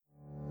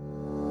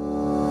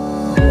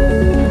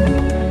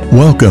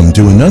Welcome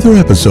to another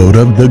episode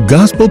of The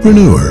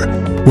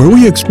Gospelpreneur, where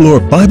we explore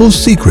Bible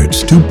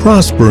secrets to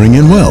prospering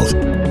in wealth,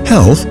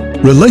 health,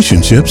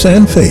 relationships,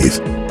 and faith.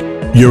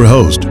 Your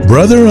host,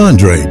 Brother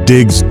Andre,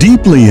 digs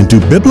deeply into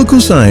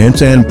biblical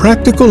science and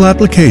practical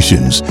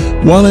applications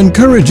while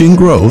encouraging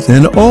growth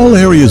in all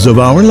areas of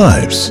our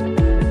lives.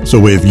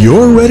 So if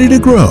you're ready to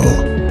grow,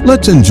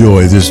 let's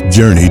enjoy this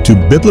journey to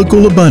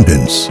biblical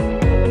abundance.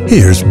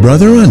 Here's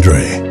Brother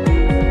Andre.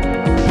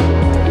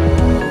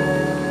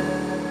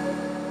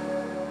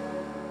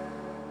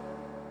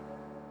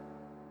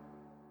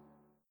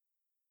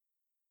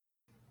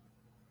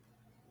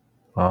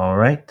 All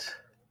right,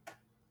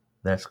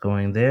 that's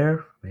going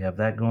there. We have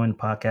that going.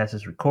 Podcast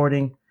is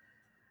recording.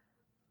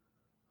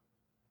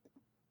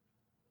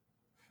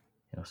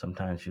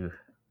 Sometimes you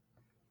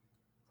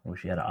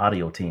wish you had an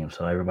audio team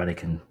so everybody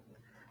can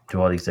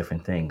do all these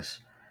different things.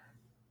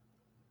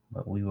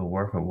 But we will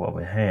work with what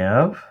we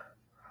have.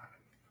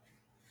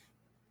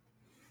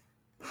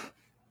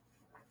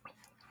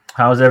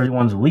 How's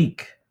everyone's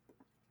week?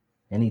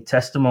 Any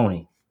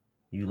testimony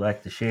you'd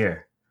like to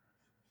share?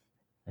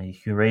 And you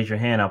can raise your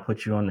hand. I'll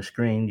put you on the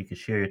screen. You can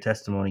share your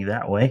testimony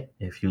that way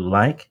if you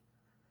like.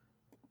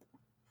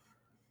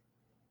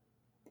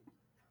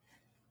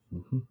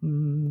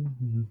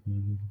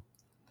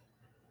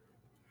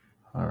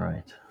 All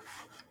right.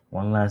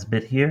 One last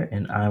bit here,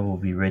 and I will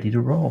be ready to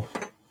roll.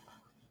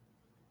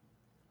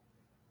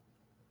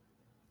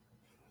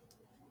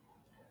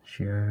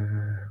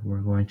 Sure,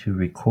 we're going to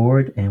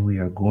record and we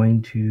are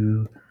going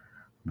to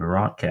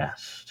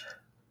broadcast.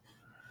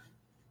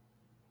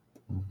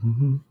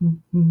 Here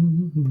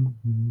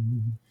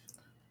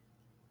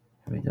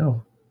we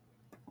go.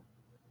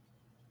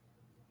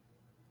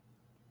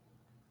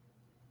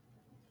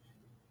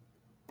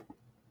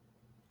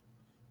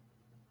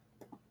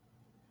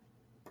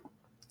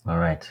 All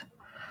right.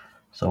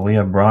 So we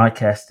are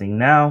broadcasting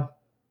now.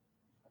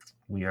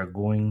 We are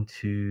going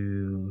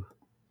to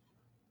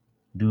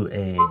do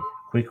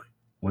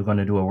we're going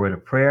to do a word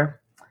of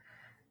prayer.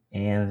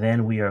 And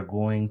then we are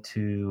going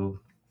to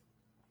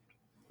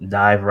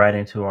dive right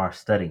into our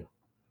study.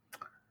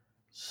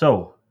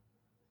 So,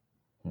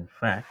 in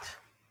fact,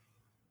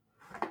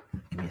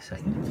 give me a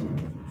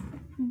second.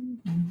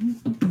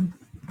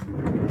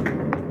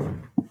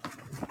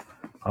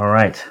 All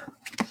right.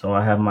 So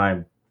I have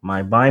my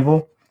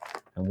Bible,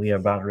 and we are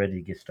about ready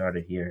to get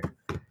started here.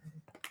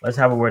 Let's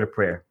have a word of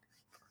prayer.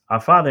 Our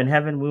Father in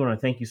heaven, we want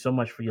to thank you so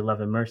much for your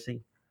love and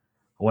mercy.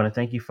 I want to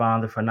thank you,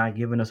 Father, for not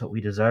giving us what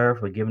we deserve,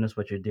 but giving us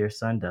what your dear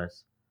Son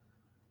does.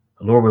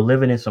 Lord, we're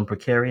living in some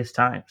precarious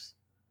times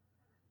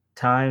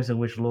in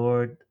which,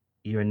 Lord,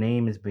 your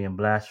name is being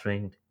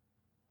blasphemed,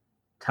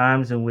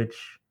 times in which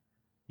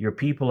your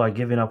people are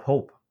giving up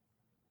hope,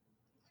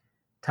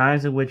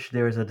 times in which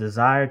there is a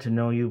desire to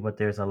know you, but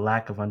there's a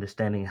lack of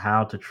understanding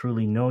how to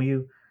truly know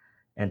you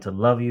and to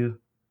love you.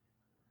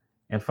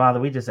 And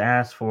Father, we just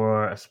ask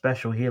for a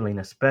special healing,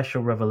 a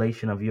special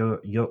revelation of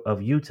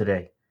you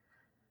today.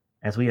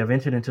 As we have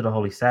entered into the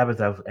Holy Sabbath,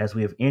 as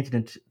we have entered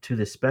into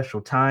this special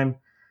time,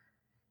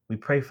 we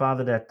pray,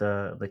 Father, that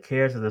the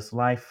cares of this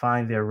life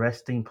find their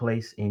resting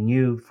place in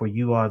you, for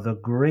you are the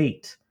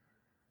great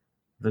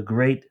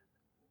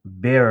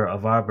bearer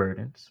of our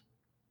burdens.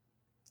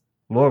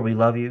 Lord, we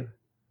love you.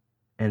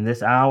 In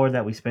this hour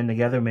that we spend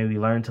together, may we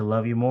learn to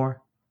love you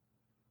more.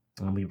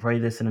 And we pray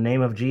this in the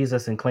name of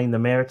Jesus and claim the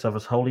merits of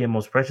his holy and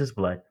most precious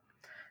blood.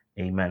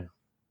 Amen.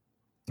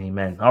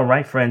 Amen. All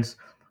right, friends,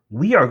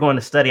 we are going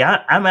to study.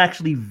 I'm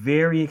actually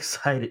very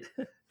excited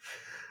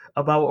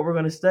about what we're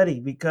going to study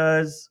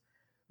because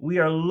we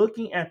are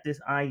looking at this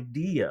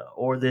idea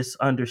or this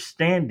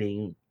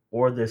understanding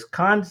or this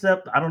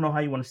concept, I don't know how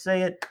you want to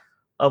say it,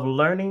 of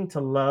learning to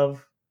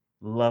love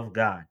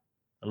God.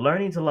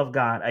 Learning to love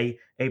God,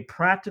 a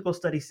practical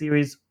study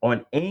series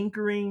on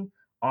anchoring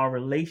our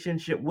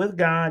relationship with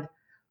God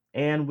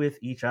and with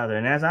each other.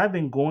 And as I've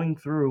been going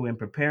through and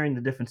preparing the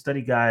different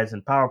study guides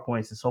and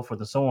PowerPoints and so forth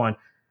and so on,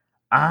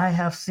 I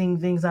have seen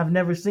things I've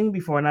never seen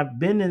before, and I've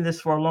been in this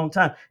for a long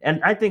time.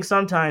 And I think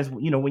sometimes,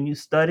 when you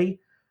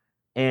study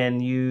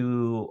and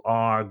you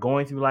are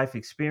going through life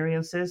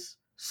experiences,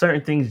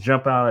 certain things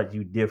jump out at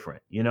you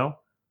different. The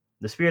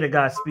Spirit of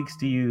God speaks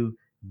to you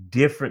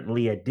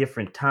differently at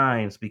different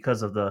times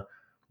because of the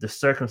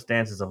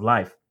circumstances of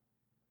life.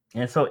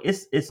 And so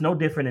it's no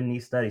different in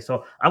these studies.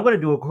 So we're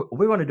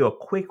going to do a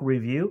quick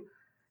review,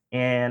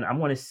 and I'm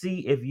going to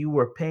see if you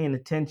were paying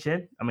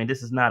attention. I mean,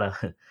 this is not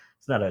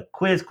it's not a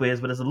quiz,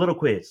 but it's a little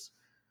quiz.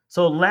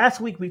 So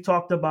last week we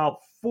talked about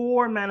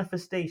 4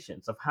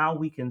 manifestations of how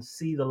we can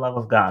see the love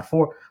of God.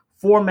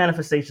 Four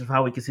manifestations of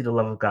how we can see the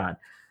love of God.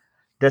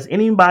 Does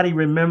anybody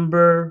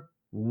remember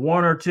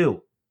 1 or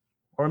 2?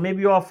 Or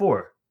maybe all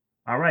 4?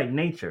 All right,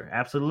 nature,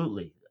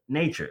 absolutely.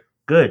 Nature.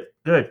 Good.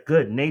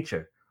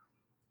 Nature.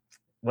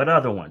 What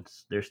other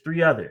ones? There's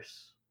 3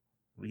 others.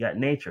 We got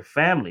nature,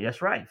 family.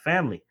 That's right,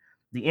 family.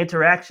 The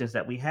interactions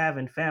that we have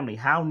in family,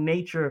 how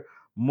nature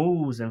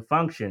moves and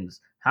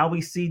functions, how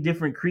we see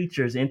different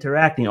creatures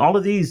interacting. All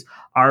of these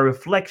are a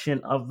reflection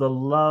of the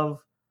love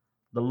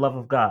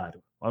of God.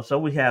 Also,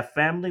 we have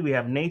family, we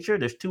have nature.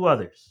 There's two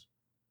others: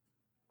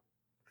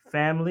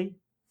 family,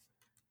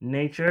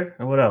 nature,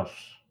 and what else?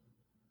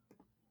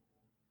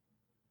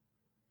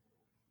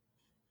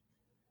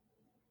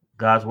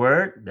 God's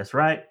word. That's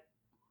right.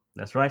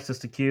 That's right,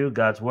 Sister Q.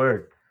 God's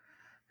word.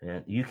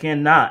 And you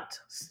cannot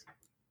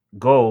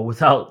go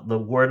without the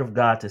word of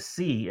God to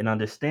see and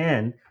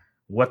understand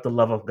what the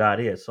love of God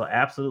is. So,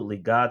 absolutely,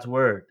 God's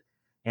word.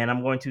 And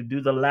I'm going to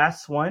do the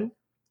last one,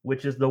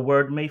 which is the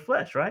word made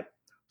flesh, right?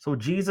 So,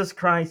 Jesus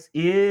Christ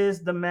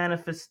is the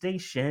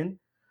manifestation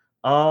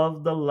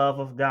of the love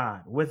of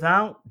God.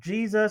 Without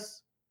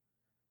Jesus,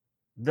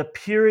 the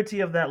purity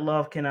of that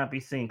love cannot be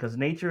seen because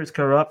nature is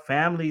corrupt,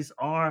 families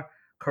are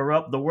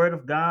corrupt. The word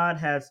of God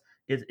has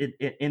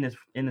in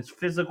its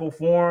physical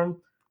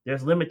form.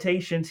 There's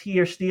limitations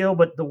here still,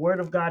 but the word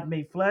of God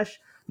made flesh,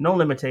 no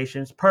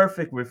limitations,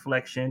 perfect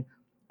reflection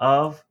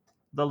of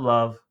the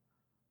love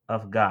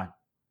of God.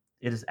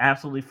 It is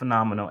absolutely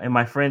phenomenal. And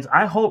my friends,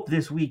 I hope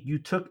this week you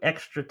took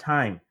extra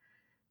time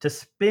to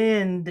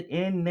spend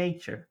in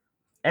nature,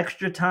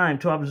 extra time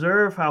to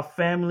observe how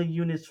family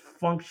units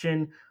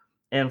function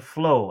and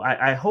flow.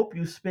 I hope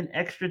you spend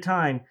extra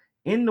time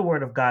in the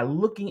Word of God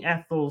looking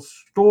at those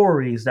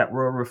stories that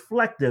were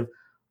reflective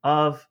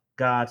of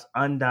God's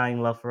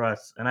undying love for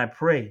us. And I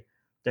pray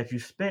that you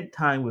spent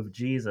time with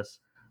Jesus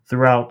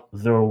throughout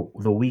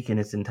the week in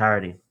its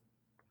entirety.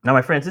 Now,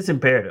 my friends, it's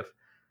imperative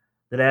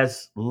that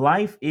as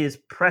life is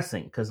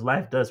pressing, because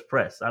life does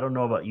press. I don't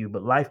know about you,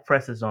 but life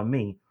presses on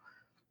me,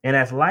 and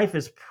as life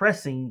is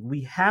pressing,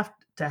 we have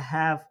to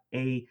have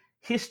a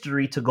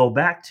history to go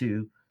back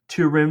to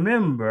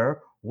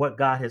remember what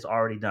God has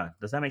already done.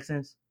 Does that make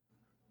sense?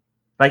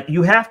 Like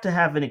you have to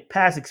have a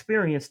past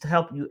experience to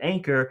help you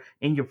anchor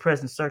in your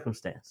present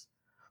circumstance.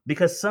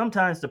 Because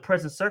sometimes the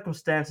present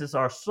circumstances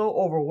are so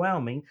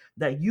overwhelming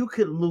that you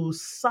could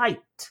lose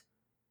sight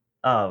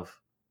of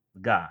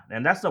God.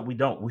 And that's what we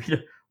don't.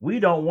 We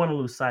don't want to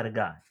lose sight of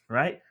God,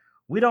 right?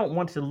 We don't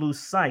want to lose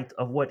sight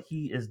of what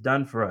he has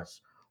done for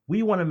us.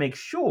 We want to make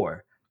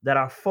sure that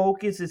our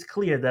focus is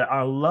clear, that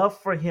our love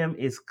for him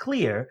is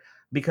clear,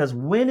 because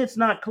when it's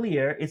not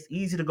clear, it's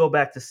easy to go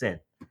back to sin.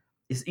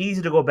 It's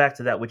easy to go back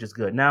to that which is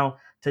good. Now,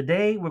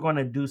 today we're going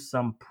to do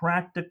some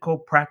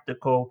practical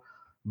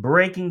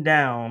breaking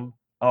down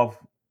of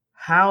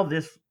how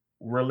this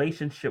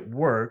relationship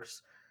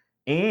works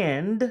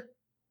and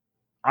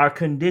our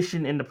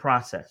condition in the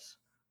process.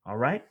 All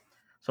right.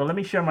 So let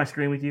me share my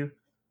screen with you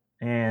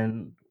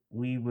and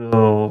we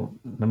will,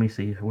 let me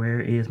see, where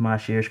is my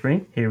share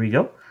screen? Here we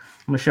go.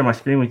 I'm going to share my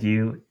screen with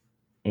you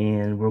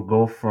and we'll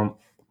go from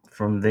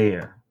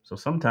there. So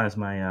sometimes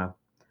my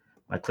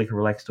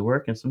clicker likes to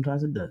work and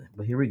sometimes it doesn't,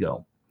 but here we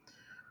go.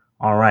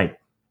 All right.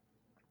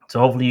 So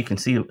hopefully you can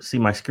see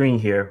my screen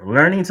here.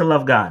 Learning to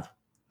love God.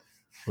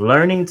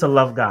 Learning to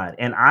love God.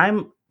 And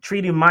I'm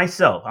treating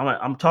myself.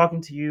 I'm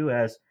talking to you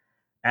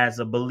as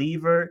a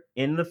believer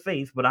in the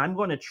faith, but I'm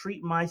going to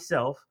treat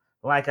myself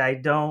like I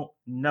don't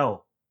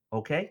know.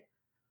 Okay?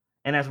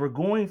 And as we're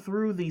going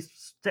through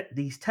these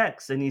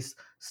texts and these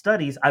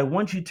studies, I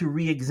want you to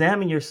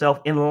re-examine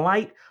yourself in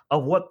light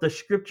of what the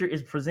scripture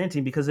is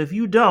presenting. Because if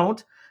you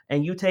don't,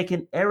 and you take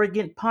an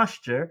arrogant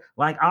posture,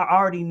 like I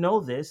already know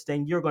this,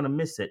 then you're going to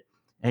miss it.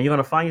 And you're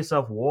going to find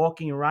yourself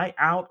walking right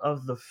out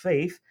of the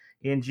faith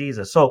in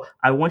Jesus. So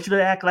I want you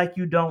to act like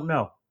you don't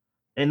know.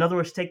 In other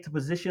words, take the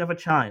position of a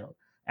child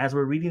as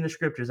we're reading the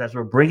scriptures, as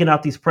we're bringing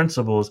out these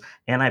principles.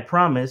 And I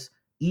promise,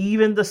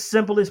 even the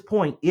simplest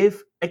point,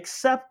 if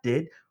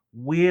accepted,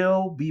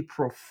 will be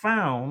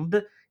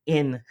profound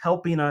in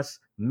helping us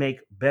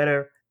make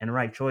better and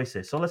right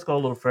choices. So let's go a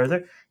little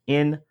further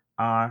in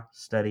our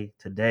study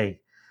today.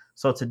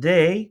 So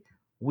today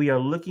we are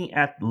looking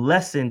at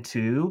lesson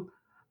 2,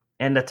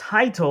 and the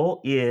title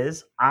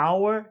is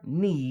Our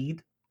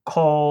Need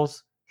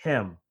Calls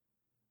Him.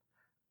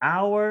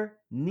 Our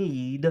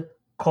need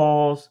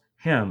calls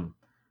him.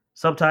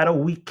 Subtitle: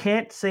 We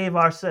can't save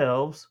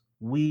ourselves.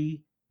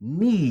 We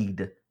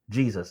need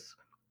Jesus.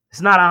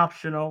 It's not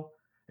optional.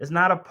 It's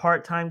not a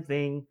part-time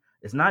thing.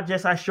 It's not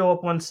just I show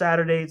up on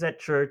Saturdays at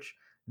church.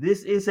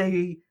 This is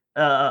a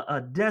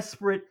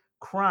desperate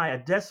cry, a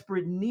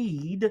desperate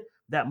need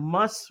that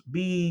must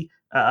be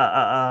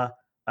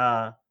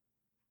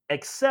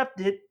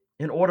accepted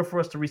in order for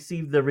us to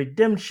receive the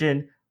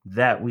redemption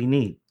that we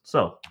need.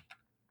 So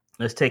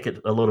let's take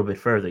it a little bit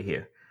further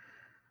here.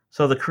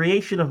 So the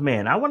creation of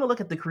man. I want to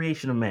look at the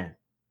creation of man.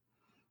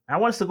 I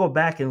want us to go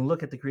back and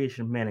look at the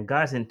creation of man and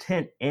God's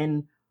intent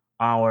in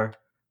our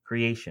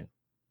creation.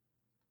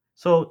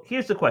 So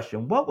here's the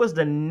question. What was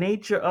the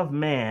nature of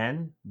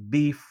man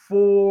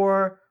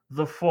before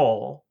the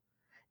fall?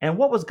 And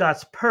what was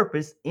God's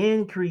purpose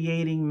in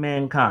creating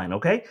mankind?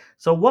 Okay.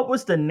 So what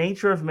was the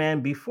nature of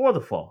man before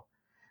the fall?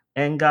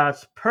 And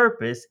God's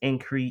purpose in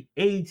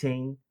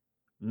creating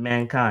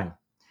mankind.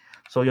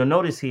 So you'll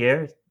notice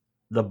here,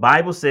 the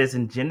Bible says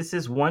in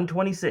Genesis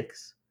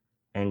 1:26,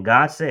 and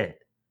God said,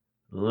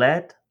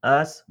 let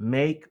us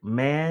make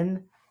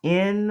man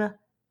in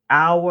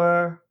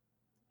our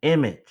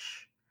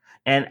image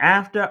and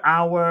after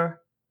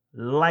our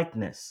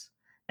likeness,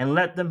 and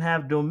let them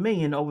have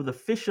dominion over the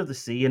fish of the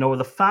sea, and over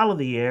the fowl of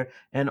the air,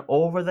 and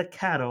over the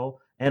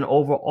cattle, and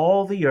over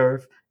all the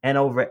earth, and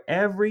over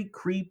every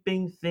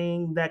creeping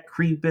thing that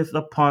creepeth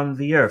upon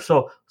the earth.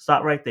 So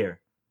stop right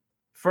there.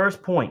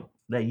 First point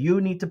that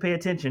you need to pay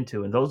attention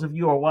to, and those of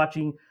you who are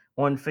watching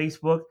on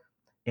Facebook,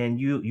 and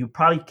you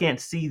probably can't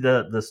see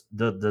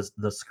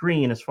the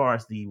screen as far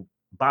as the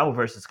Bible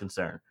verse is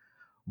concerned,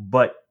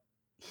 but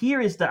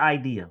here is the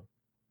idea.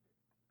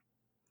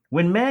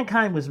 When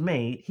mankind was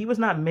made, he was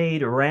not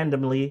made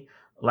randomly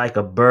like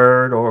a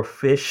bird or a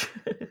fish.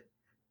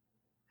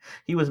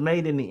 He was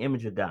made in the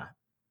image of God.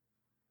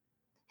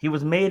 He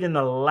was made in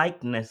the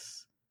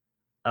likeness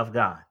of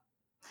God.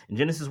 And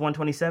Genesis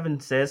 1:27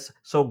 says,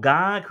 "So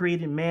God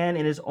created man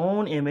in his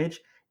own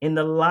image, in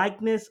the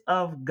likeness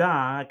of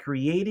God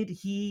created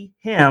he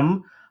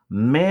him,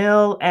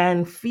 male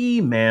and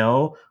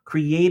female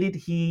created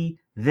he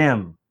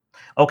them."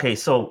 Okay,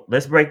 so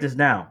let's break this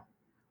down.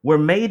 We're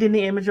made in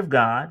the image of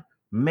God,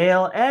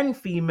 male and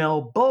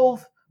female,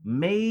 both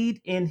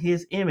made in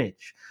his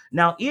image.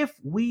 Now, if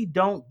we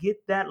don't get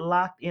that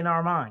locked in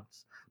our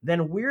minds,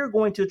 then we're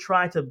going to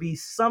try to be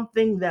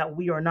something that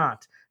we are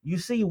not. You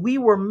see, we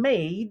were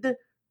made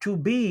to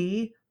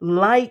be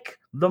like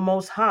the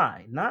Most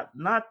High, not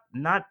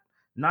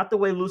the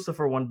way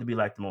Lucifer wanted to be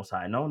like the Most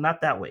High. No, not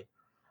that way.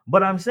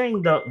 But I'm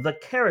saying the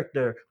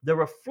character, the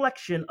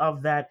reflection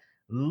of that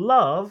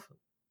love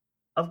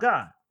of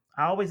God.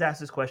 I always ask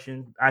this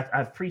question.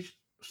 I've preached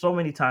so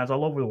many times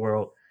all over the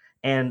world,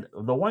 and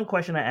the one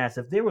question I ask: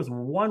 if there was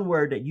one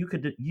word that you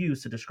could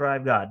use to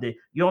describe God, that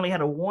you only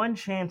had a one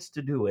chance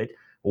to do it,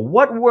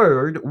 what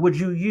word would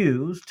you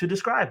use to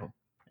describe him?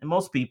 And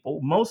most people,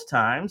 most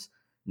times,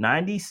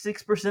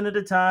 96% of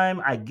the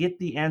time, I get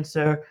the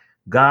answer: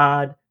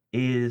 God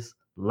is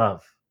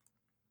love.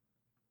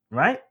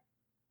 Right?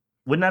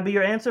 Wouldn't that be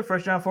your answer?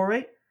 1 John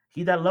 4:8.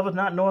 He that loveth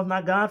not knoweth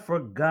not God, for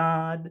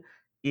God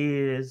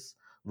is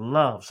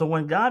love. So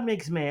when God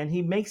makes man,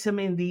 he makes him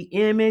in the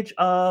image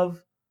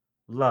of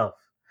love.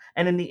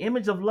 And in the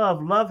image of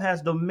love, love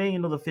has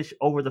dominion of the fish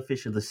over the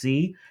fish of the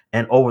sea,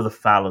 and over the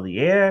fowl of the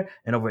air,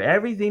 and over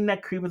everything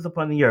that creepeth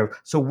upon the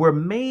earth. So we're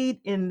made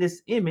in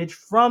this image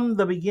from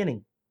the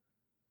beginning.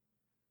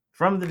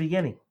 From the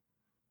beginning.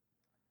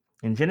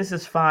 In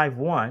Genesis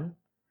 5:1,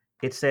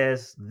 it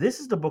says,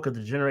 "This is the book of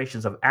the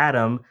generations of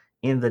Adam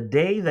in the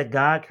day that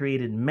God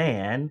created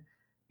man.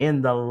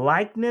 In the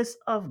likeness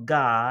of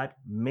God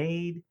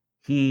made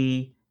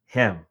he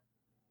him."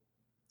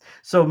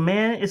 So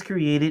man is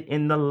created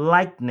in the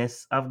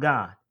likeness of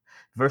God.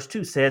 Verse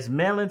 2 says,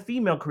 "Male and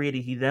female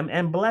created he them,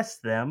 and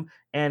blessed them,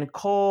 and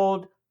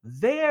called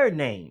their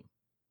name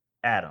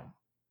Adam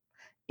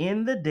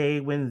in the day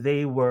when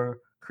they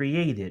were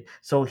created."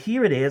 So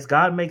here it is.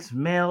 God makes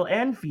male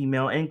and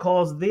female and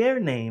calls their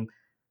name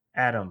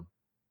Adam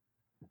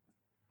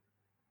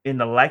in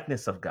the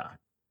likeness of God,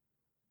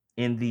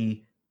 in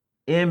the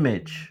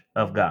image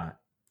of God.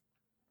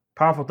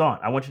 Powerful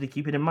thought. I want you to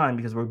keep it in mind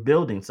because we're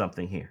building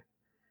something here.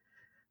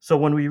 So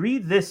when we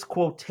read this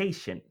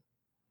quotation,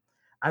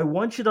 I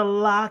want you to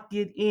lock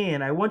it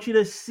in. I want you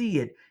to see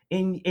it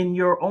in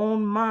your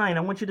own mind.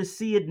 I want you to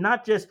see it,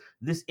 not just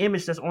this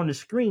image that's on the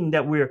screen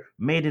that we're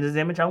made in his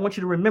image. I want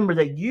you to remember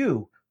that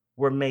you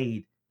were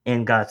made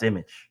in God's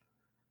image.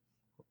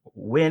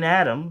 When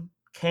Adam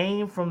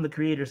came from the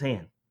Creator's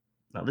hand.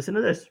 Now listen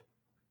to this.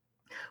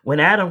 When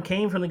Adam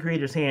came from the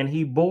Creator's hand,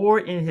 he bore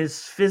in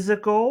his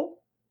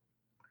physical,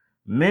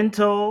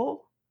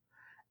 mental,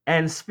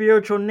 and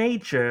spiritual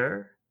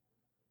nature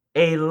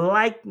a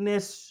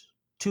likeness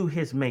to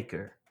his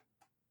maker.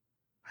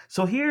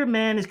 So here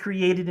man is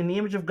created in the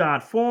image of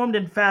God, formed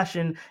and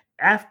fashioned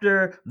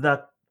after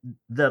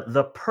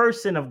the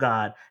person of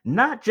God,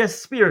 not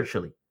just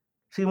spiritually.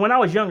 See, when I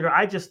was younger,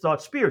 I just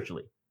thought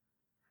spiritually,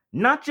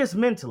 not just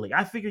mentally.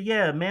 I figured,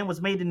 yeah, man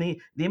was made in the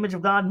image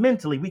of God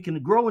mentally. We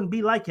can grow and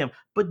be like him.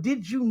 But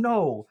did you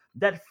know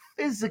that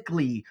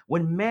physically,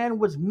 when man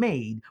was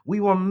made,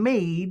 we were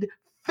made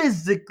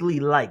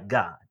physically like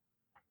God?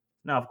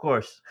 Now, of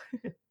course,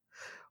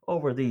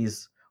 over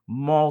these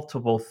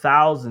multiple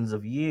thousands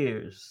of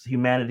years,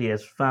 humanity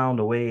has found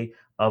a way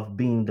of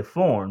being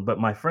deformed. But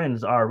my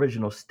friends, our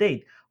original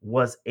state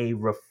was a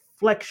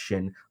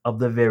reflection of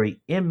the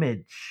very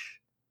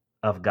image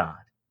of God.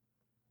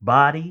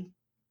 Body,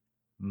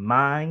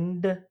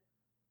 mind,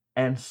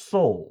 and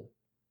soul.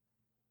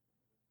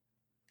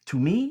 To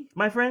me,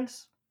 my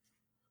friends,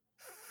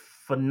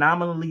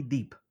 phenomenally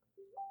deep.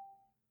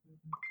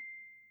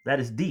 That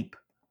is deep.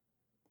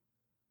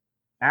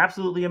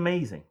 Absolutely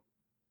amazing.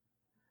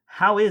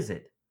 How is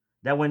it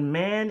that when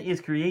man is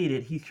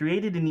created, he's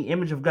created in the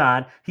image of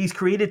God, he's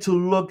created to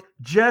look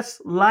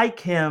just like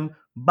him,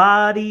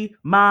 body,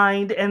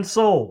 mind, and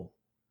soul?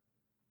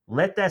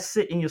 Let that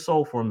sit in your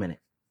soul for a minute.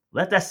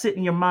 Let that sit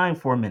in your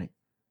mind for a minute.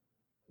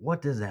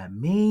 What does that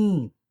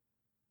mean?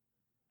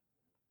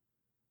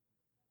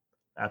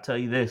 I'll tell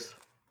you this.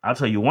 I'll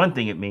tell you one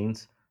thing it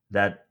means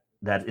that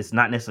it's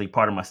not necessarily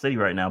part of my study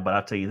right now, but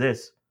I'll tell you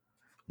this.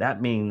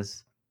 That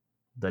means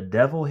the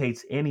devil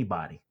hates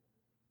anybody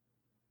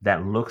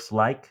that looks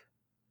like,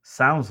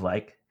 sounds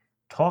like,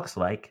 talks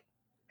like,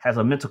 has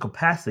a mental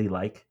capacity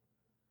like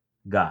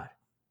God.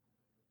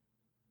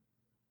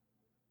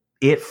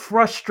 It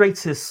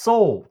frustrates his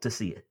soul to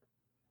see it.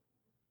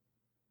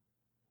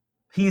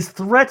 He's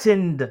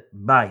threatened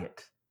by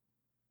it.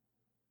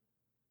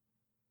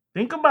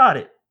 Think about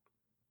it.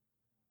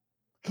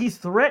 He's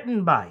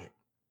threatened by it.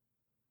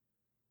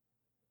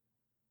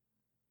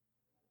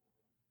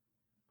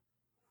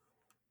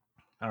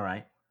 All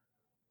right.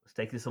 Let's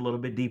take this a little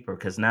bit deeper,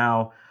 because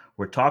now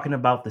we're talking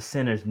about the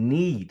sinner's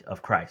need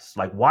of Christ.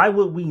 Like, why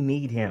would we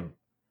need him?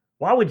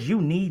 Why would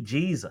you need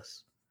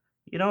Jesus?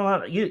 You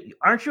know,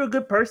 aren't you a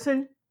good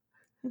person?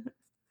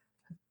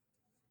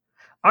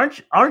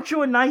 Aren't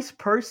you a nice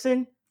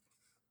person?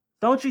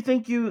 Don't you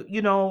think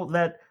you know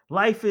that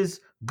life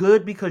is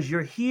good because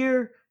you're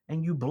here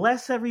and you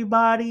bless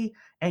everybody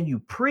and you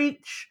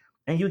preach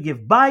and you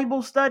give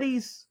Bible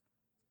studies?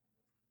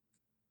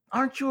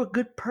 Aren't you a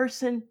good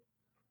person?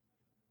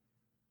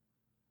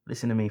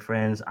 Listen to me,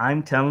 friends.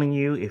 I'm telling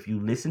you, if you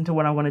listen to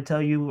what I'm going to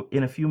tell you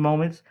in a few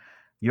moments,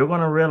 you're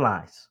going to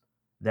realize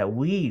that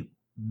we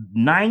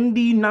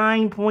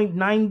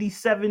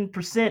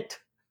 99.97%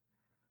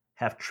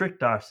 have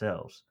tricked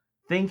ourselves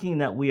thinking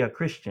that we are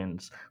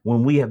Christians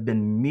when we have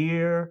been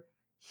mere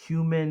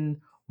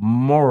human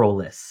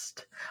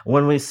moralists,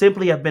 when we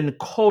simply have been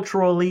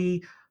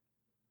culturally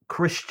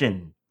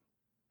Christian.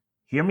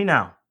 Hear me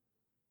now.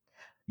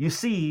 You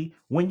see,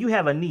 when you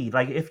have a need,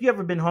 like if you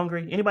ever been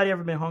hungry, anybody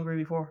ever been hungry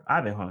before?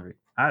 I've been hungry.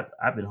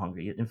 I've been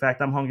hungry. In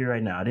fact, I'm hungry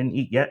right now. I didn't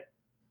eat yet.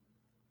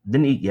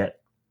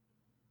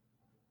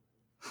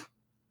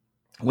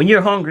 When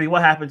you're hungry,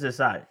 what happens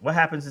inside? What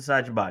happens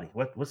inside your body?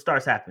 What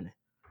starts happening?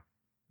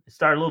 It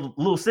start a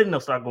little signal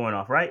start going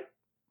off, right?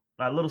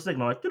 A little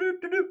signal, like,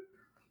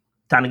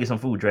 time to get some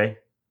food, Dre.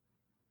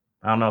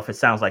 I don't know if it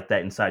sounds like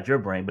that inside your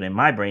brain, but in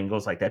my brain it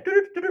goes like that.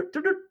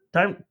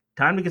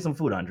 Time to get some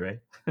food, Andre.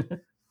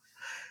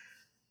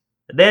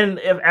 Then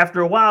if after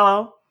a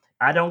while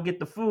I don't get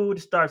the food,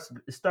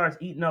 it starts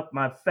eating up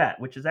my fat,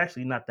 which is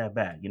actually not that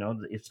bad. You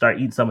know, it start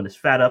eating some of this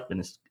fat up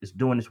and it's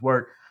doing its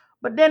work.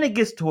 But then it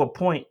gets to a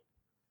point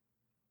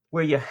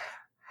where you're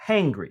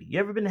hangry. You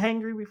ever been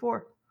hangry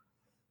before?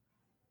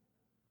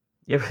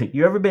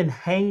 You ever been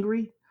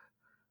hangry?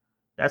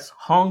 That's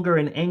hunger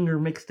and anger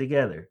mixed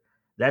together.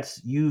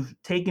 That's you've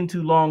taken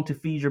too long to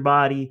feed your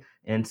body,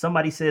 and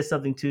somebody says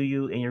something to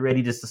you, and you're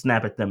ready just to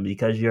snap at them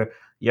because you're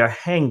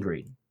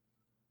hangry.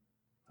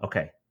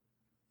 Okay,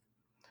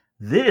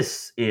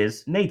 this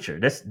is nature.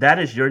 That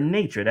is your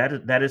nature.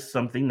 That is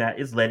something that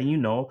is letting you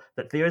know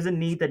that there is a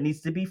need that needs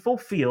to be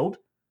fulfilled,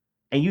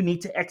 and you need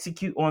to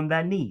execute on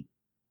that need.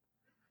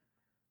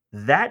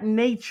 That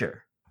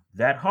nature,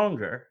 that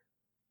hunger,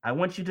 I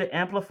want you to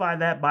amplify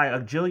that by a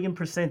jillion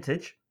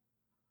percentage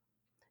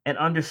and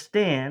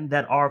understand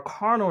that our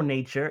carnal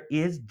nature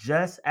is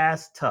just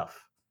as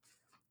tough.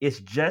 It's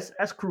just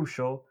as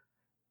crucial,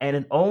 and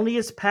it only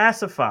is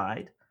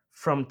pacified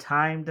from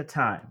time to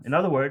time. In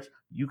other words,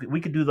 we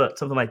could do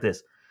something like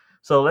this.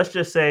 So let's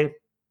just say,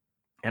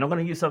 and I'm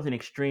going to use something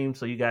extreme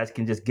so you guys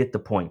can just get the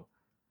point,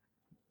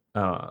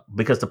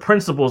 because the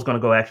principle is going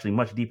to go actually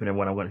much deeper than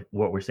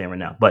what we're saying right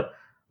now. But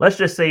let's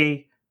just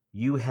say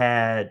you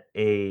had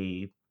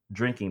a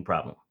drinking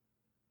problem,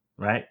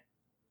 right?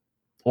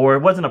 Or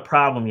it wasn't a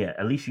problem yet.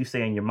 At least you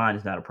say in your mind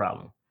it's not a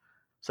problem.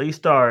 So you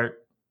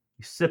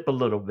sip a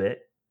little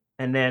bit,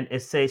 and then it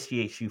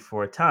satiates you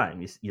for a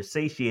time. You're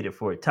satiated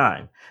for a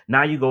time.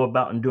 Now you go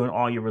about and doing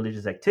all your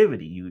religious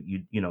activity.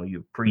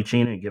 You're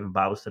preaching and giving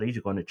Bible studies.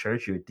 You're going to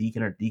church. You're a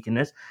deacon or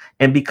deaconess,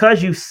 and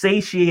because you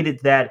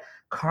satiated that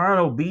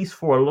carnal beast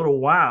for a little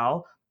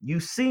while, you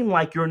seem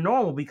like you're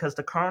normal because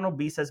the carnal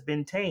beast has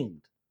been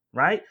tamed,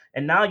 right?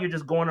 And now you're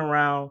just going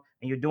around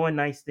and you're doing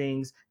nice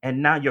things,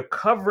 and now you're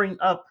covering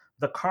up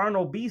the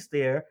carnal beast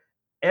there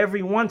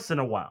every once in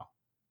a while.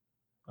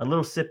 A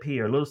little sip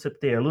here, a little sip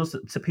there, a little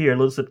sip here, a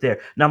little sip there.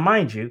 Now,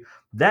 mind you,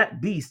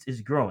 that beast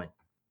is growing.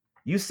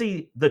 You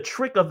see, the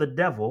trick of the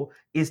devil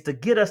is to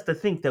get us to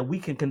think that we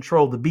can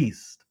control the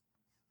beast.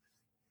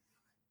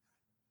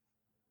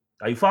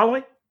 Are you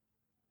following?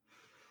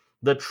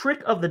 The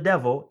trick of the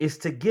devil is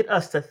to get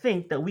us to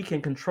think that we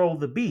can control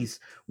the beast,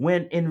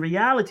 when in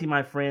reality,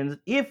 my friends,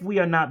 if we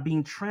are not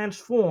being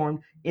transformed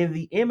in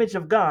the image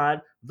of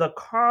God, the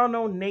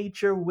carnal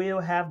nature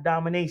will have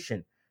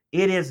domination.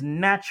 It is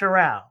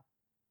natural.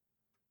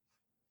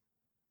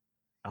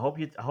 I hope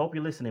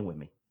you're listening with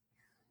me.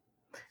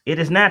 It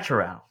is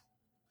natural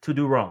to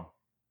do wrong.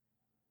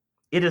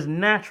 It is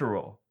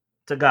natural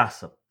to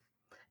gossip.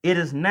 It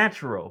is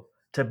natural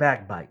to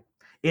backbite.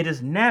 It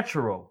is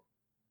natural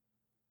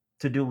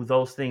to do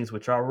those things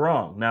which are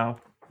wrong. Now,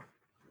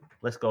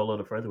 let's go a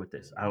little further with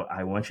this.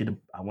 I want you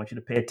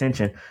to pay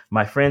attention.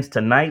 My friends,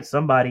 tonight,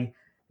 somebody,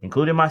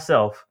 including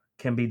myself,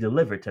 can be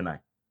delivered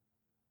tonight.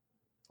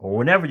 Or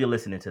whenever you're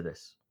listening to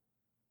this.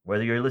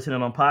 Whether you're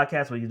listening on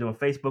podcasts, whether you're doing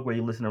Facebook, whether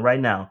you're listening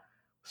right now,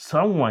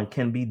 someone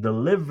can be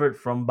delivered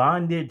from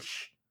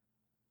bondage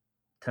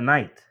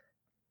tonight.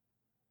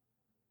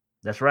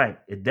 That's right.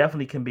 It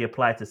definitely can be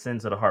applied to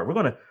sins of the heart.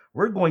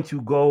 We're going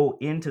to go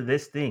into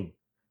this thing.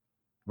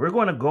 We're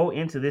going to go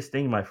into this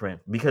thing, my friend,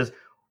 because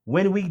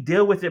when we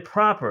deal with it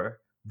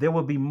proper, there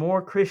will be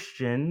more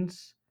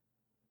Christians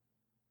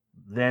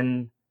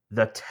than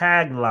the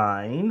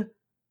tagline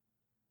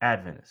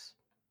Adventist,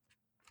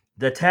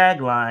 the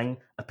tagline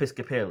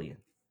Episcopalian,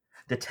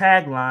 the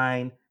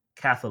tagline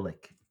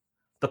Catholic,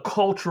 the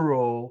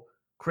cultural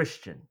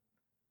Christian.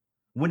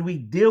 When we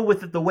deal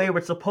with it the way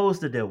we're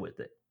supposed to deal with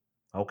it.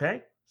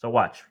 Okay? So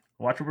watch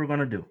what we're going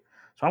to do.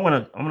 So I'm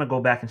going to go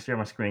back and share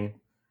my screen.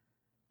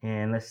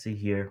 And let's see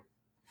here.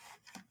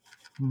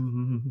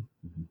 All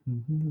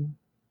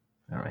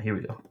right, here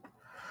we go.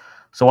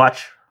 So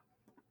watch.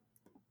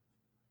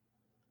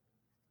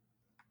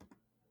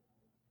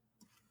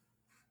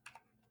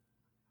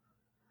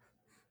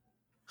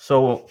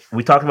 So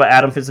we talked about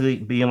Adam physically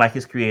being like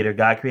his creator.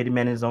 God created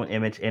man in his own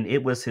image, and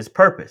it was his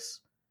purpose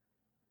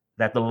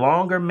that the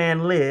longer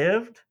man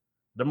lived,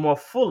 the more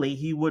fully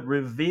he would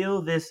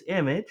reveal this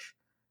image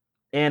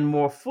and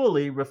more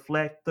fully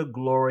reflect the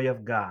glory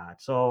of God.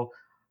 So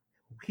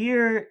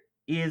here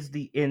is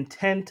the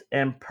intent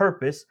and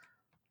purpose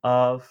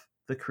of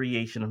the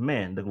creation of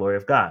man, the glory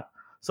of God.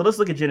 So let's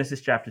look at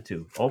Genesis chapter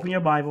 2. Open your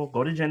Bible,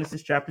 go to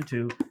Genesis chapter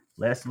 2.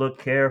 Let's look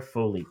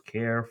carefully.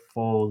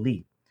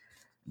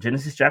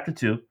 Genesis chapter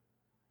 2,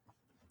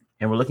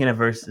 and we're looking at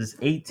verses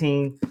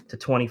 18 to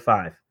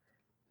 25.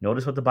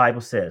 Notice what the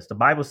Bible says. The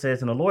Bible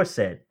says, and the Lord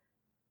said,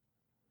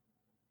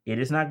 it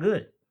is not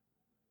good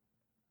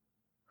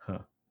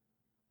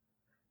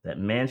that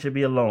man should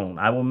be alone.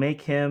 I will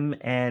make him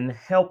an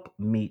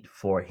helpmeet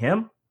for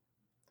him.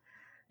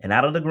 And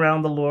out of the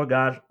ground the Lord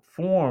God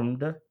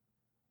formed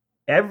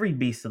every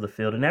beast of the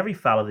field and every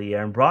fowl of the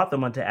air, and brought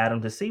them unto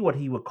Adam to see what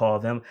he would call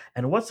them.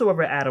 And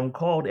whatsoever Adam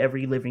called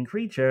every living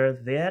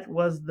creature, that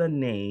was the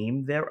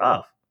name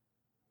thereof.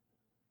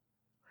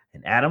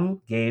 And Adam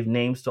gave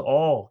names to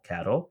all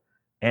cattle,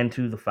 and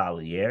to the fowl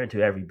of the air, and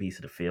to every beast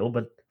of the field.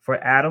 But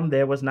for Adam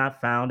there was not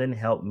found an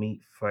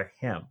helpmeet for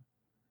him.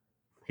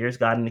 Here's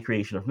God in the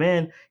creation of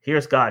man.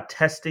 Here's God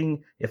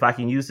testing, if I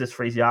can use this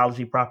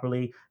phraseology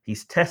properly,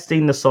 he's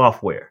testing the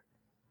software.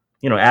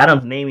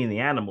 Adam's naming the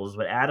animals,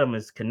 but Adam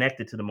is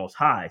connected to the Most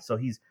High. So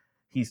he's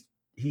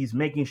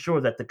making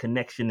sure that the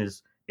connection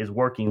is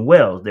working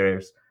well.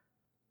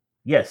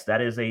 Yes,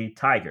 that is a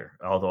tiger,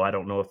 although I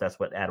don't know if that's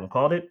what Adam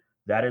called it.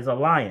 That is a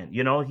lion.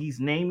 He's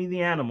naming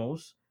the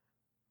animals,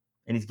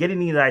 and he's getting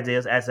these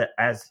ideas as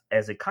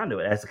a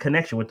conduit, as a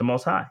connection with the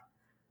Most High.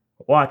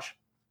 Watch.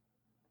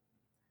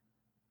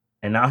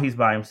 And now he's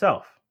by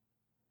himself.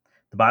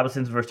 The Bible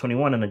says in verse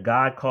 21, and the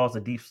God caused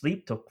a deep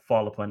sleep to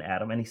fall upon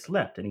Adam, and he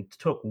slept. And he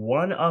took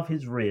one of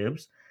his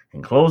ribs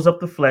and closed up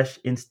the flesh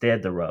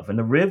instead thereof. And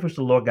the rib which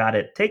the Lord God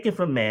had taken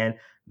from man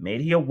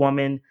made he a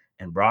woman,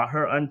 and brought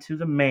her unto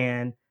the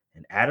man.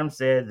 And Adam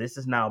said, this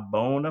is now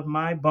bone of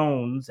my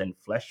bones and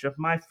flesh of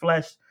my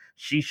flesh.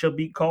 She shall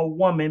be called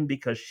woman,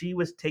 because she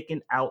was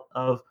taken out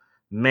of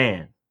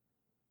man.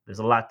 There's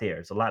a lot there.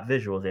 It's a lot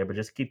visual there, but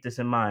just keep this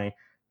in mind.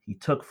 He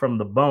took from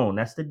the bone.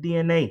 That's the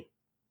DNA.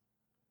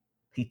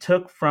 He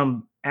took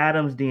from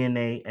Adam's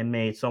DNA and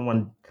made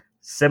someone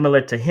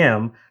similar to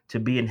him to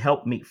be an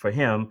helpmeet for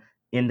him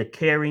in the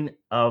caring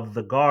of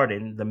the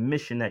garden, the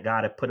mission that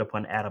God had put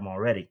upon Adam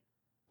already.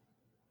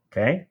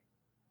 Okay?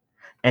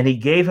 And he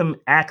gave him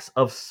acts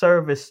of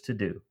service to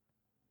do,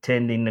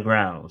 tending the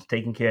grounds,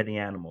 taking care of the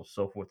animals,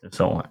 so forth and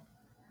so on.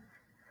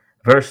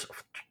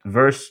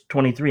 Verse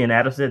 23, and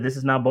Adam said, this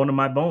is now bone of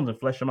my bones and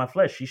flesh of my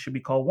flesh. She should be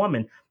called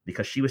woman,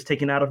 because she was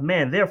taken out of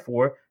man.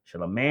 Therefore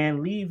shall a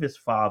man leave his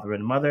father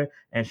and mother,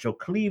 and shall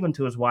cleave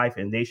unto his wife,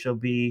 and they shall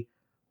be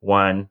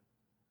one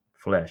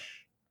flesh.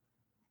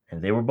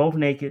 And they were both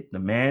naked, the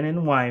man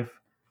and wife,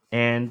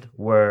 and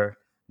were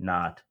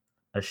not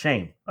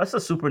ashamed. That's a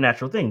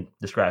supernatural thing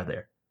described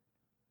there.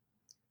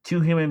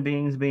 Two human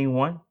beings being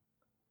one.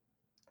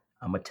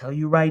 I'm going to tell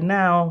you right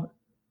now,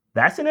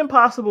 that's an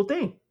impossible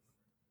thing.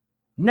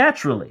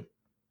 Naturally,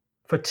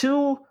 for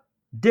two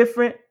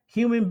different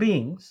human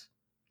beings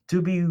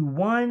to be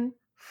one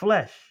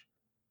flesh,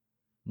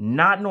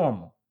 not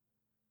normal.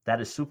 That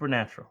is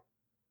supernatural.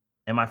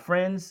 And my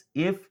friends,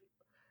 if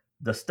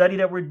the study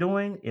that we're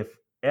doing, if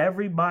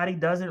everybody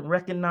doesn't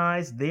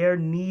recognize their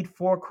need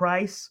for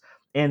Christ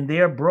and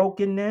their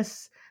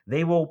brokenness,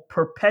 they will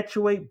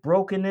perpetuate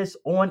brokenness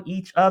on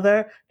each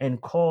other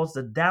and cause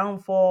the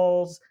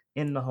downfalls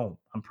in the home.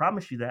 I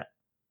promise you that.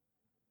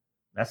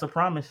 That's a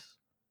promise.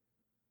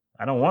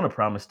 I don't want to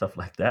promise stuff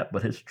like that,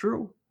 but it's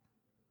true.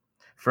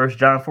 1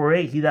 John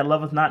 4:8, he that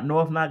loveth not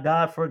knoweth not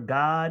God, for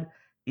God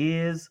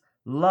is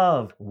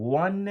love.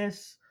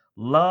 Oneness,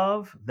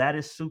 love, that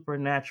is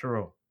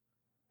supernatural.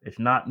 It's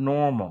not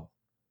normal.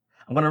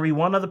 I'm going to read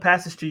one other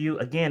passage to you,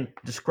 again,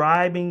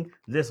 describing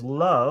this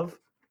love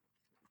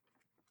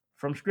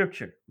from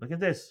Scripture. Look at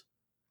this.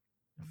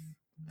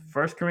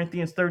 1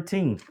 Corinthians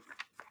 13.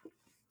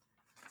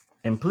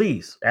 And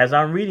please, as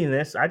I'm reading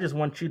this, I just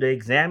want you to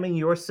examine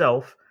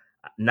yourself,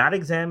 not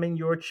examine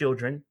your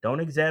children. Don't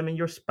examine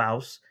your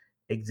spouse.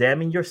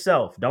 Examine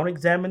yourself. Don't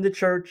examine the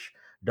church.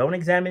 Don't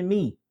examine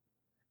me.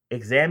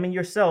 Examine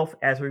yourself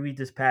as we read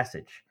this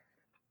passage.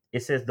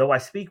 It says, though I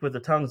speak with the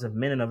tongues of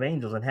men and of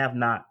angels and have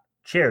not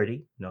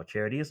charity, no,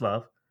 charity is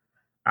love,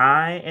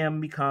 I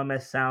am become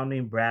as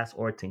sounding brass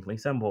or a tinkling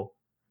cymbal.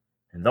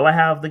 And though I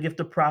have the gift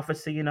of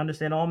prophecy and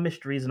understand all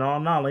mysteries and all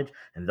knowledge,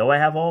 and though I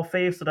have all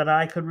faith so that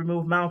I could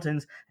remove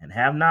mountains and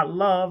have not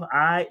love,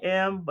 I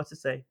am, what's it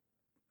say?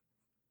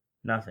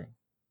 Nothing.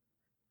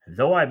 And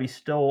though I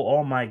bestow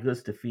all my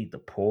goods to feed the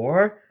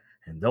poor,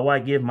 and though I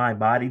give my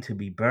body to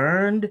be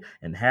burned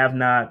and have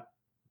not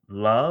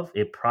love,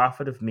 it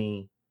profiteth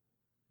me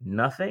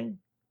nothing.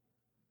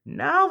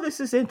 Now this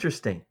is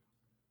interesting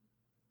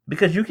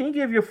because you can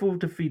give your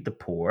food to feed the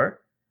poor,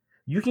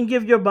 you can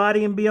give your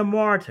body and be a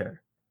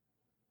martyr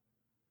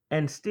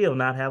and still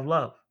not have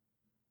love.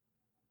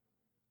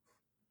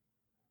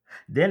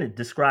 Then it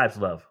describes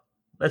love.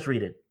 Let's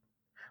read it.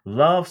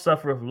 Love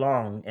suffereth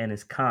long and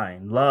is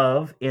kind.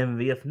 Love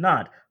envieth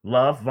not.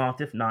 Love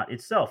vaunteth not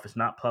itself. It's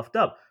not puffed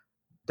up.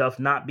 Doth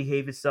not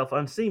behave itself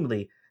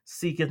unseemly.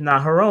 Seeketh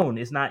not her own.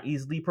 Is not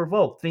easily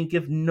provoked.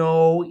 Thinketh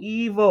no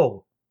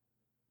evil.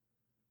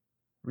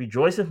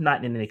 Rejoiceth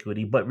not in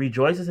iniquity, but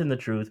rejoiceth in the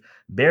truth.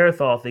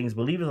 Beareth all things.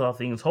 Believeth all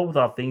things. Hopeth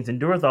all things.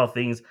 Endureth all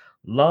things.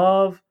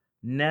 Love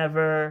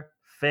never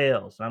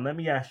fails. Now let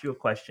me ask you a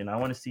question. I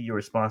want to see your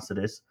response to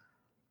this.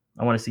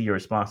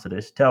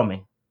 Tell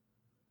me.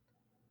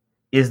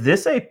 Is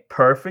this a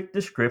perfect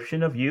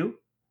description of you?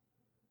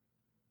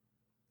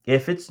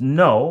 If it's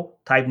no,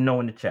 type no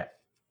in the chat.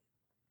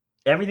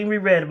 Everything we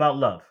read about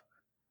love.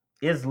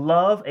 Is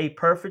love a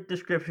perfect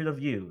description of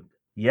you?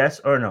 Yes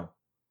or no?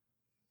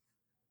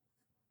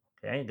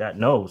 Okay, got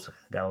no's.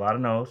 Got a lot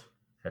of no's.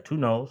 Got 2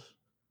 no's,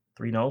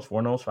 3 no's,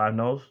 4 no's, 5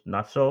 no's.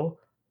 Not so.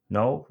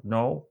 No,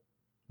 no,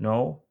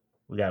 no.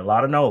 We got a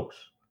lot of no's.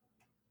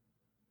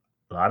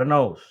 A lot of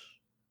no's.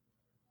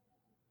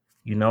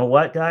 You know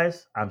what,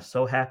 guys? I'm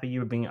so happy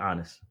you're being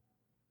honest.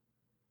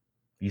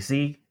 You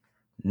see,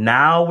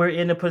 now we're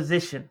in a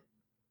position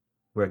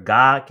where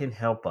God can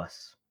help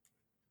us.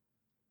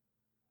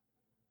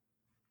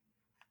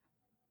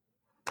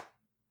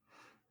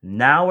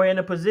 Now we're in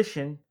a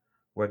position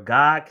where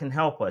God can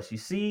help us. You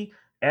see,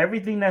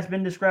 everything that's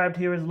been described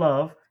here as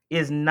love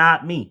is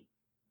not me.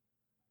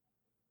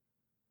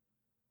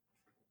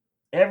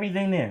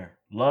 Everything there.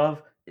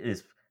 Love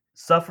is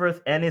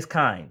suffereth and is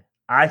kind.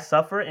 I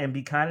suffer and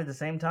be kind at the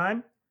same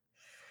time.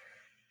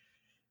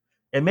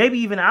 And maybe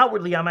even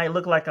outwardly, I might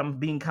look like I'm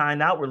being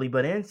kind outwardly,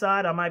 but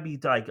inside, I might be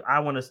like, I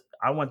want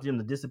them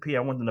to disappear.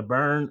 I want them to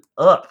burn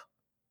up.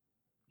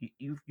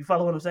 You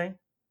follow what I'm saying?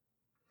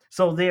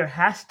 So there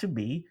has to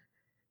be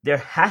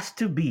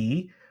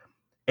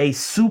a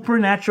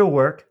supernatural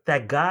work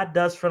that God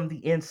does from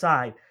the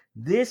inside.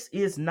 This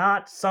is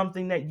not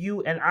something that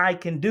you and I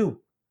can do.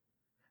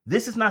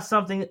 This is not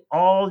something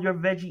all your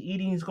veggie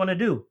eating is going to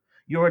do.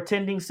 Your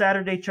attending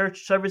Saturday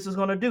church service is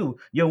going to do.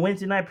 Your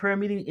Wednesday night prayer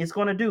meeting is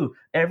going to do.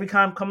 Every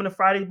time coming to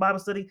Friday Bible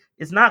study,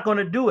 it's not going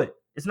to do it.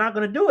 It's not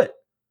going to do it.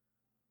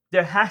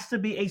 There has to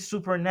be a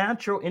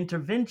supernatural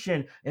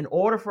intervention in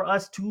order for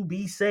us to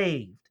be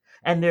saved.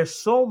 And there's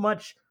so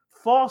much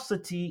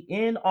falsity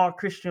in our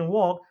Christian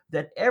walk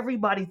that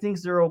everybody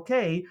thinks they're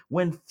okay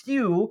when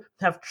few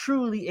have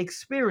truly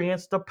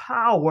experienced the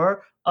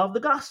power of the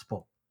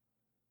gospel.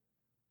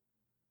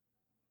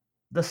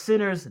 The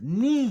sinner's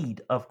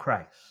need of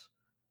Christ.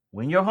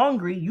 When you're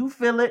hungry, you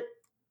feel it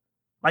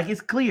like it's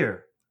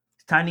clear.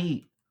 It's time to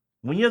eat.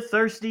 When you're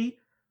thirsty,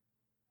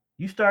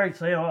 you start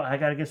saying, oh, I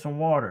got to get some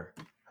water.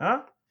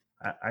 Huh?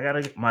 I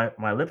got to,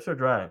 my lips are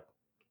dry.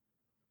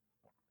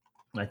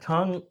 My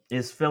tongue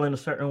is feeling a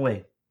certain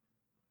way.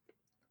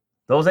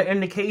 Those are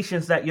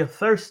indications that you're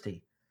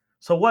thirsty.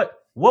 So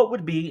what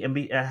would be, and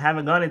I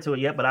haven't gone into it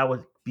yet, but I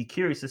would be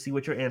curious to see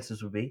what your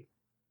answers would be.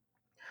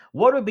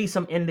 What would be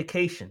some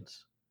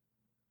indications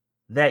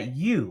that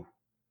you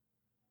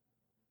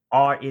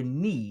are in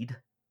need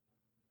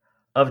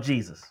of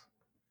Jesus?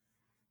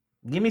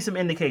 Give me some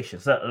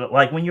indications.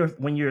 Like when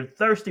you're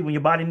thirsty, when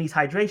your body needs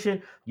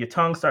hydration, your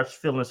tongue starts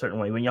feeling a certain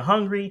way. When you're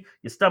hungry,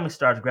 your stomach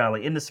starts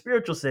growling. In the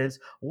spiritual sense,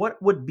 what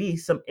would be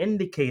some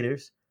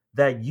indicators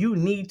that you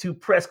need to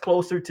press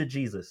closer to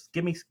Jesus?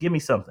 Give me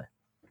something.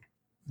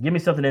 Give me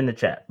something in the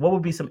chat. What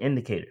would be some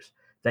indicators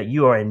that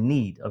you are in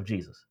need of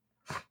Jesus?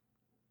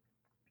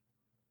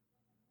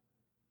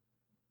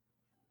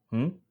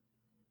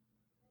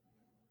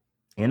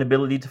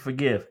 Inability to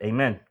forgive.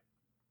 Amen.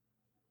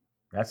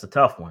 That's a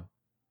tough one.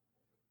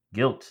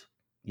 Guilt.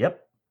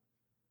 Yep.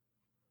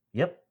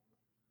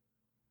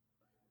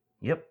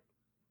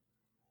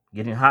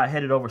 Getting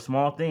hot-headed over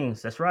small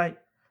things. That's right.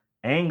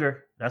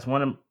 Anger. That's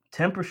one of them.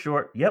 Temper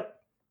short. Yep.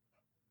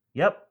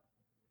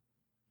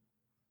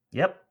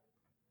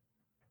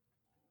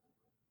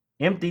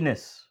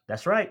 Emptiness.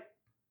 That's right.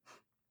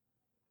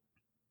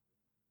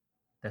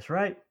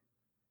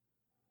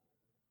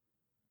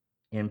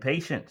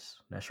 Impatience.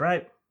 That's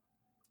right.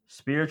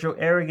 Spiritual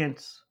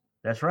arrogance.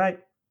 That's right.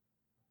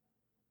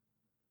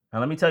 Now,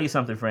 let me tell you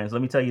something, friends.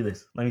 Let me tell you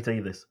this.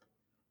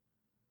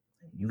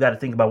 You got to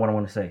think about what I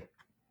want to say.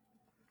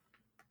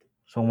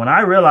 So when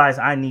I realize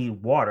I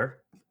need water,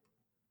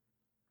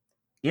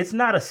 it's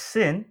not a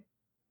sin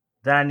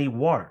that I need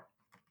water.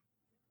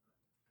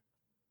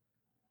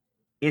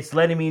 It's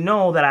letting me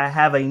know that I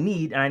have a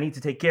need and I need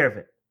to take care of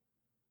it.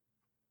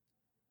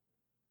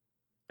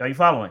 Are you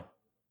following?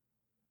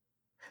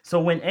 So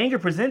when anger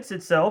presents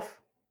itself,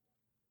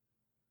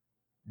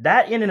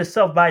 that in and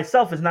itself by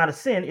itself is not a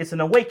sin. It's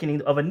an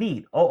awakening of a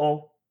need.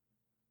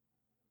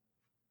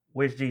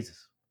 Where's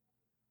Jesus?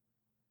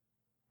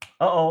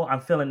 I'm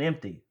feeling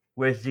empty.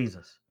 Where's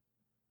Jesus?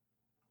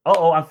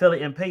 I'm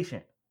feeling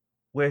impatient.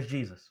 Where's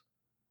Jesus?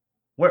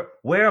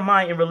 Where am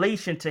I in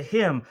relation to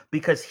him?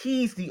 Because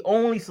he's the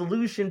only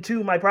solution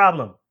to my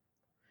problem.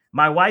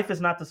 My wife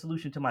is not the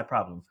solution to my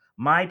problem.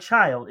 My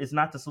child is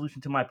not the solution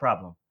to my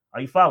problem.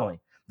 Are you following?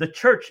 The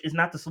church is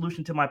not the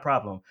solution to my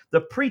problem.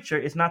 The preacher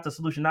is not the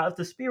solution. Now, if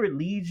the Spirit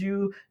leads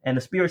you and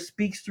the Spirit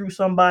speaks through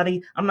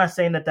somebody, I'm not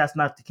saying that that's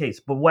not the case.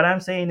 But what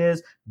I'm saying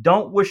is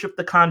don't worship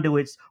the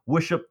conduits,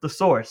 worship the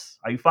source.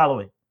 Are you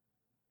following?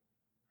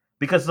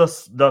 Because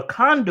the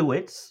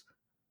conduits,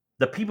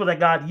 the people that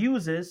God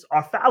uses,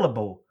 are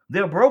fallible.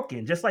 They're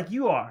broken, just like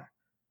you are.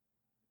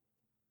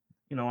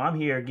 You know, I'm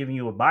here giving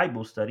you a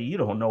Bible study. You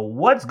don't know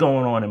what's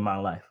going on in my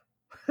life.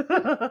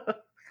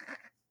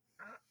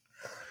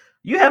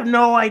 You have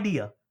no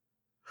idea.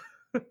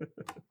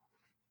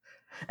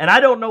 And I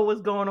don't know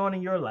what's going on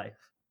in your life.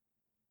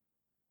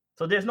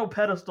 So there's no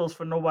pedestals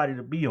for nobody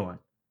to be on.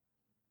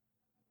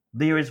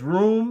 There is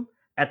room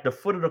at the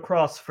foot of the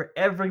cross for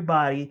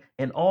everybody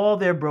and all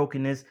their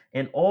brokenness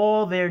and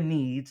all their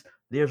needs.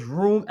 There's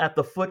room at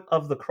the foot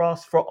of the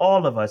cross for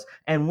all of us.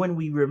 And when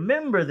we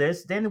remember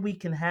this, then we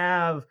can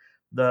have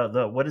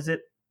the what is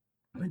it?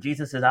 When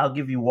Jesus says, I'll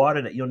give you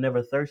water that you'll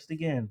never thirst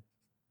again.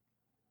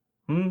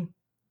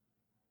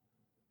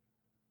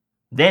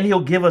 Then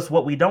he'll give us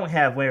what we don't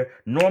have, where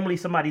normally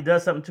somebody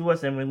does something to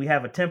us and when we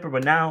have a temper,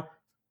 but now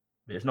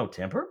there's no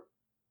temper.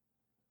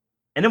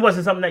 And it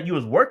wasn't something that you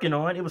was working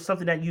on. It was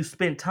something that you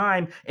spent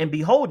time in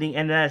beholding.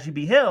 And as you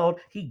beheld,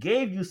 he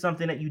gave you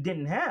something that you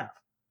didn't have.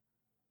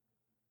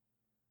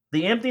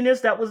 The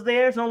emptiness that was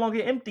there is no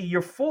longer empty.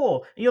 You're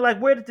full. And you're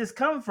like, where did this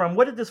come from?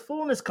 Where did this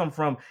fullness come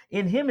from?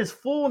 In him is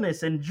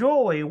fullness and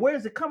joy. Where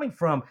is it coming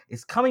from?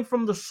 It's coming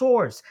from the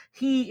source.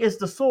 He is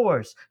the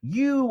source.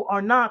 You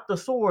are not the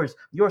source.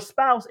 Your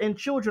spouse and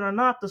children are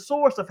not the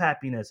source of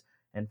happiness.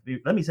 And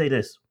let me say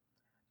this.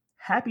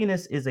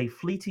 Happiness is a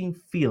fleeting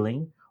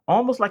feeling,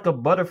 almost like a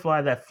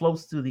butterfly that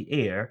floats through the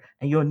air,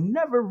 and you'll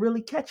never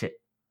really catch it.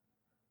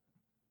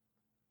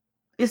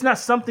 It's not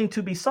something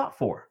to be sought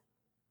for.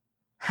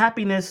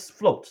 Happiness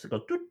floats. It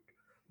goes, doo,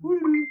 doo,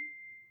 doo.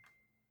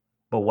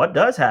 But what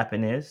does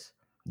happen is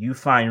you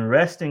find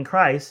rest in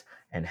Christ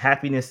and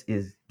happiness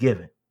is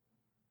given.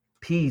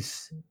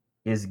 Peace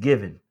is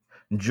given.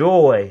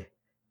 Joy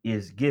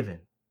is given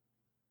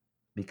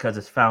because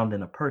it's found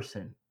in a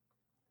person,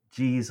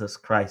 Jesus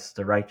Christ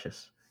the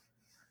righteous.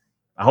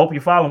 I hope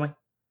you're following.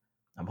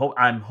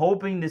 I'm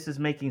hoping this is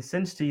making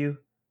sense to you.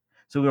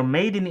 So we're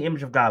made in the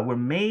image of God. We're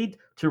made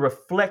to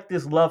reflect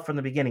this love from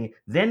the beginning.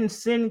 Then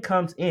sin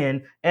comes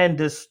in and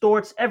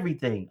distorts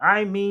everything.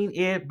 I mean,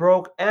 it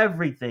broke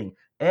everything.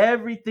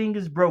 Everything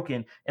is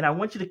broken. And I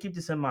want you to keep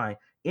this in mind.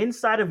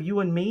 Inside of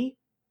you and me,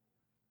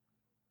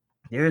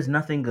 there is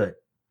nothing good.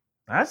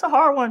 That's a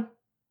hard one.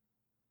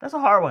 That's a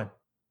hard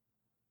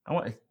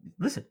one.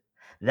 Listen,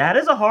 that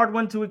is a hard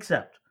one to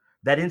accept.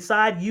 That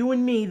inside you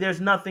and me, there's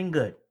nothing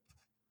good.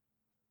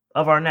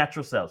 Of our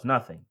natural selves,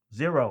 nothing.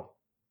 Zero.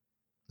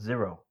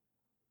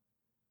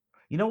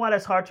 You know why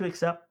that's hard to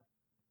accept?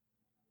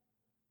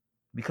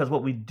 Because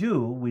what we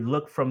do, we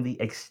look from the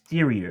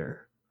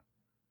exterior.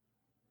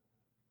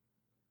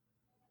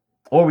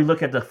 Or we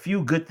look at the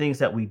few good things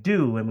that we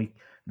do and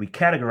we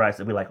categorize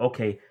it. We're like,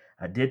 okay,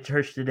 I did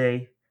church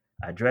today.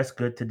 I dressed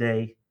good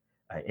today.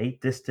 I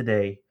ate this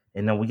today.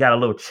 And then we got a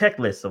little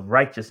checklist of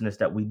righteousness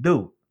that we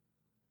do.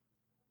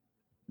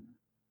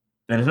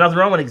 And there's nothing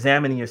wrong with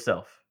examining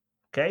yourself.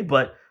 Okay,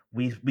 but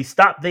we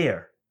stop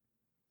there.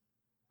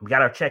 We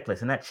got our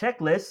checklist. And that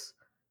checklist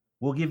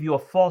will give you a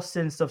false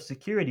sense of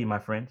security, my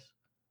friends.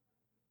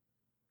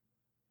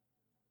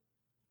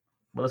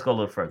 But let's go a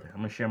little further. I'm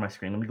going to share my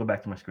screen. Let me go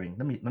back to my screen.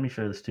 Let me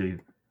show this to you.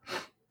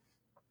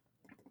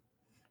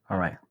 All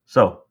right.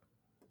 So,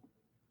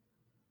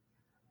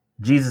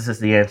 Jesus is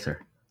the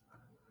answer.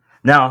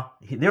 Now,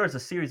 there is a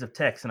series of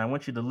texts, and I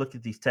want you to look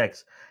at these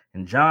texts.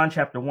 In John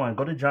chapter 1,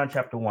 go to John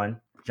chapter 1.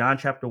 John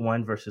chapter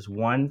 1, verses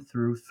 1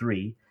 through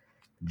 3.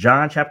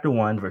 John chapter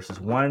 1, verses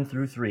 1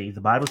 through 3.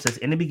 The Bible says,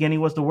 in the beginning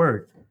was the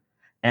Word.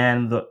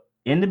 And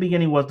in the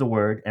beginning was the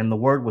Word, and the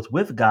Word was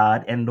with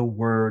God, and the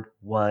Word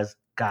was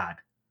God.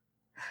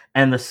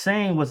 And the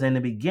same was in the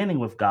beginning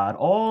with God.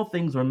 All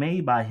things were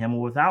made by him,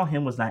 and without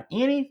him was not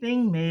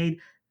anything made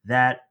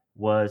that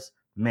was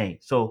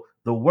made. So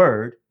the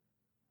Word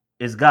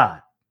is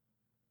God.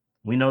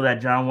 We know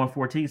that John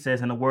 1:14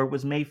 says, and the Word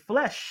was made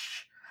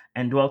flesh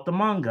and dwelt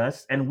among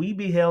us, and we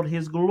beheld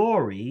his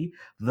glory.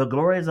 The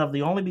glory is of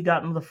the only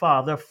begotten of the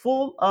Father,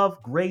 full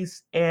of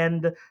grace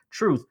and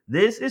truth.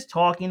 This is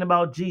talking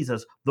about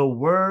Jesus, the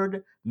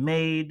Word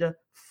made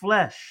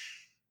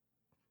flesh.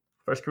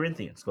 1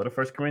 Corinthians. Go to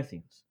 1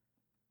 Corinthians.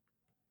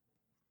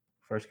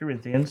 1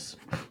 Corinthians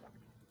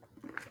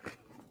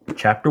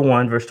chapter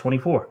 1, verse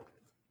 24.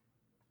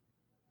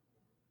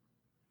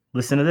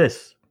 Listen to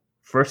this.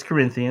 1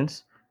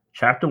 Corinthians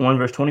chapter 1,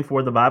 verse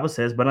 24, the Bible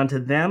says, "But unto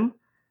them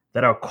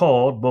that are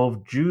called,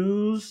 both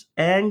Jews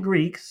and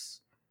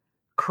Greeks,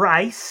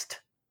 Christ,"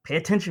 pay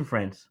attention,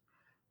 friends,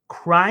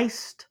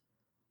 "Christ,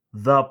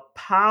 the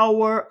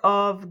power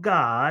of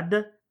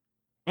God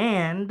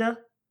and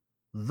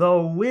the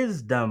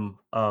wisdom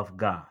of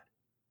God."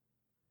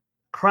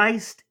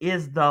 Christ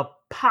is the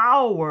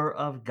power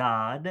of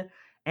God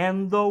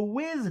and the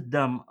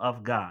wisdom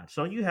of God.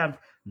 So you have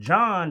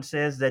John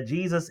says that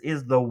Jesus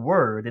is the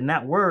Word, and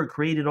that Word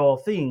created all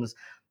things.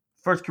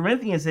 First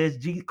Corinthians says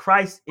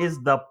Christ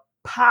is the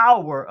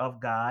power of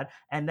God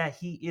and that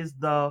he is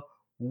the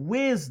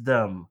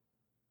wisdom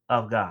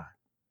of God.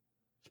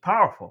 It's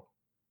powerful.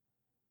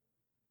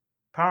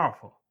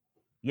 Powerful.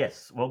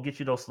 Yes, we'll get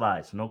you those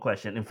slides, no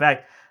question. In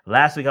fact,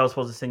 last week I was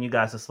supposed to send you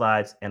guys the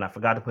slides, and I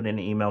forgot to put in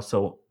the email.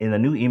 So in the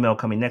new email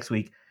coming next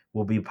week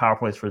will be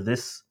PowerPoints for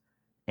this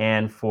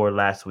and for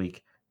last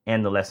week,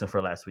 and the lesson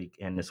for last week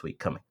and this week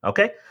coming.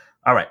 Okay?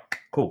 All right,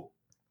 cool.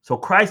 So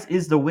Christ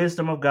is the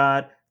wisdom of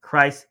God.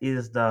 Christ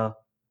is the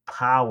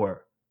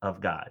power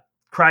of God.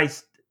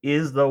 Christ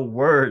is the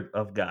word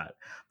of God.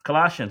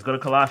 Colossians, go to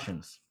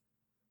Colossians.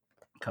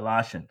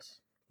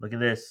 Colossians. Look at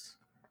this.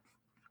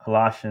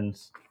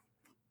 Colossians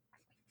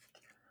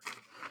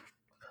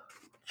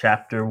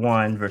chapter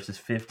 1, verses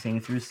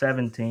 15 through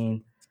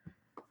 17.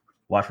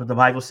 Watch what the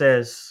Bible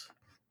says.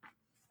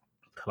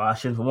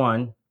 Colossians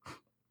 1,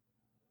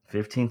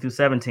 15 through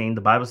 17.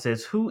 The Bible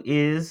says, "Who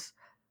is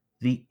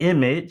the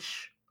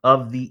image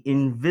of the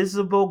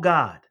invisible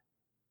God?"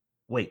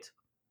 Wait.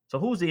 So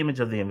who's the image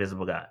of the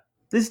invisible God?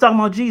 This is talking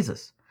about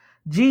Jesus.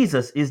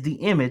 Jesus is the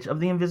image of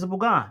the invisible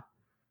God.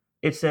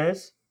 It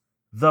says,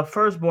 "The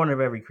firstborn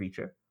of every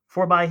creature,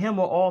 for by him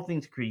were all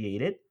things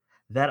created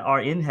that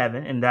are in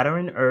heaven and that are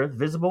in earth,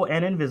 visible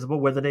and invisible,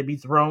 whether they be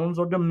thrones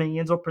or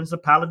dominions or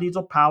principalities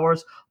or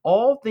powers.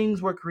 All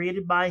things were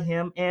created by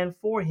him and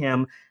for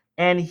him.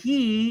 And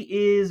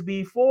he is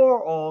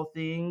before all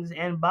things,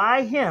 and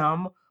by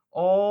him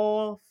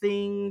all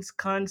things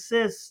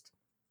consist."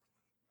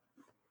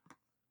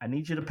 I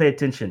need you to pay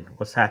attention to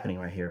what's happening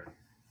right here. Are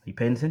you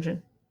paying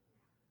attention?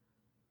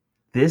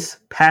 This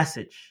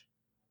passage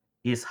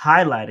is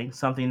highlighting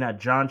something that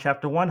John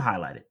chapter 1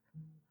 highlighted.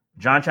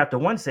 John chapter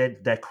 1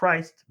 said that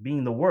Christ,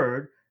 being the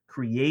Word,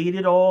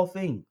 created all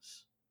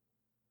things.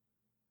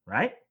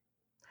 Right?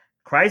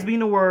 Christ being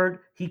the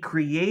Word, he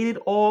created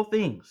all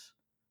things.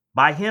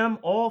 By him,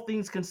 all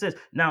things consist.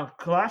 Now,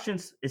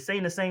 Colossians is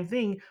saying the same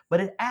thing, but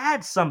it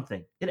adds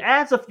something. It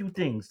adds a few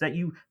things that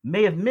you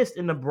may have missed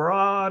in the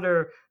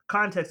broader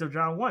context of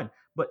John 1.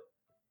 But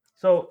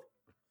so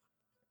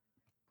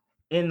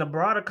in the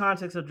broader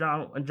context of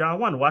John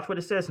 1, watch what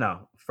it says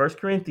now.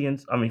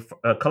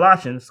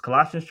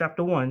 Colossians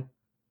chapter 1,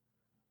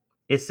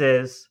 it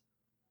says,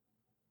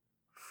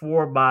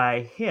 "For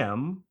by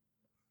him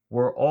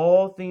were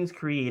all things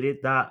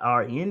created that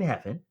are in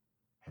heaven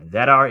and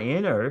that are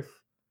in earth,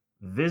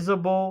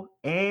 visible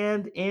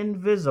and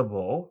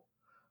invisible,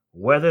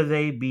 whether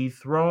they be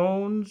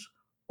thrones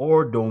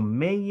or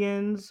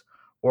dominions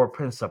or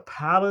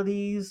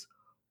principalities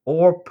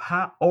or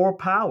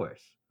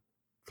powers."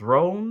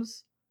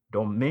 Thrones,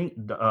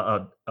 dominions,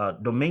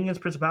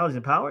 principalities,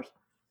 and powers.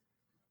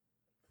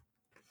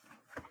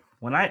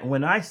 When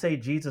I say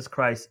Jesus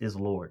Christ is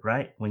Lord,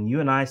 right? When you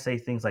and I say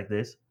things like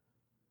this,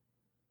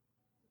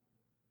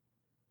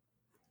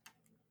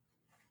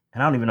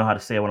 and I don't even know how to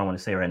say what I want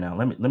to say right now.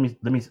 Let me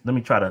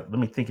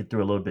think it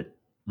through a little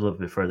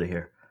bit further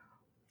here.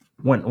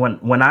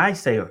 When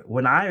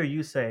I or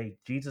you say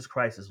Jesus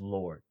Christ is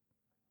Lord,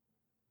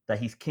 that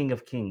he's King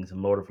of Kings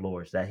and Lord of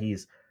Lords, that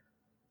he's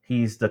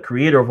the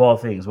creator of all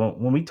things.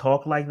 When we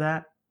talk like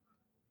that,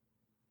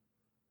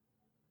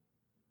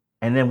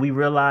 and then we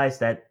realize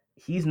that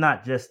he's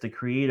not just the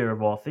creator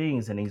of all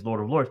things and he's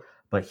Lord of Lords,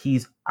 but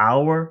he's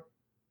our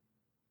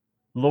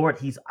Lord,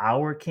 he's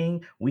our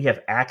King. We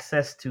have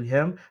access to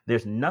him.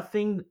 There's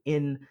nothing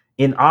in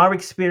our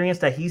experience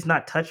that he's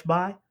not touched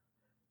by.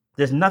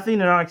 There's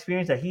nothing in our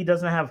experience that he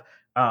doesn't have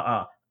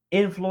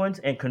influence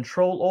and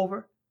control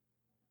over.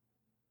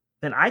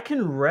 Then I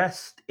can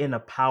rest in a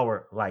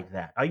power like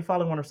that. Are you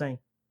following what I'm saying?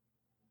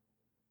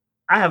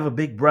 I have a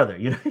big brother,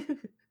 you know.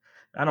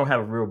 I don't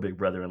have a real big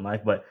brother in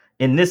life, but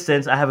in this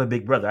sense, I have a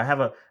big brother. I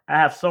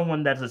have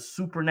someone that's a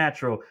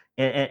supernatural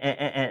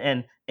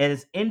and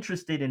is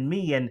interested in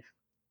me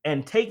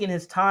and taking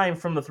his time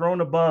from the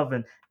throne above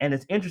and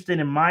is interested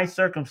in my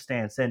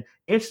circumstance and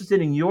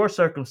interested in your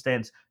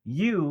circumstance.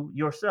 You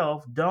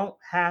yourself don't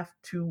have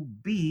to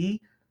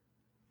be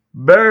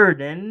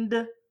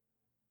burdened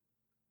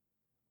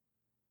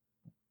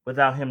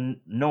without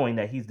him knowing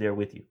that he's there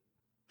with you.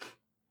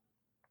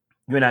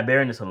 You're not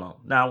bearing this alone.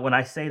 Now, when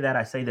I say that,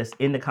 I say this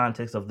in the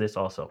context of this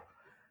also.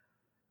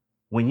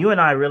 When you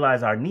and I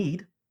realize our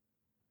need,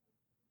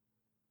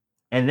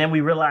 and then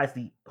we realize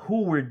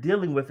who we're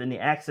dealing with and the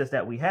access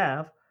that we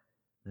have,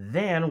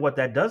 then what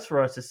that does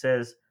for us is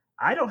says,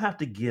 I don't have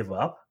to give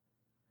up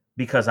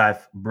because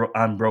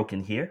I'm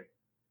broken here.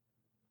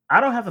 I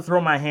don't have to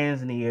throw my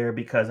hands in the air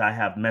because I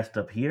have messed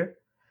up here.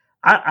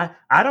 I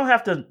don't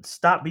have to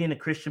stop being a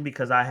Christian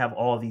because I have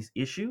all these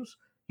issues.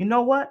 You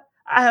know what?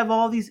 I have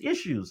all these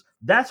issues.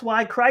 That's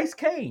why Christ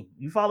came.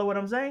 You follow what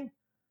I'm saying?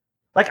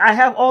 Like, I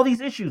have all these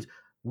issues.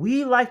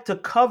 We like to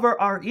cover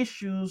our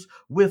issues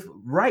with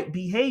right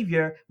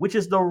behavior, which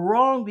is the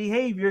wrong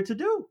behavior to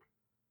do.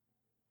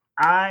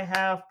 I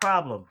have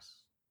problems.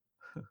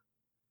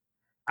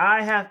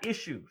 I have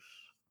issues.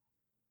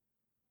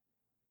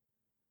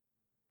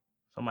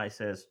 Somebody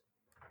says,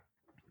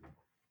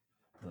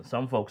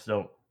 some folks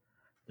don't.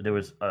 There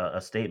was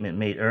a statement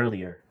made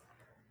earlier,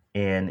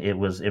 and it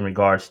was in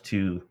regards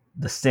to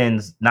the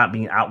sins not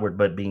being outward,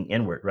 but being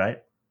inward,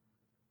 right?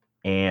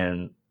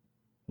 And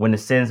when the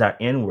sins are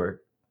inward,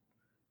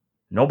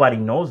 nobody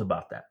knows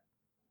about that.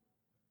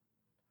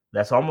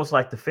 That's almost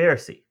like the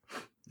Pharisee.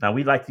 Now,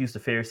 we like to use the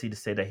Pharisee to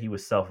say that he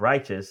was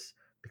self-righteous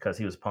because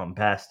he was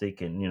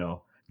bombastic and,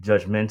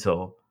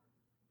 judgmental.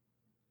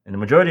 And the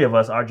majority of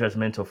us are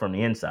judgmental from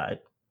the inside.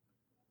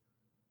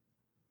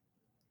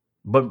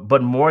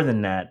 But more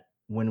than that,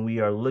 when we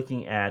are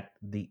looking at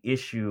the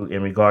issue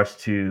in regards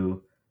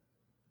to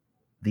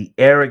the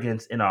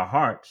arrogance in our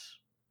hearts,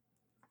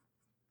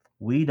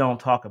 we don't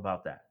talk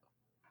about that.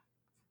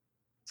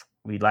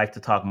 We'd like to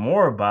talk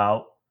more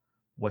about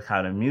what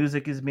kind of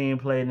music is being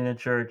played in the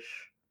church.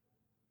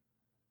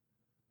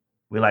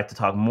 We like to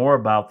talk more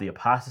about the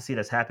apostasy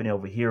that's happening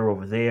over here,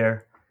 over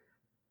there.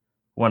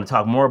 We want to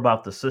talk more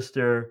about the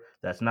sister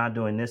that's not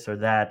doing this or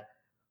that.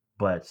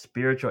 But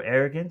spiritual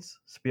arrogance,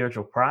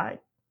 spiritual pride,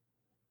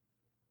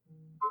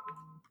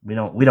 we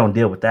don't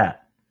deal with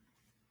that.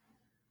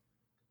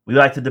 We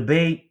like to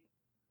debate.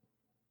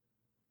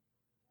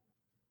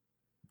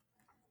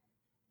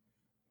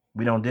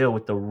 We don't deal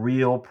with the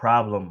real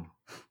problem.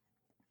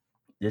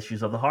 The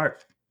issues of the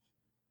heart.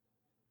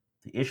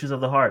 The issues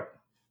of the heart.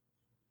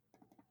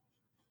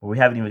 Well, we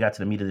haven't even got to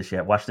the meat of this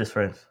yet. Watch this,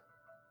 friends.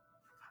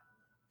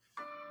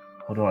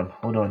 Hold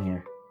on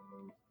here.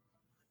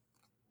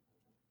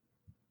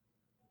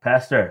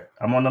 Pastor,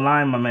 I'm on the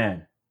line, my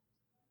man.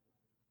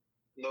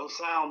 No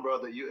sound,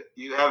 brother.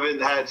 You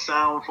haven't had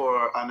sound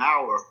for an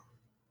hour.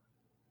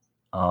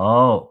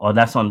 Oh,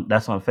 that's on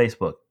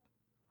Facebook.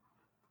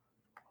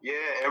 Yeah,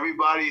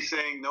 everybody's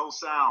saying no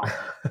sound.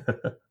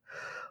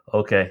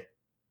 Okay.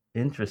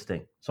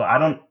 Interesting. So I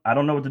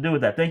don't know what to do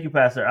with that. Thank you,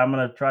 Pastor. I'm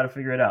gonna try to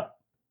figure it out.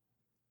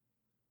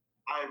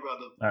 All right,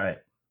 brother. All right.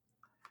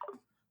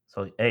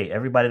 So hey,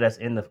 everybody that's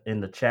in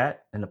the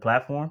chat, in the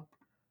platform,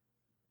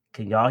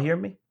 can y'all hear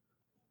me?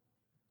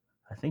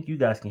 I think you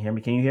guys can hear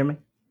me. Can you hear me?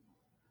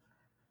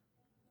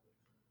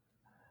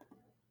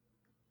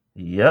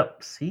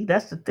 Yep. See,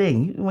 that's the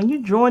thing. When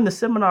you join the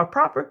seminar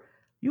proper,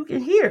 you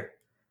can hear.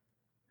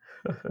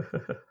 All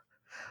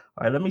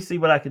right, let me see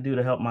what I can do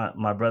to help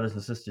my brothers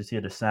and sisters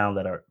hear the sound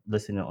that are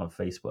listening on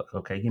Facebook.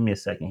 Okay, give me a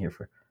second here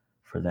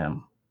for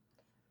them.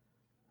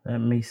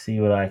 Let me see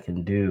what I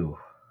can do.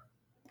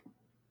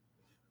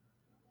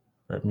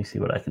 Let me see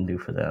what I can do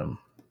for them.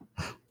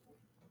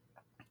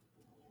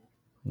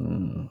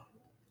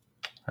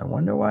 I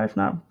wonder why it's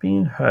not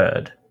being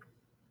heard.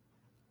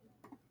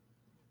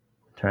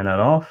 Turn that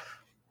off.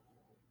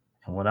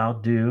 And what I'll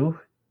do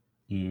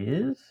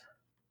is,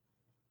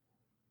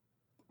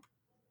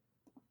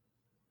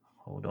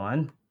 hold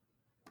on.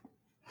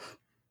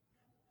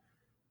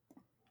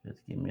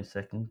 Just give me a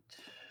second.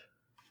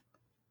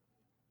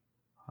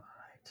 All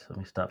right, so let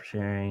me stop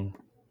sharing.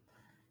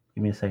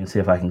 Give me a second, see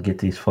if I can get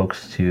these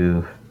folks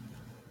to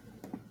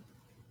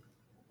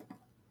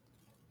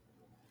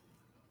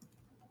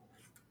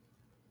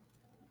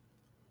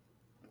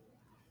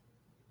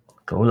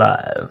go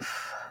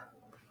live.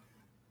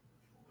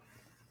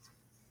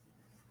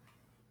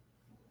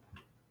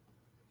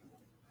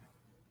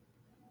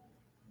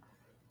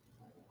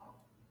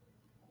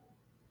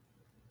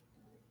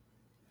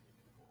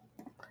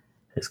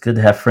 It's good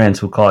to have friends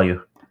who call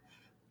you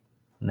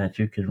and that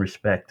you can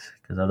respect,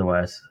 because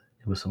otherwise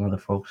it was some other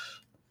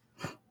folks.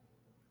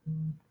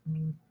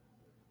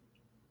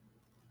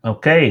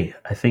 Okay,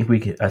 I think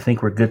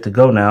we're good to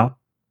go now.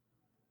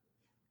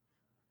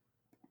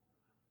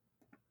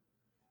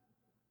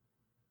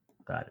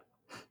 Got it.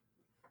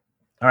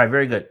 All right,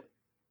 very good.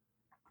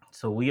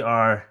 So we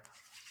are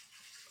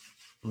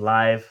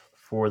live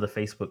for the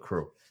Facebook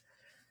crew.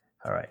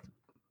 All right.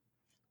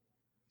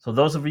 So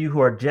those of you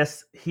who are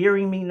just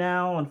hearing me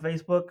now on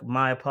Facebook,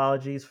 my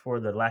apologies for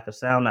the lack of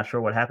sound. Not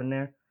sure what happened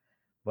there,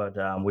 but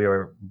we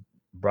are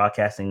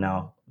broadcasting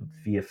now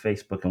via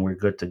Facebook and we're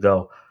good to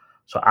go.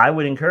 So I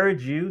would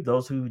encourage you,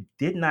 those who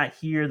did not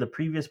hear the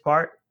previous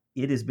part,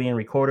 it is being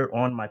recorded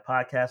on my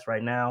podcast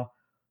right now.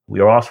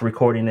 We are also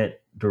recording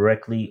it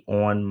directly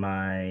on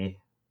my,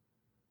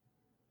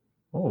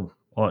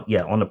 On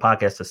the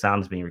podcast, the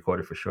sound is being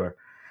recorded for sure.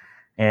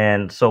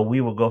 And so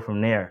we will go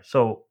from there.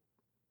 So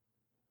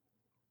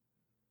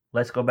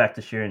let's go back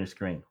to sharing the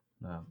screen.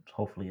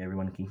 Hopefully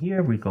everyone can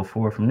hear. We go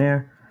forward from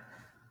there.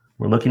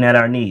 We're looking at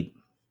our need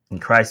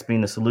and Christ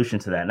being the solution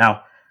to that.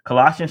 Now,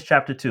 Colossians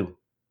chapter 2.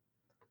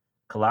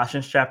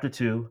 Colossians chapter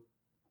 2,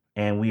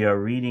 and we are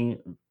reading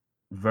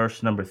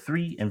verse number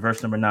 3 and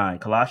verse number 9.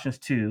 Colossians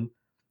 2,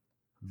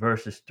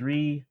 verses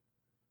 3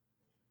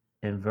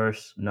 and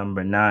verse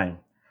number 9.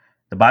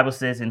 The Bible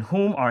says, in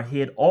whom are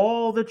hid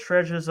all the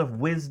treasures of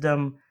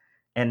wisdom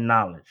and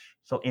knowledge.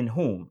 So in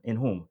whom?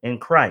 In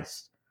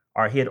Christ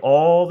are hid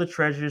all the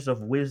treasures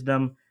of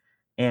wisdom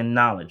and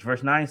knowledge.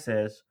 Verse 9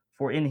 says,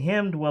 for in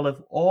him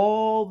dwelleth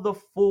all the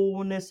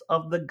fullness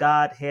of the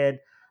Godhead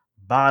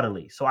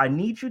bodily. So I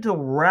need you to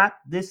wrap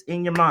this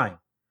in your mind.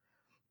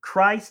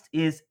 Christ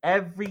is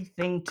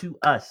everything to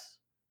us.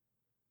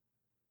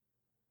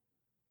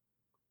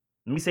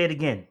 Let me say it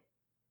again.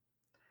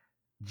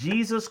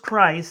 Jesus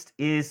Christ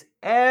is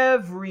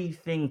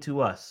everything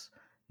to us.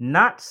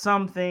 Not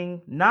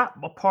something, not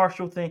a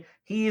partial thing.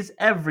 He is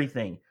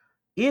everything.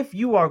 If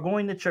you are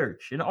going to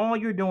church and all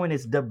you're doing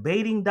is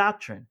debating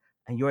doctrine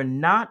and you're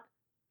not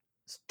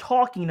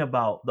talking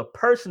about the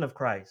person of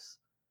Christ,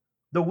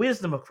 the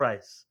wisdom of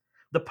Christ,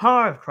 the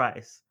power of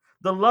Christ,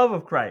 the love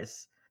of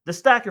Christ, the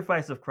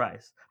sacrifice of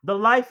Christ, the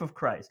life of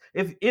Christ.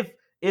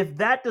 If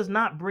that does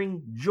not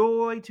bring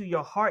joy to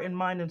your heart and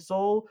mind and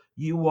soul,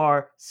 you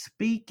are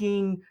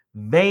speaking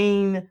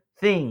vain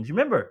things.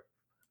 Remember,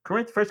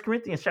 1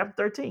 Corinthians chapter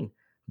 13.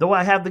 Though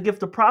I have the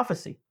gift of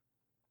prophecy,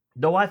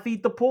 though I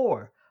feed the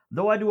poor,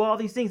 though I do all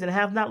these things and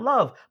have not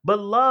love. But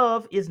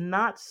love is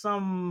not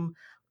some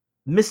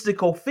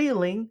mystical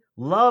feeling.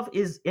 Love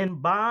is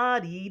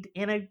embodied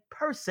in a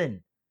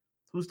person.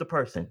 Who's the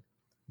person?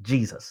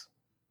 Jesus.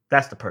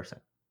 That's the person.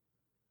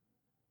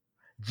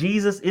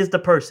 Jesus is the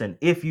person.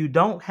 If you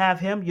don't have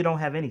him, you don't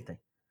have anything.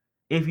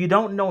 If you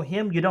don't know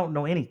him, you don't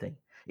know anything.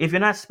 If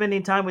you're not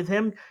spending time with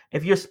him,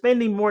 if you're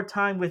spending more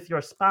time with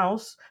your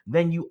spouse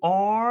than you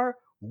are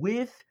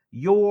with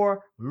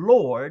your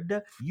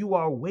Lord, you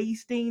are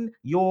wasting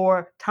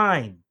your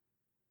time.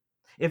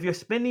 If you're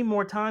spending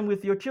more time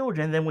with your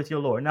children than with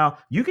your Lord. Now,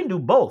 you can do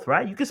both,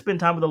 right? You can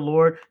spend time with the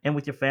Lord and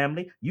with your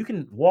family. You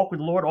can walk with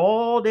the Lord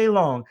all day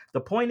long.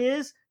 The point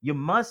is, you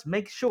must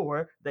make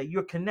sure that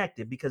you're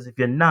connected, because if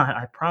you're not,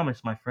 I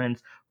promise, my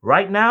friends,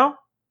 right now,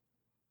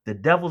 the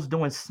devil's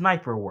doing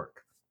sniper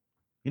work.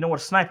 You know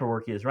what sniper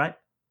work is, right?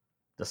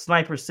 The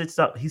sniper sits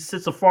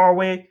a far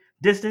away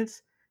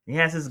distance. He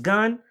has his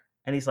gun,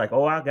 and he's like,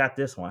 oh, I got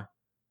this one.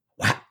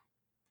 Wow.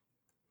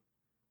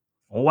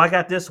 Oh, I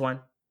got this one.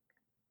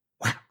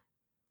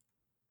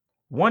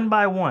 One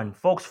by one,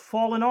 folks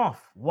falling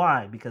off.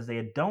 Why? Because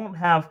they don't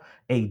have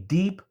a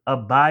deep,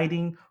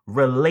 abiding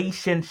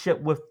relationship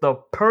with the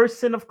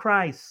person of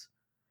Christ.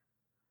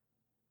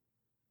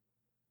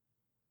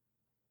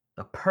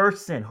 The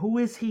person. Who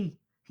is he?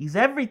 He's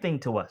everything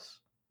to us.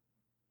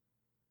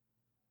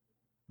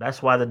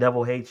 That's why the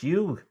devil hates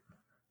you.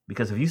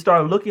 Because if you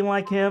start looking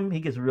like him, he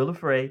gets real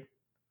afraid.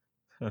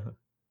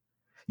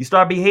 You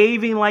start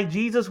behaving like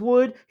Jesus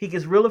would, he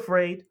gets real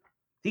afraid.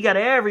 He got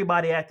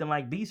everybody acting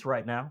like beasts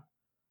right now.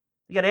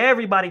 You got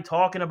everybody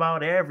talking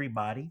about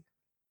everybody.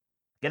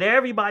 Get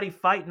everybody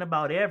fighting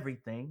about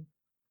everything.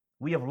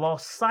 We have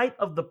lost sight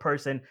of the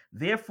person.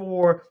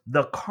 Therefore,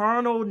 the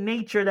carnal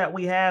nature that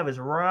we have is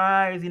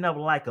rising up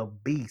like a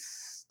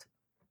beast.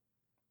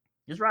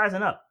 It's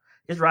rising up.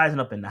 It's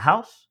rising up in the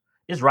house.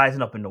 It's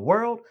rising up in the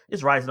world.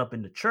 It's rising up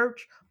in the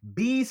church.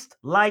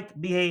 Beast-like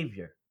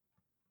behavior.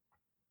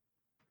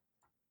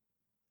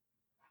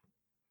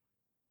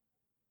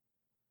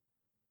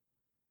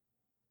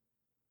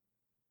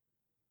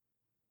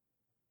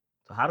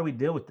 So how do we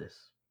deal with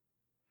this?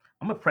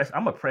 I'm gonna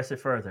press it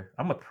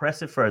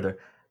further.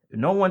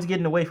 No one's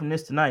getting away from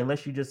this tonight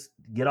unless you just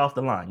get off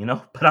the line,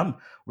 But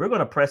we're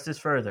gonna press this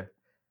further.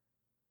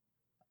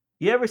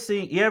 You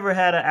ever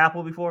had an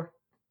apple before?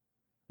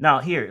 Now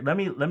here, let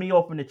me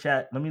open the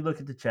chat. Let me look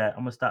at the chat.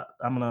 I'm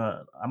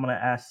gonna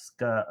ask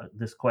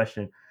this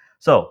question.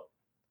 So,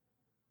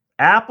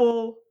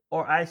 apple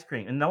or ice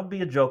cream? And don't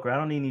be a joker. I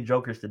don't need any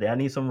jokers today. I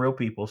need some real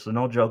people. So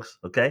no jokes,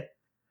 okay?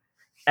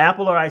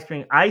 Apple or ice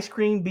cream? Ice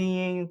cream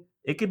being,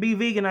 it could be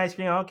vegan ice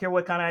cream. I don't care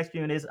what kind of ice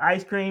cream it is.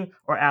 Ice cream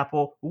or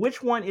apple?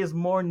 Which one is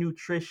more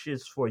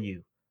nutritious for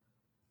you?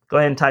 Go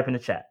ahead and type in the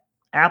chat.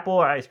 Apple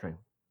or ice cream?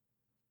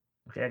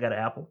 Okay, I got an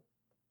apple.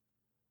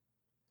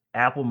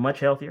 Apple, much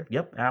healthier.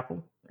 Yep,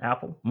 apple.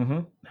 Apple.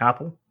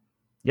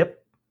 Yep.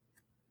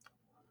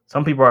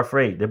 Some people are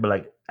afraid. They'll be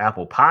like,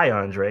 apple pie,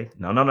 Andre.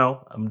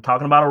 No. I'm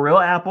talking about a real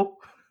apple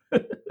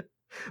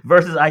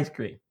versus ice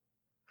cream.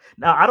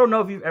 Now, I don't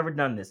know if you've ever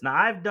done this. Now,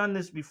 I've done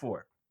this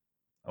before.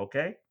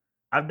 Okay?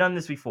 I've done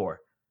this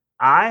before.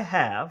 I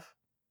have,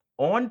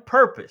 on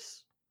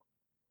purpose,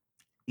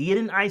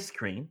 eaten ice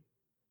cream.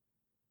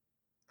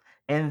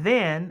 And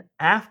then,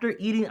 after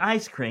eating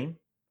ice cream,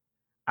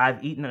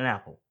 I've eaten an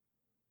apple.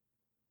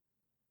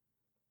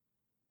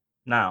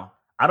 Now,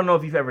 I don't know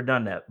if you've ever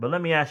done that, but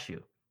let me ask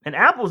you. And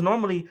apples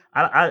normally,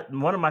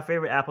 one of my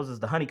favorite apples is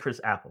the Honeycrisp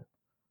apple.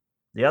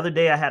 The other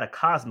day I had a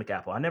cosmic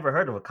apple. I never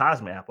heard of a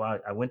cosmic apple.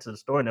 I went to the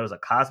store and there was a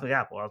cosmic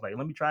apple. I was like,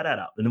 let me try that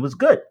out. And it was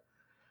good.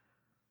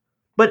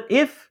 But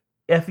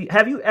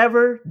have you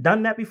ever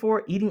done that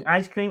before, eating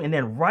ice cream and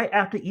then right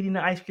after eating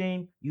the ice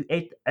cream, you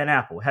ate an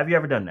apple? Have you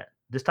ever done that?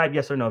 Just type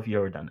yes or no if you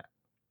ever done that.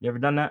 You ever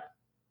done that?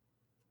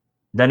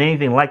 Done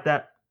anything like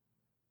that?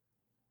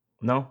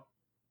 No?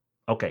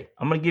 Okay.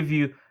 I'm gonna give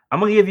you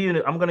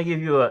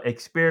an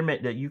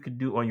experiment that you could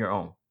do on your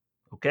own.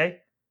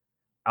 Okay?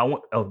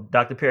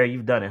 Dr. Perry,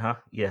 you've done it, huh?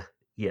 Yeah.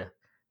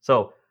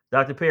 So,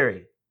 Dr.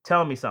 Perry,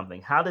 tell me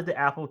something. How did the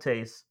apple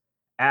taste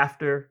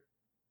after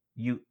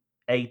you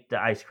ate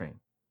the ice cream?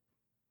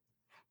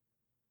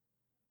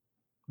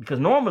 Because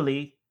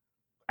normally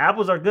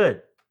apples are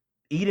good.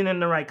 Eating in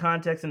the right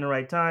context in the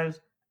right times,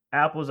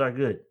 apples are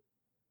good.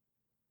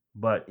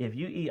 But if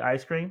you eat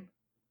ice cream,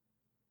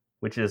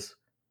 which is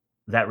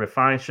that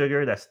refined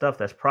sugar, that stuff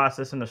that's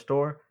processed in the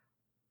store,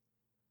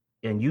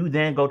 and you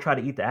then go try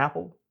to eat the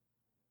apple,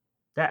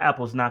 that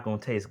apple's not going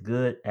to taste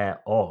good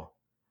at all.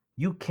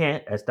 You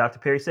can't, as Dr.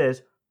 Perry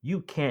says,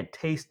 you can't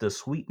taste the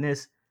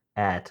sweetness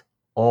at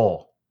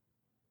all.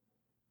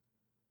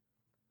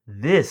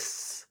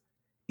 This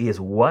is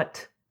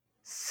what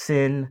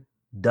sin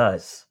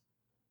does.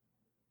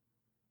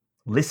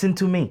 Listen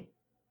to me.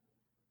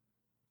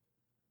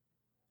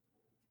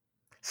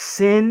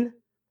 Sin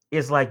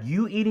is like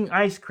you eating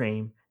ice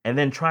cream and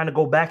then trying to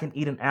go back and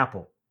eat an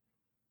apple.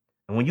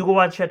 And when you go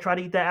out and try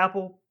to eat that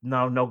apple,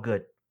 no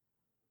good.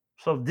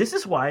 So this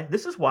is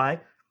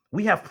why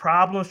we have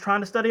problems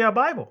trying to study our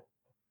Bible.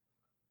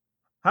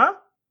 Huh?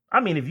 I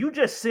mean, if you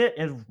just sit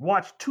and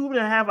watch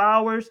 2.5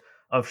 hours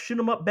of shoot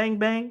 'em up, bang,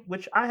 bang,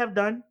 which I have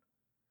done,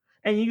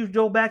 and you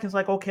go back and it's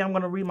like, okay, I'm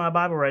going to read my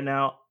Bible right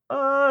now.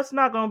 It's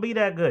not going to be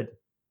that good.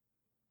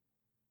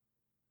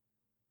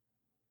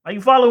 Are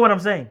you following what I'm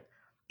saying?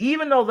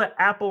 Even though the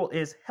apple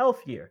is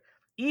healthier,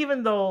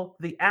 even though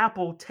the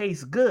apple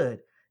tastes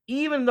good,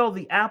 even though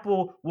the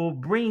apple will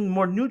bring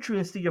more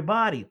nutrients to your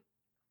body,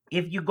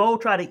 if you go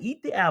try to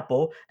eat the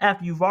apple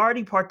after you've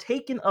already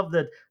partaken of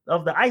the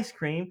ice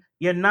cream,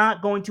 you're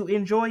not going to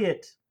enjoy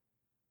it.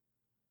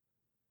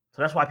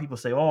 So that's why people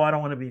say, "Oh, I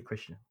don't want to be a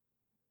Christian."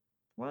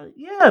 Well,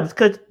 yeah,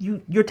 because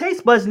your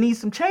taste buds need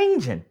some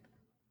changing.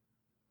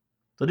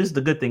 So this is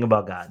the good thing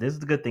about God. This is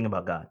the good thing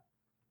about God.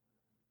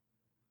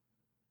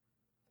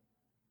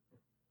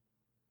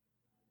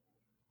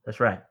 That's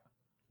right.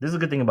 This is a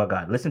good thing about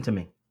God. Listen to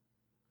me.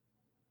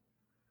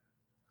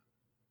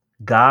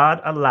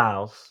 God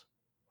allows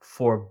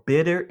for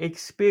bitter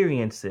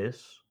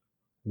experiences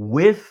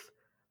with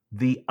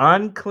the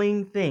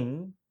unclean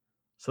thing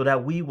so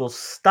that we will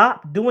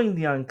stop doing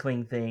the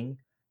unclean thing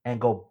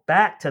and go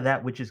back to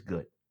that which is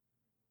good.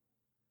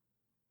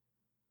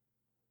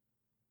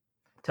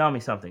 Tell me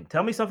something.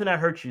 Tell me something that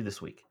hurt you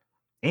this week.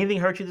 Anything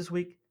hurt you this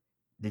week?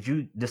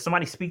 Did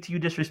somebody speak to you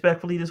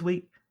disrespectfully this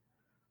week?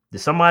 Did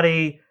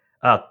somebody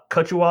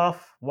cut you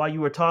off while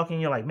you were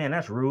talking? You're like, man,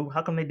 that's rude.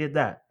 How come they did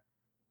that?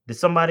 Did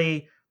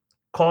somebody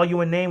call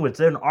you a name? Was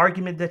there an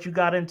argument that you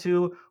got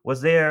into?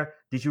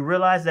 Did you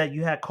realize that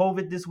you had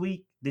COVID this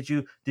week? Did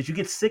you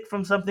get sick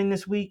from something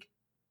this week?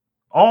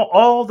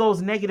 All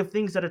those negative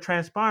things that are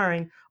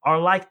transpiring are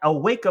like a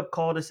wake-up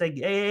call to say,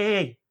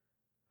 hey,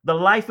 the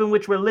life in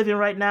which we're living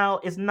right now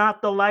is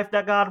not the life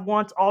that God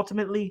wants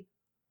ultimately.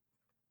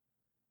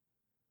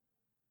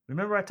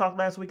 Remember I talked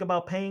last week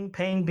about pain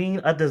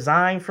being a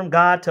design from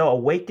God to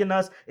awaken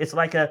us. It's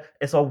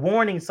a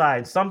warning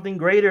sign. Something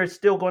greater is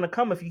still going to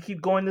come if you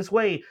keep going this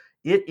way.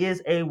 It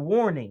is a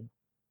warning.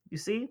 You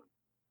see?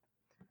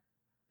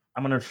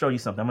 I'm going to show you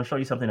something. I'm going to show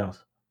you something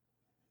else.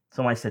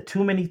 Somebody said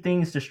too many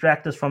things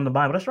distract us from the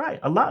Bible. That's right.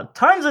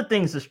 Tons of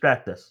things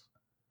distract us.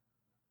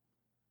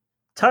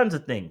 Tons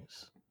of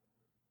things.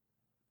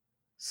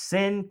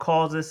 Sin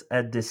causes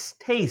a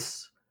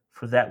distaste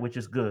for that which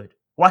is good.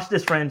 Watch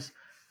this, friends.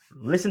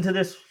 Listen to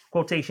this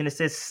quotation. It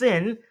says,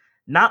 sin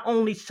not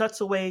only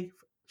shuts away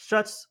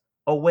from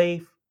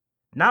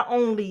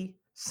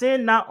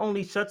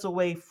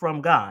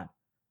God,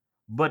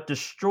 but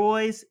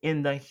destroys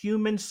in the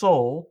human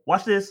soul,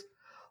 watch this,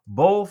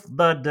 both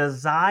the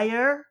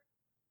desire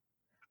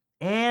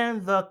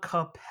and the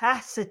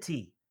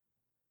capacity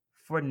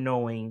for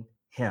knowing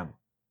him.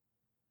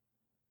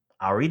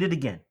 I'll read it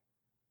again.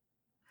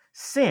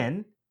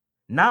 Sin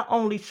not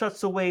only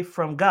shuts away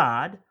from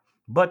God,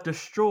 but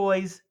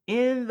destroys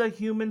in the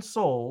human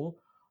soul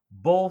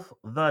both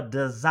the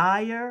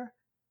desire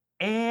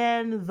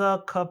and the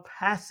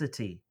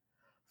capacity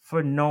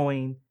for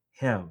knowing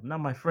him. Now,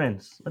 my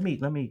friends, let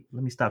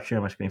me stop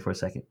sharing my screen for a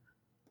second.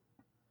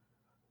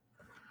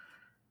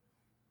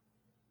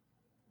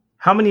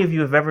 How many of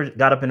you have ever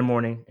got up in the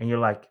morning and you're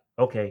like,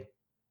 okay,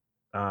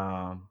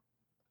 I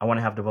want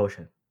to have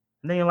devotion.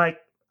 And then you're like,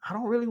 I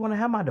don't really want to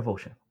have my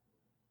devotion.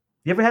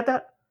 You ever had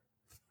that?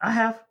 I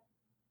have.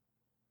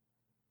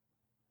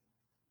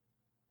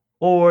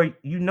 Or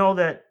you know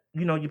that,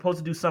 you're supposed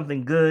to do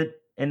something good.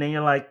 And then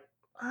you're like,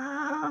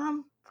 I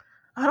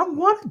don't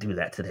want to do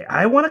that today.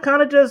 I want to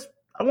kind of just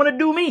I want to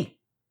do me.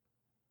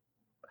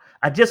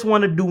 I just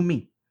want to do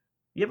me.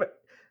 You ever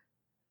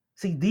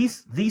see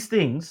these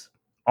things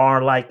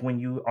are like when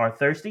you are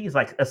thirsty, it's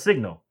like a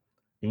signal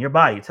in your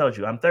body. It tells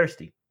you I'm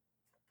thirsty.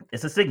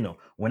 It's a signal.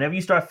 Whenever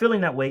you start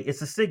feeling that way,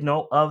 it's a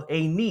signal of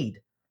a need.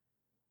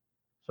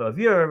 So if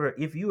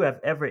you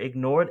have ever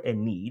ignored a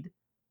need,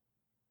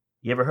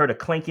 you ever heard a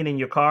clanking in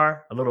your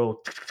car, a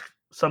little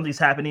something's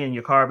happening in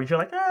your car, but you're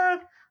like,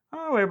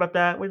 don't worry about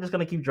that. We're just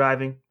gonna keep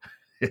driving.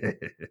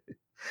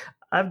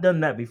 I've done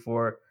that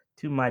before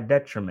to my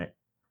detriment.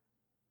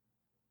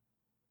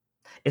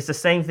 It's the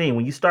same thing.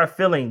 When you start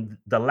feeling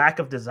the lack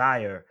of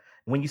desire,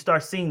 when you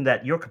start seeing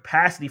that your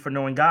capacity for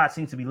knowing God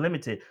seems to be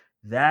limited,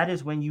 that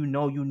is when you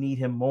know you need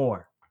him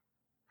more.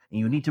 And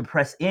you need to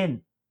press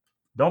in.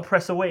 Don't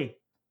press away.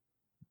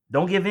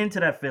 Don't give in to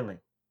that feeling.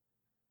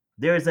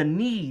 There is a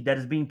need that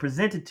is being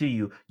presented to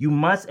you. You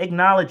must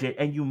acknowledge it,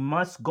 and you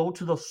must go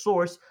to the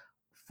source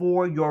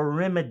for your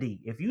remedy.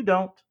 If you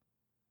don't,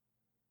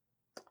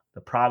 the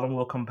problem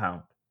will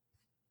compound.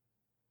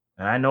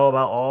 And I know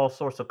about all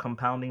sorts of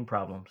compounding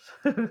problems.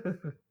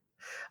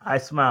 I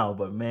smile,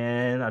 but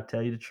man, I'll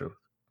tell you the truth.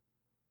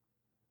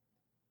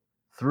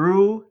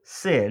 Through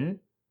sin,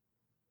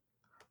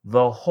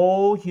 the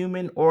whole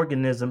human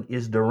organism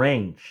is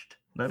deranged.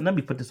 Let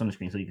me put this on the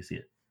screen so you can see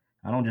it.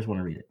 I don't just want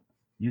to read it.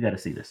 You got to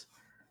see this.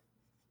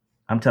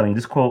 I'm telling you,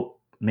 this quote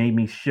made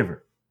me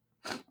shiver.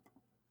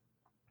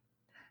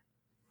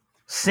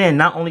 Sin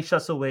not only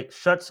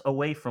shuts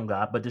away from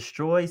God, but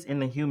destroys in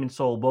the human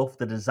soul both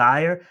the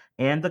desire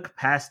and the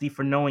capacity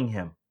for knowing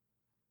him.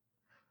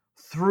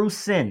 Through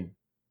sin,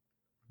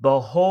 the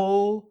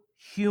whole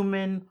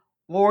human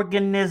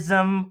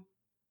organism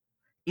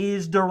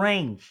is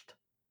deranged.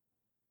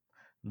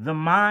 The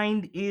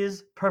mind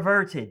is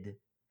perverted.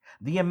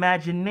 The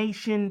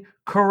imagination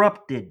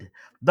corrupted.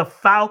 The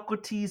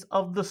faculties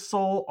of the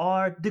soul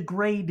are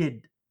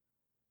degraded.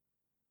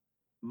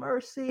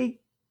 Mercy.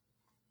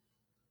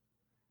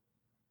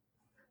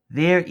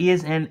 There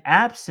is an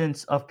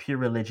absence of pure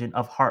religion,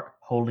 of heart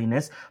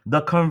holiness. The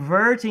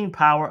converting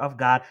power of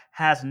God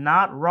has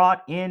not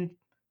wrought in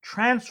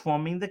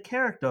transforming the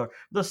character.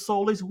 The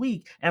soul is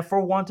weak, and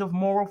for want of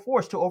moral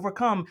force to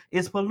overcome,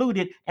 is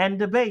polluted and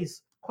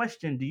debased.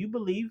 Question, do you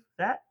believe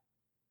that?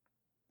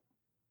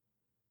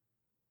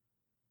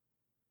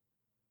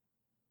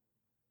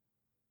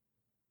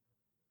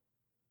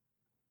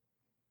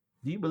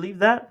 Do you believe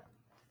that?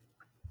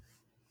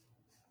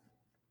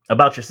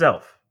 About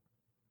yourself.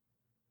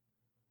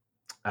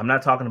 I'm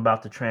not talking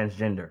about the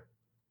transgender.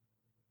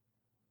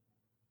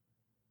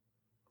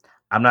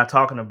 I'm not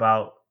talking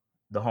about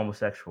the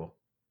homosexual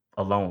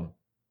alone.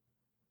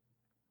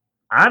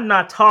 I'm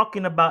not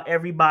talking about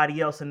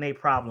everybody else and their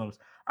problems.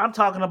 I'm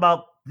talking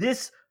about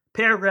this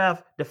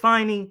paragraph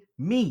defining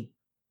me.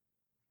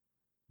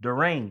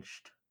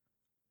 Deranged,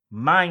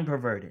 mind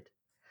perverted,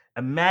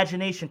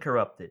 imagination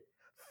corrupted,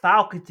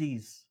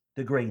 faculties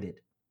degraded,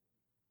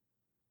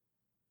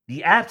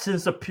 the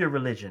absence of pure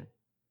religion,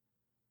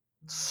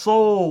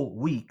 soul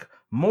weak,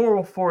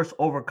 moral force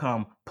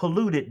overcome,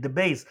 polluted,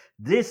 debased.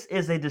 This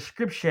is a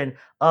description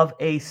of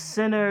a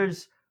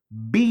sinner's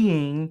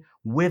being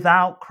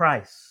without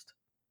Christ.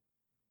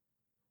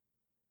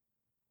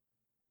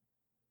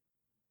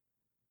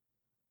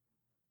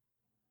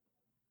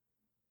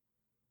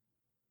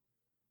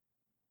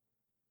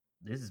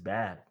 This is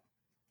bad.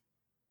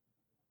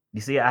 You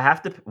see,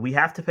 we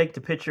have to paint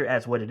the picture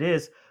as what it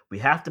is. We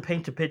have to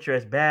paint the picture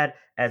as bad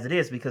as it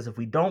is, because if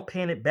we don't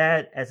paint it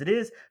bad as it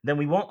is, then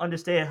we won't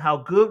understand how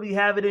good we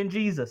have it in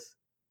Jesus.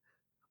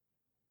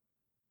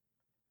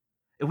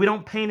 If we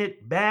don't paint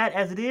it bad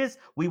as it is,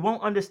 we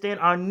won't understand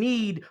our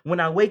need when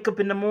I wake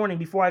up in the morning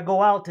before I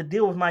go out to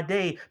deal with my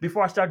day,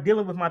 before I start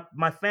dealing with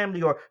my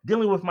family, or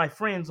dealing with my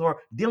friends, or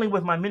dealing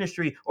with my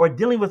ministry, or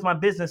dealing with my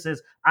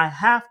businesses. I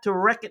have to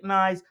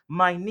recognize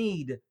my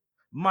need.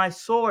 My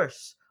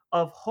source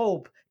of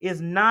hope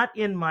is not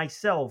in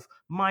myself.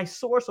 My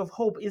source of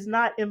hope is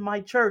not in my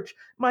church.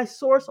 My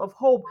source of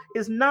hope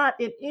is not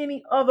in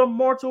any other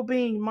mortal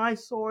being. My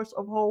source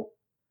of hope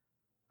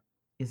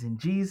is in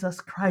Jesus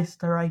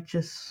Christ the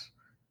righteous.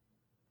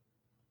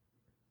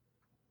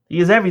 He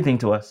is everything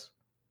to us.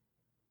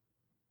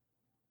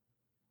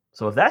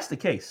 So if that's the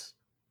case,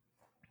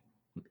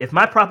 if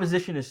my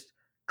proposition is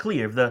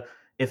clear,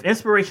 if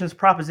inspiration's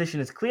proposition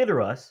is clear to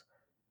us,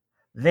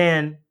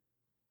 then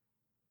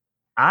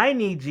I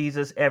need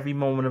Jesus every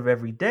moment of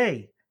every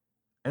day,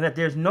 and that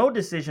there's no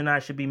decision I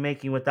should be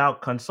making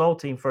without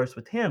consulting first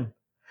with him,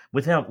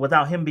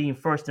 without him being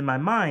first in my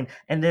mind.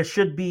 And there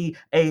should be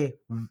a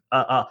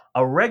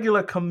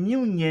regular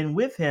communion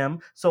with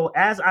him. So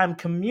as I'm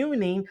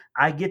communing,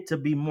 I get to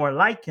be more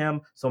like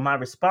him. So my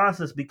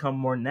responses become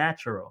more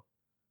natural.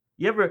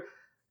 You ever,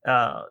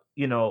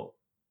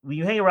 when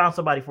you hang around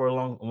somebody for a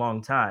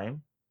long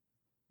time,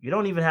 you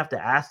don't even have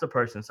to ask the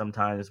person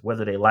sometimes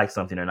whether they like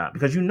something or not,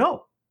 because you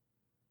know.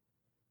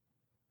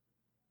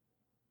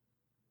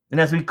 And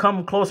as we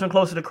come closer and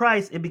closer to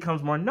Christ, it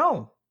becomes more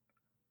known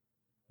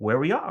where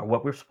we are,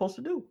 what we're supposed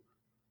to do,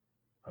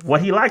 what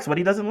he likes, what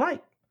he doesn't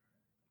like.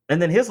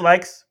 And then his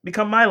likes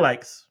become my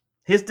likes.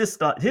 His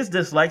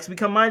dislikes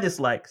become my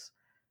dislikes.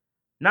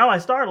 Now I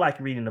started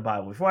liking reading the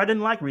Bible. Before I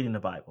didn't like reading the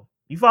Bible.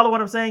 You follow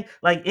what I'm saying?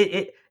 Like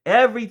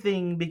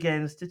everything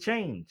begins to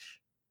change.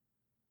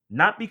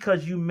 Not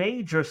because you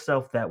made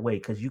yourself that way,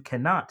 because you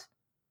cannot.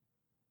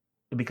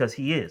 Because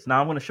he is. Now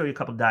I'm going to show you a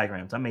couple of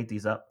diagrams. I made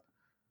these up.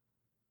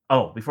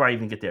 Oh, before I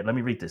even get there, let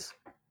me read this.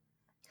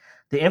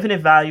 The infinite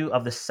value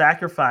of the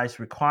sacrifice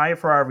required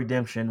for our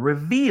redemption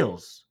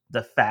reveals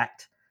the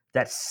fact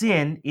that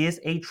sin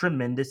is a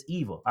tremendous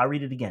evil. I'll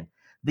read it again.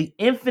 The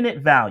infinite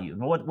value.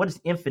 What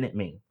does infinite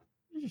mean?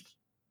 It's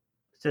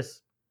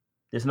just,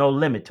 there's no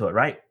limit to it,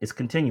 right? It's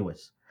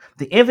continuous.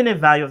 The infinite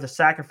value of the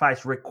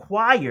sacrifice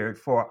required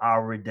for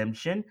our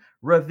redemption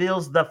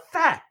reveals the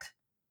fact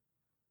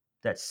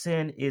that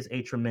sin is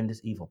a tremendous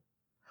evil.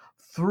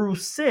 Through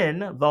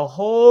sin, the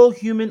whole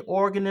human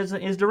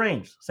organism is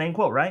deranged. Same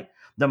quote, right?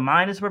 The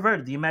mind is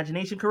perverted, the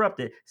imagination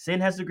corrupted. Sin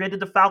has degraded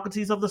the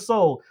faculties of the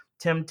soul.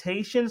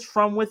 Temptations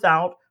from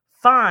without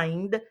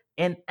find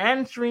an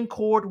answering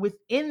chord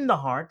within the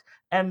heart,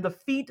 and the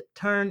feet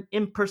turn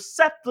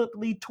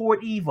imperceptibly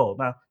toward evil.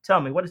 Now,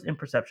 tell me, what is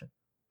imperception?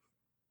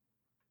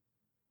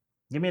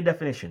 Give me a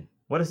definition.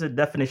 What is the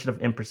definition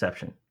of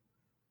imperception?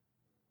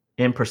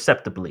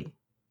 Imperceptibly.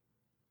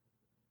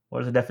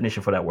 What is the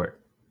definition for that word?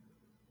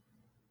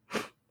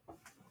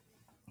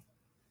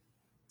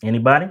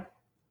 Anybody?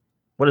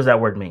 What does that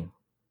word mean?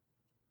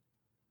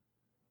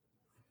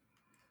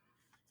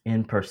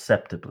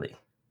 Imperceptibly.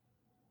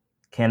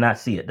 Cannot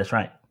see it. That's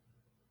right.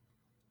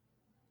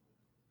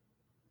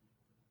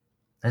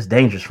 That's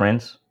dangerous,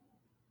 friends.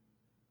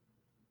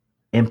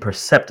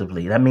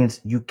 Imperceptibly. That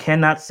means you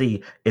cannot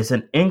see. It's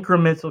an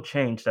incremental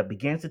change that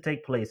begins to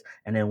take place.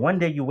 And then one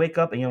day you wake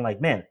up and you're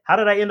like, man, how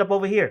did I end up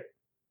over here?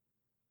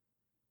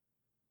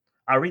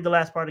 I'll read the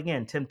last part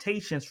again.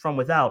 Temptations from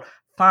without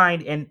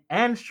find an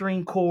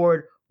answering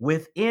chord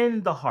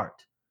within the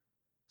heart.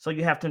 So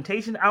you have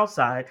temptation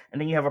outside, and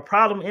then you have a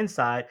problem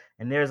inside,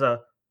 and there's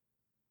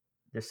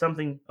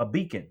something, a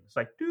beacon. It's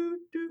like,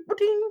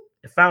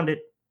 it found it.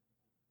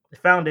 It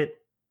found it.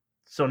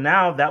 So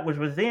now that was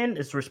within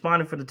is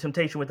responding for the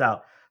temptation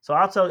without. So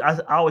I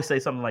always say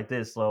something like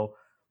this. So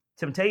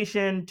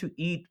temptation to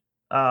eat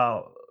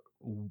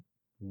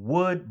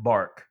wood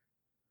bark,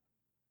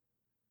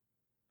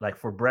 like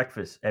for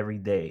breakfast every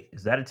day.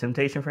 Is that a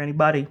temptation for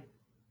anybody?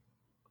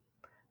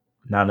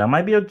 Now, that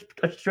might be a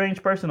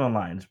strange person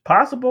online. It's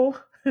possible.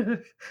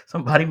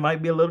 Somebody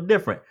might be a little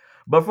different.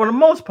 But for the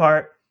most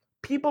part,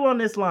 people on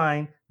this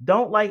line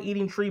don't like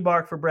eating tree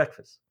bark for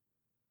breakfast.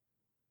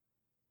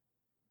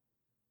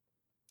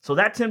 So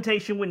that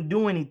temptation wouldn't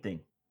do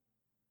anything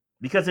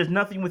because there's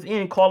nothing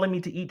within calling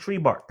me to eat tree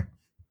bark.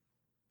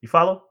 You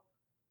follow?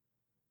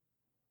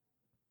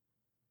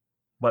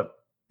 But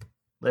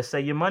let's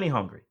say you're money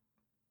hungry.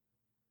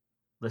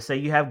 Let's say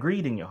you have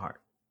greed in your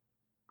heart.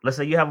 Let's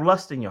say you have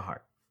lust in your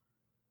heart.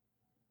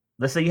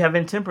 Let's say you have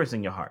intemperance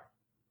in your heart.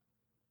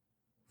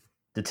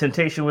 The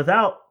temptation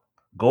without,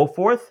 go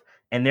forth,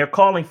 and they're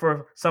calling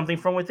for something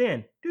from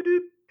within.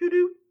 Do-do,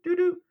 do-do,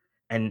 do-do.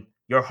 And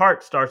your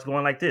heart starts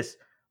going like this.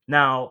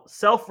 Now,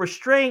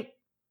 self-restraint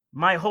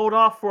might hold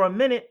off for a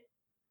minute.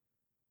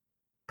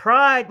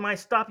 Pride might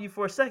stop you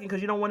for a second because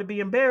you don't want to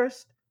be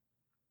embarrassed.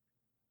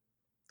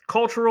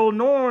 Cultural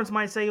norms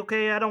might say,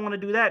 okay, I don't want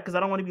to do that because I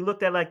don't want to be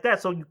looked at like that.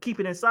 So you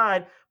keep it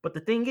inside. But the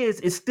thing is,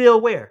 it's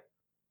still where?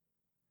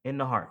 In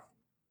the heart.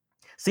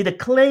 See, the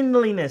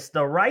cleanliness,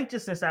 the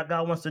righteousness that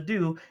God wants to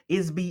do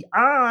is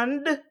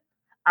beyond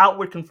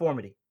outward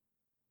conformity.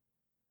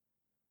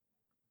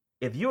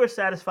 If you are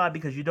satisfied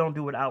because you don't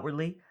do it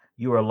outwardly,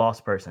 you are a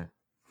lost person.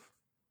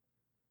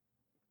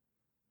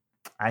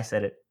 I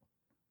said it.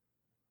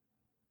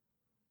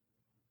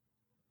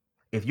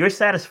 If you're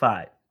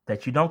satisfied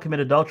that you don't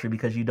commit adultery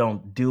because you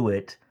don't do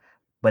it,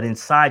 but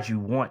inside you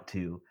want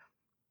to,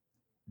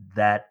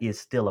 that is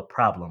still a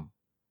problem.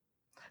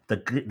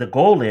 The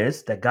goal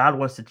is that God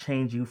wants to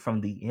change you from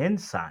the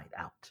inside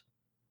out.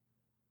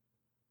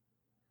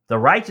 The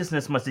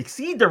righteousness must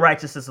exceed the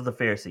righteousness of the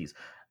Pharisees.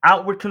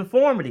 Outward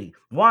conformity.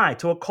 Why?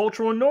 To a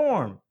cultural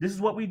norm. This is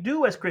what we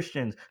do as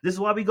Christians. This is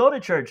why we go to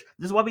church.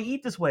 This is why we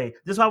eat this way.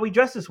 This is why we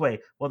dress this way.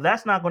 Well,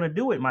 that's not going to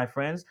do it, my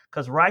friends,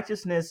 because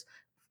righteousness,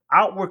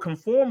 outward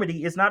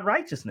conformity is not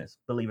righteousness,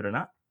 believe it or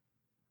not.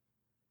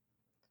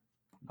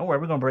 Don't worry,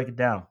 we're going to break it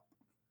down.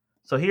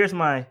 So here's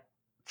my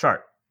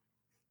chart.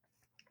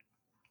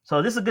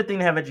 So this is a good thing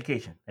to have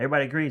education.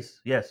 Everybody agrees?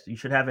 Yes, you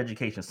should have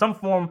education. Some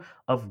form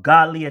of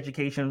godly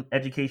education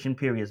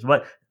periods.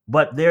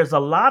 But there's a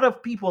lot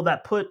of people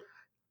that put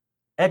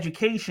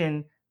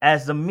education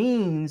as the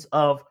means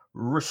of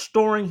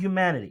restoring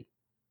humanity,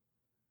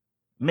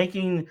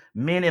 making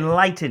men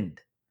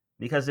enlightened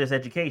because there's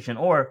education,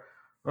 or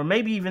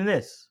maybe even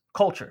this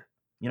culture.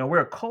 You know, we're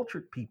a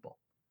cultured people.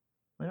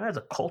 As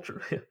a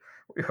culture,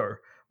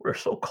 we're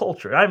so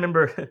cultured. I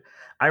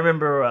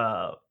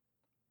remember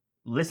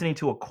listening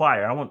to a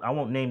choir. I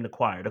won't name the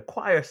choir. The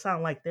choir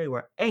sounded like they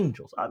were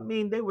angels. I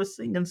mean, they were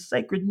singing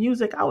sacred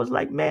music. I was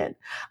like, man,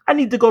 I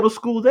need to go to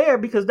school there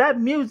because that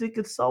music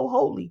is so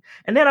holy.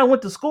 And then I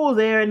went to school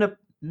there, and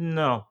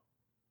no,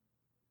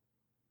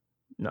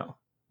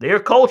 they're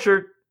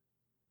cultured.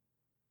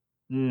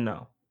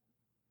 No,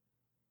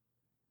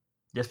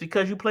 just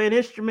because you play an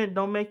instrument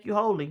don't make you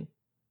holy.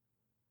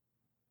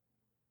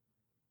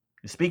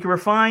 You speak a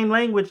refined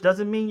language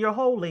doesn't mean you're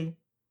holy.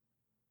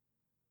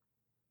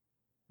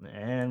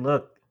 And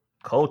look,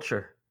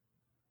 culture.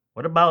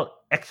 What about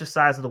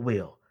exercise of the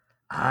will?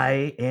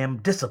 I am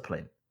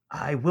disciplined.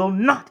 I will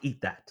not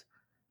eat that.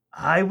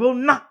 I will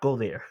not go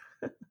there.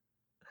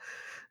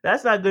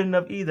 That's not good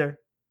enough either.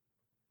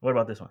 What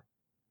about this one?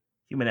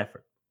 Human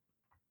effort.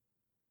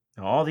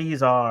 Now, all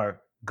these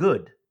are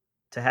good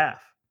to have.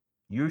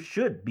 You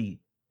should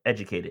be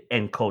educated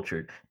and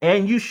cultured,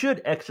 and you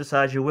should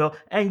exercise your will,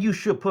 and you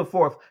should put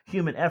forth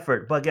human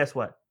effort. But guess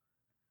what?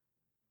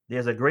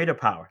 There's a greater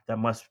power that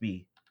must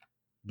be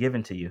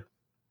given to you.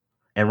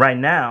 And right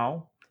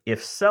now,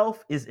 if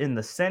self is in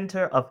the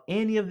center of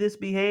any of this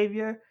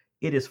behavior,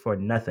 it is for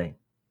nothing.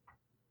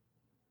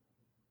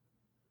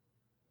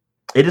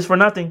 It is for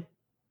nothing.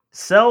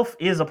 Self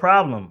is a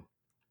problem.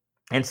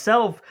 And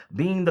self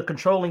being the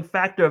controlling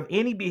factor of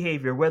any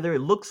behavior, whether it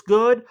looks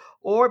good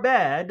or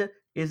bad,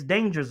 is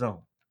danger zone.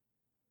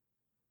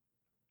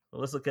 So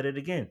let's look at it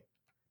again.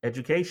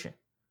 Education,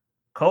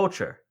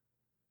 culture,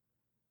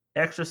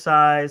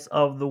 exercise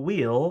of the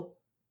will,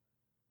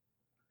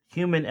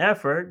 human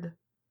effort.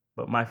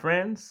 But my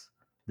friends,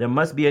 there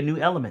must be a new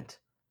element.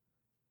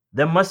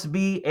 There must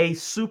be a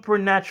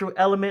supernatural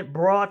element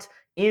brought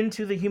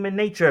into the human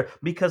nature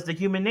because the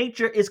human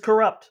nature is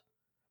corrupt.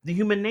 The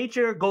human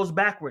nature goes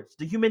backwards.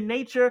 The human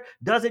nature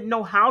doesn't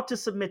know how to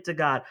submit to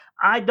God.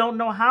 I don't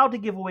know how to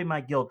give away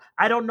my guilt.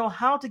 I don't know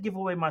how to give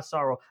away my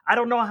sorrow. I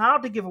don't know how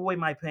to give away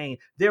my pain.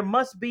 There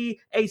must be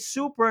a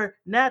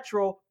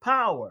supernatural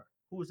power.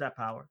 Who is that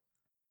power?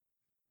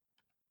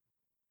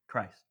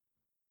 Christ.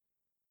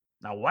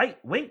 Now,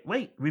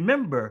 wait.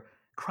 Remember,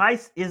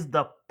 Christ is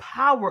the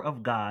power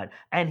of God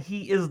and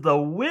he is the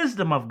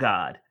wisdom of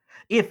God.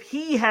 If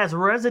he has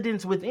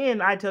residence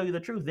within, I tell you the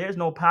truth, there's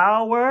no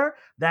power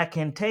that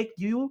can take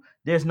you.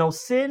 There's no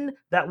sin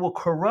that will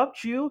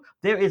corrupt you.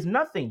 There is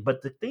nothing.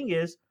 But the thing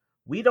is,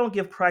 we don't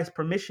give Christ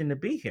permission to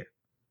be here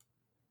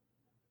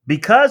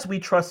because we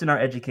trust in our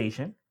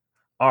education,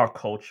 our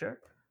culture,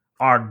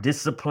 our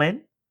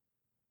discipline.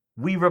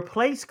 We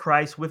replace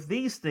Christ with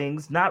these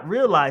things, not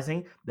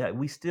realizing that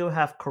we still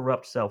have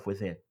corrupt self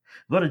within.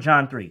 Go to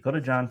John 3. Go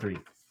to John 3.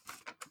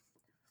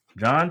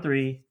 John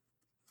 3.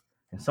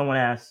 And someone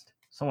asked,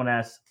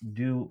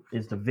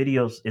 is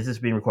this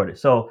being recorded?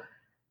 So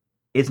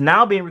it's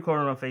now being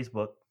recorded on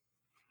Facebook.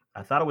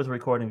 I thought it was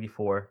recording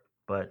before,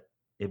 but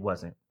it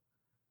wasn't.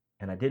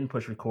 And I didn't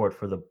push record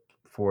for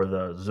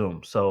the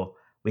Zoom. So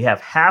we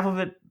have half of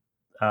it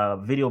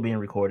video being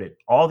recorded.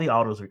 All the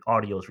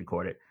audio is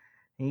recorded.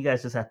 And you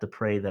guys just have to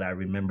pray that I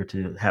remember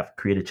to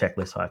create a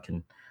checklist so I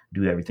can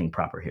do everything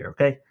proper here,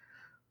 okay?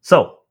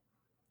 So,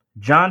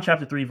 John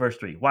chapter 3, verse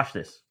 3. Watch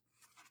this.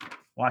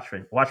 Watch,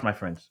 my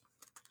friends.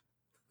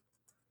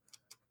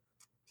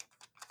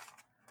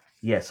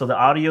 Yeah, so the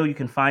audio, you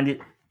can find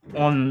it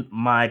on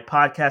my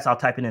podcast. I'll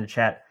type it in the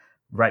chat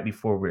right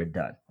before we're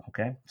done,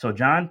 okay? So,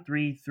 John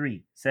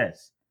 3:3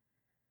 says,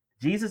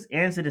 Jesus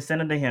answered and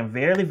said unto him,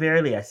 Verily,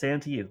 verily, I say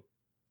unto you,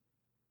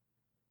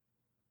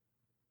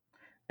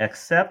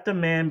 except a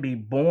man be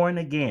born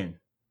again,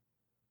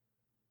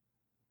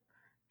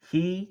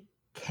 he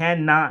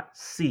cannot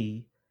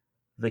see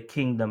the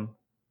kingdom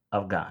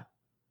of God.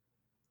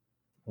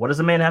 What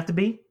does a man have to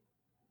be?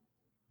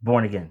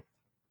 Born again.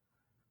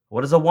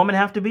 What does a woman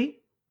have to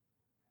be?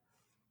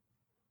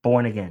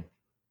 Born again.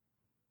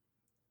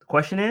 The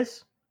question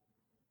is,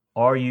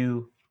 are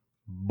you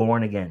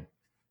born again?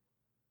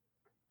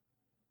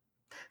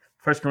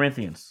 1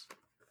 Corinthians.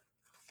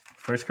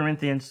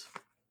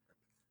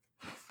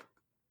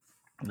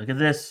 Look at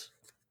this.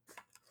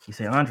 You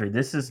say, Andre,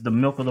 this is the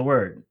milk of the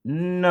word.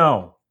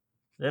 No.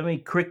 Let me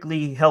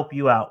quickly help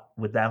you out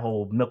with that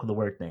whole milk of the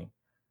word thing.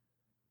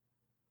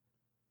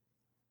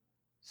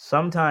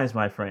 Sometimes,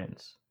 my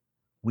friends,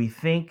 we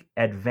think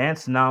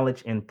advanced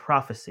knowledge in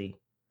prophecy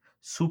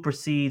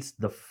supersedes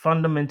the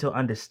fundamental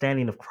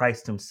understanding of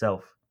Christ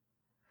himself.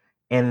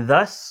 And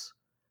thus,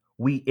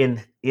 we, in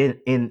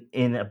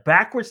a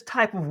backwards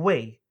type of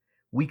way,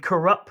 we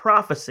corrupt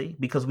prophecy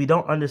because we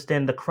don't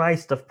understand the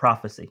Christ of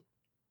prophecy.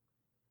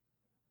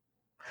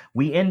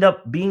 We end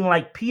up being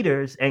like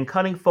Peter's and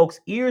cutting folks'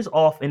 ears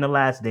off in the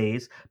last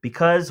days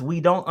because we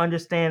don't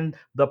understand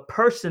the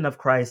person of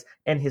Christ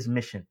and his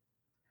mission.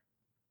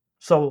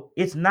 So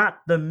it's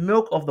not the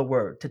milk of the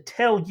word to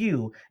tell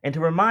you and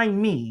to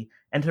remind me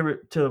and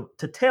to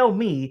tell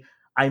me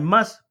I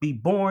must be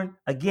born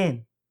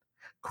again.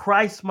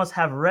 Christ must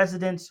have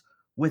residence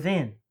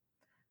within.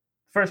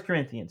 1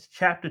 Corinthians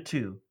chapter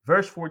 2,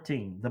 verse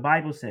 14, the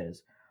Bible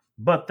says,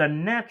 but the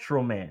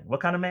natural man, what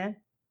kind of man?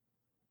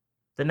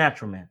 The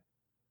natural man.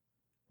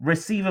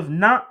 receiveth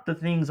not the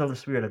things of the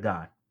Spirit of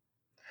God,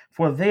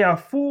 for they are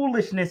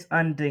foolishness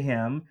unto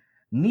him,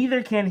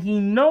 neither can he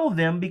know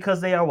them because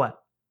they are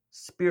what?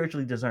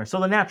 Spiritually discerned. So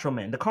the natural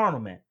man, the carnal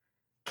man,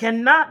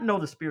 cannot know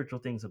the spiritual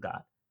things of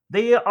God.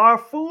 They are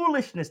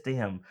foolishness to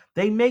him.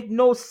 They make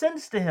no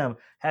sense to him.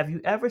 Have you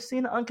ever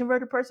seen an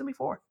unconverted person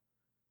before?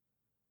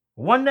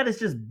 One that is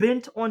just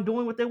bent on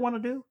doing what they want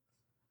to do?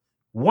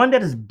 One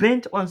that is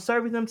bent on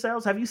serving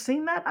themselves? Have you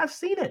seen that? I've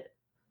seen it.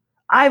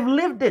 I've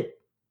lived it.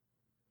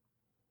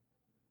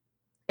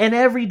 And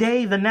every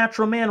day the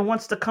natural man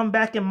wants to come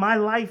back in my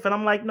life. And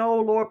I'm like, no,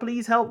 Lord,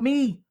 please help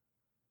me.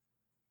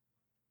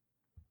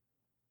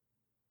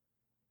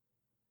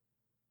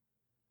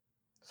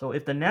 So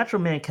if the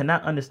natural man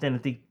cannot understand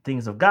the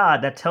things of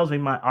God, that tells me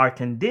our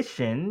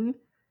condition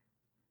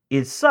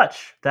is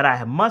such that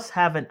I must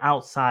have an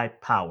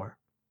outside power.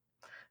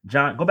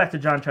 John, go back to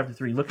John chapter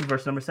 3. Look at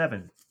verse number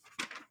 7.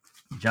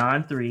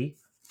 John 3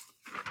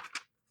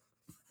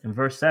 and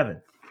verse 7.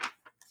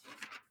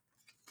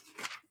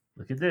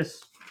 Look at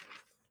this.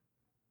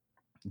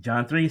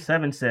 John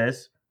 3:7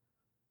 says,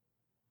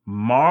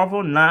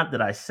 marvel not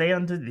that I say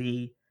unto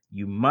thee,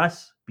 you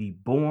must be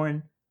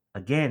born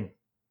again.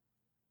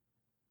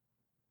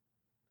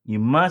 You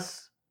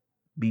must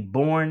be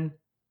born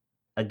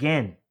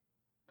again.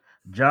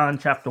 John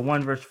chapter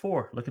 1 verse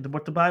 4. Look at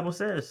what the Bible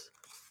says.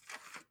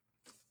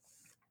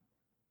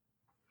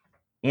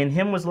 In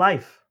him was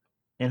life.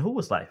 And who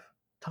was life?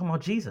 Talking about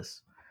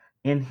Jesus.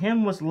 In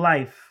him was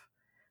life,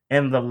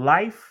 and the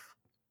life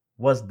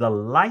was the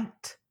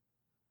light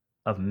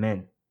of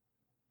men.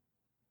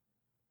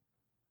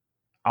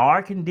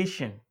 Our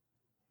condition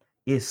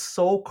is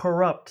so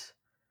corrupt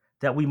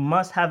that we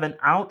must have an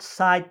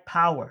outside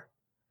power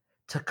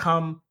to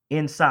come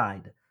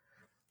inside.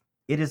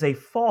 It is a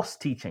false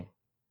teaching,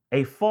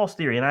 a false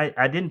theory. And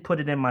I didn't put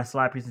it in my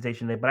slide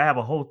presentation today, but I have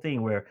a whole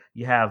thing where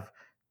you have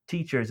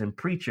teachers and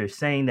preachers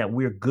saying that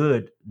we're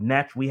good.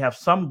 We have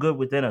some good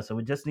within us, so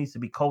it just needs to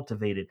be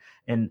cultivated.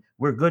 And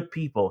we're good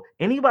people.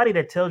 Anybody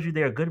that tells you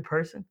they're a good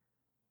person,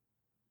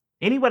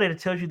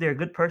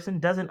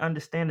 doesn't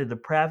understand the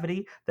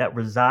depravity that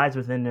resides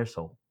within their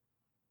soul.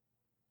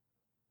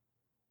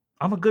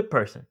 I'm a good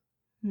person.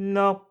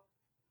 No,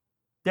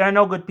 there are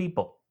no good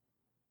people.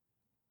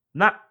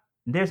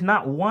 There's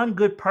not one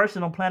good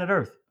person on planet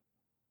Earth.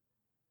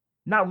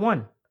 Not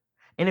one.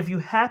 And if you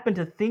happen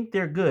to think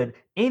they're good,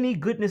 any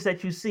goodness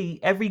that you see,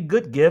 every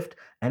good gift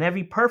and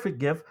every perfect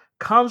gift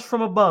comes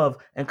from above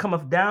and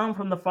cometh down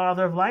from the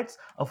Father of lights,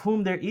 of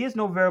whom there is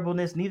no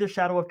variableness, neither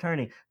shadow of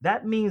turning.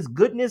 That means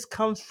goodness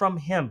comes from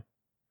him.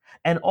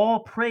 And all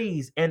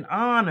praise and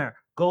honor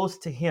goes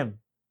to him.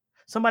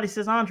 Somebody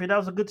says, Andre, that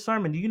was a good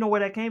sermon. Do you know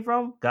where that came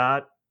from?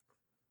 God.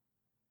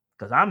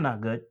 Because I'm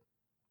not good.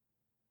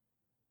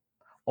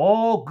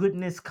 All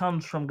goodness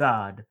comes from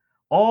God.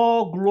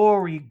 All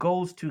glory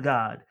goes to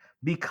God.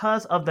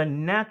 Because of the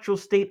natural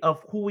state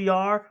of who we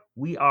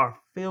are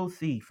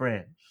filthy,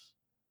 friends.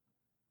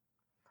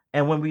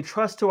 And when we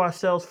trust to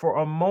ourselves for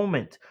a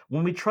moment,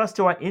 when we trust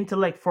to our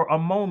intellect for a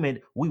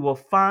moment, we will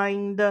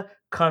find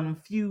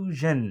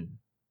confusion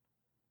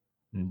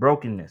and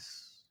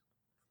brokenness.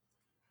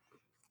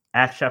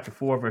 Acts chapter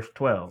 4, verse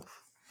 12.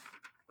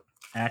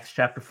 Acts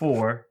chapter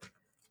 4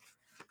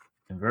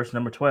 and verse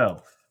number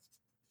 12.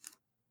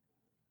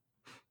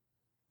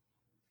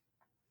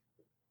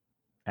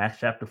 Acts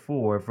chapter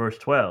 4, verse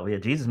 12. Yeah,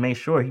 Jesus made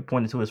sure he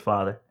pointed to his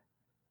Father.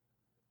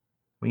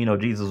 Well,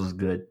 Jesus was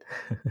good.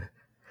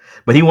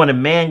 But he wanted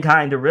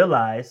mankind to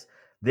realize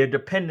their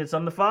dependence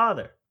on the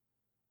Father.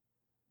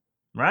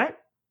 Right?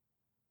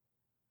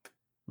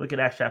 Look at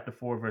Acts chapter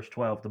 4, verse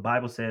 12. The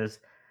Bible says,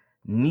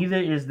 neither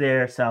is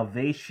there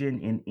salvation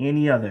in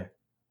any other,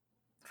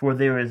 for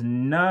there is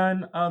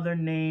none other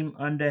name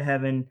under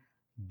heaven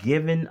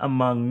given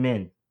among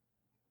men,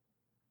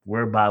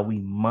 whereby we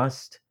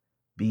must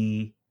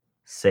be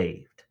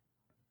saved.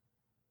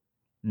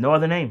 No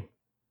other name.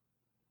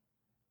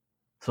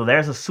 So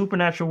there's a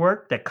supernatural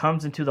work that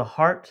comes into the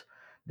heart.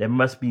 There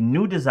must be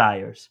new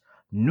desires,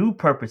 new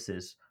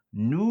purposes,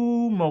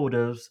 new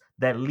motives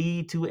that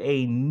lead to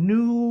a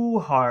new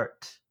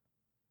heart.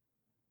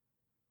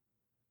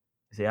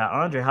 You say,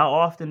 Andre, how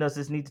often does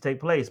this need to take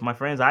place? My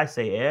friends, I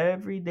say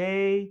every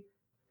day,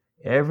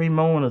 every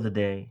moment of the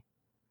day.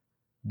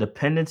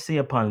 Dependency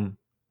upon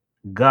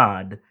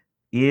God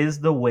is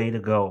the way to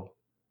go.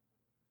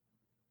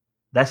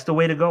 That's the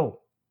way to go.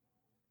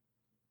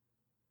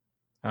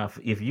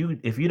 If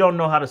you don't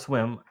know how to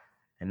swim,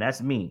 and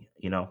that's me,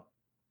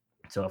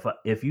 So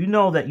if you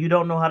know that you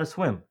don't know how to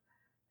swim,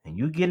 and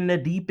you get in the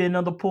deep end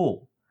of the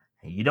pool,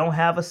 and you don't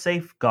have a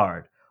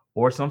safeguard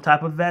or some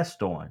type of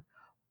vest on,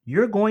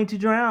 you're going to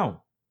drown.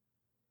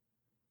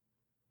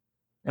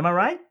 Am I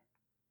right?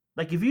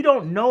 Like if you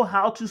don't know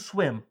how to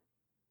swim,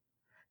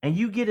 and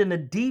you get in the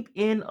deep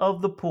end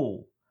of the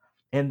pool,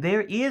 and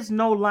there is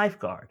no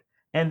lifeguard,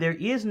 and there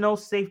is no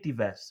safety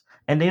vest,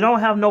 and they don't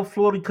have no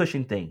floaty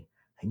cushion thing,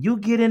 and you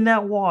get in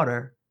that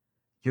water,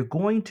 you're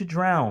going to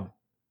drown.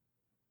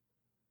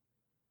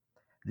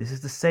 This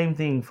is the same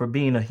thing for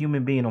being a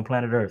human being on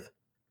planet Earth.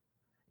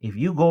 If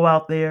you go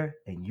out there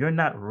and you're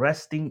not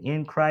resting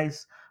in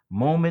Christ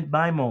moment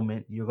by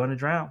moment, you're going to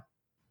drown.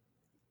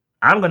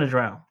 I'm going to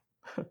drown.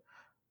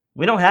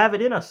 We don't have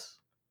it in us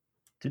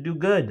to do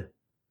good.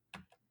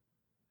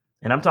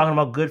 And I'm talking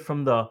about good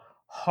from the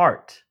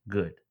heart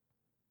good.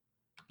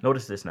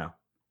 Notice this now.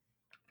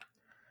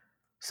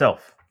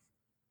 Self.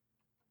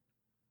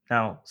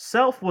 Now,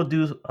 self will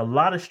do a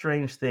lot of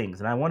strange things,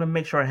 and I want to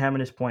make sure I hammer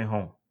this point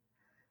home.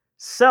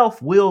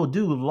 Self will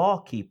do law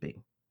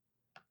keeping.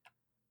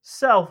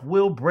 Self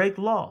will break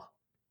law.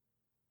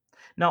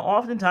 Now,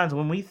 oftentimes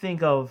when we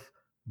think of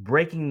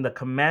breaking the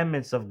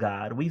commandments of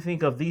God, we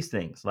think of these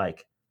things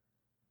like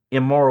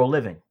immoral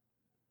living,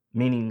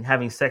 meaning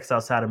having sex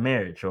outside of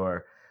marriage,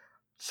 or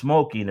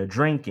smoking or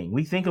drinking.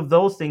 We think of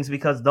those things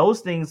because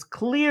those things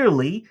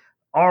clearly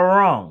are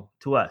wrong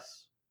to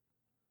us.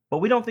 But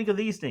we don't think of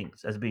these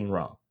things as being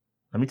wrong.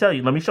 Let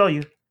me show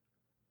you.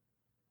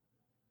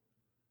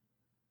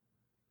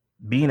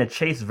 Being a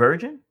chaste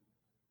virgin,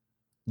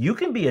 you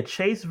can be a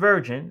chaste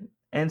virgin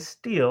and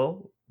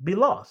still be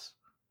lost.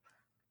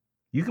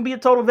 You can be a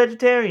total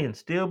vegetarian,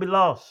 still be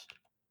lost.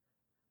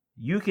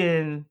 You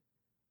can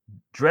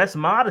dress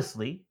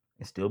modestly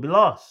and still be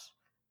lost.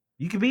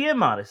 You can be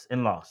immodest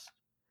and lost.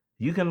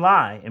 You can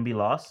lie and be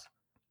lost.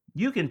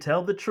 You can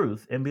tell the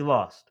truth and be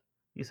lost.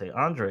 You say,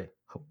 Andre,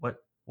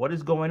 what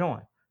is going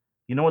on?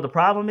 You know what the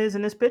problem is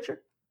in this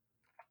picture?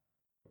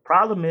 The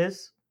problem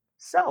is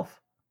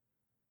self.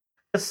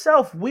 The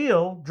self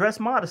will dress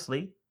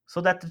modestly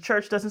so that the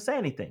church doesn't say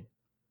anything.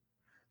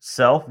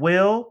 Self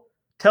will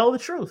tell the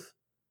truth.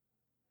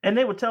 And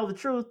they will tell the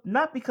truth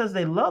not because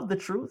they love the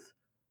truth,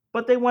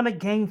 but they want to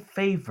gain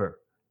favor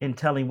in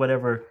telling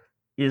whatever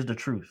is the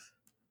truth,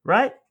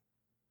 right?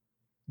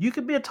 You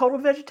could be a total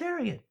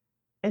vegetarian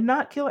and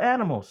not kill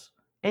animals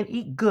and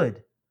eat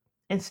good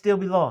and still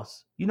be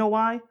lost. You know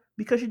why?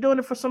 Because you're doing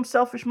it for some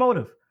selfish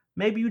motive.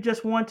 Maybe you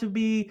just want to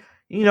be,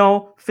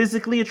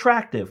 physically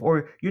attractive,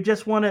 or you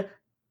just want to.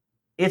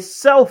 It's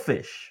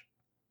selfish.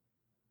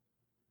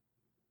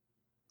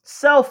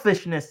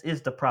 Selfishness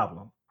is the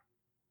problem.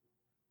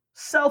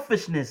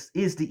 Selfishness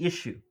is the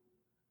issue.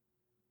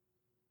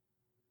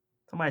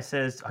 Somebody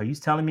says, are you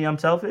telling me I'm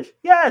selfish?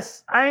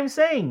 Yes, I am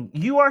saying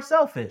you are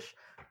selfish.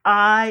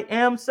 I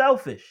am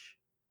selfish.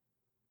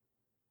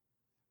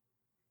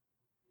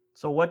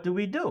 So what do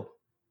we do?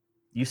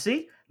 You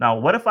see? Now,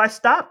 what if I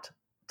stopped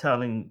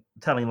telling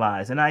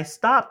lies, and I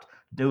stopped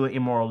doing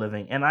immoral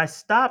living, and I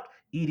stopped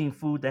eating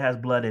food that has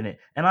blood in it,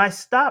 and I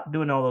stopped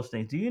doing all those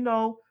things? Do you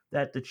know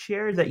that the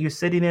chair that you're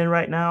sitting in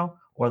right now,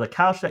 or the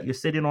couch that you're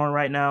sitting on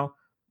right now,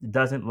 it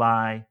doesn't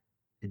lie,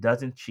 it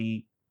doesn't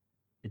cheat,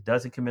 it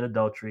doesn't commit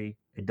adultery,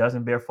 it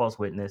doesn't bear false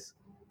witness,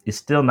 it's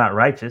still not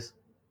righteous.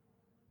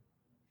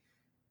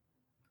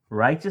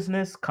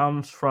 Righteousness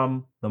comes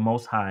from the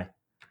Most High,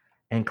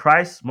 and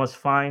Christ must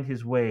find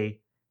his way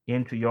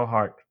into your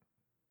heart.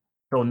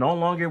 So no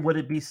longer would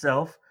it be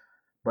self,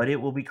 but it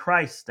will be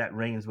Christ that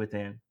reigns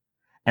within.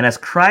 And as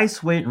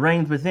Christ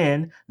reigns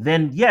within,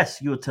 then yes,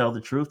 you'll tell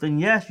the truth. And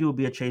yes, you will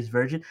be a chaste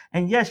virgin.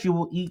 And yes, you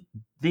will eat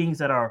things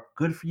that are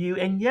good for you.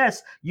 And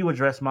yes, you will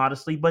dress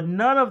modestly. But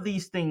none of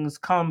these things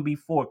come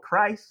before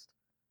Christ.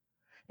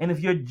 And if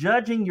you're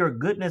judging your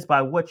goodness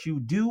by what you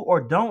do or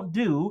don't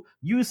do,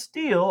 you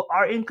still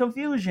are in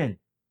confusion.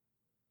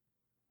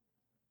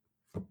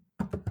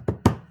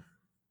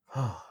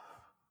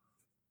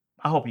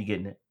 I hope you're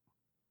getting it.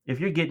 If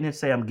you're getting it,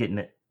 say I'm getting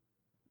it.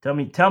 Tell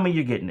me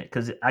you're getting it,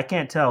 because I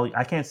can't tell.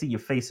 I can't see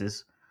your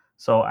faces.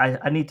 So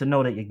I need to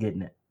know that you're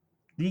getting it.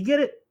 Do you get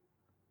it?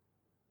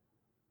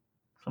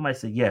 Somebody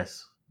said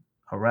yes.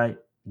 All right.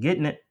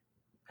 Getting it.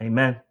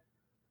 Amen.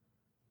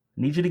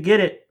 Need you to get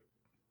it.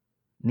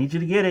 Need you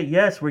to get it.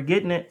 Yes, we're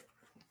getting it.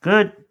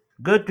 Good.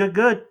 Good, good,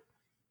 good.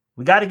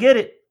 We got to get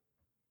it.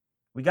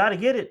 We got to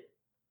get it.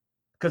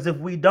 Because if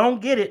we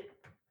don't get it,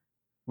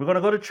 we're going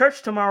to go to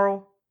church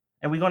tomorrow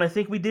and we're going to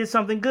think we did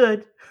something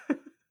good.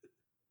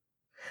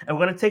 And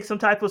we're going to take some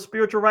type of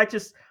spiritual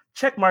righteous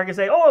check mark and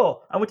say,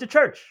 oh, I went to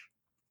church.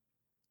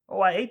 Oh,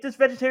 I ate this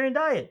vegetarian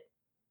diet.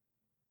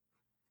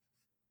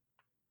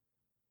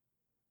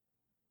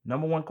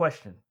 Number one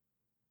question.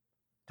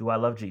 Do I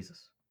love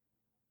Jesus?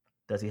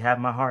 Does he have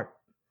my heart?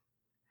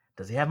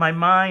 Does he have my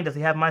mind? Does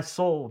he have my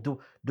soul?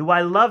 Do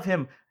I love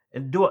him?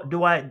 And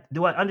do I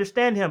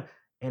understand him?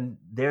 And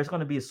there's going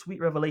to be a sweet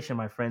revelation,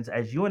 my friends,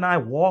 as you and I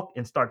walk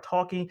and start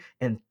talking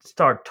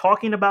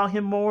about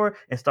him more,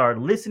 and start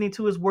listening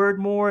to his word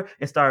more,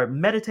 and start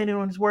meditating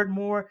on his word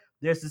more.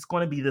 There's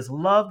going to be this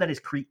love that is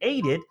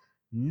created,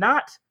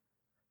 not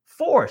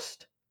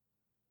forced.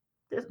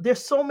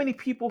 There's so many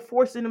people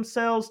forcing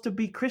themselves to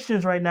be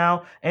Christians right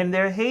now, and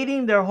they're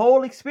hating their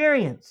whole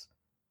experience.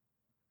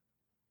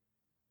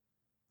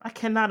 I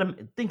cannot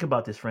think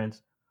about this,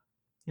 friends.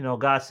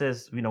 God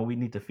says, we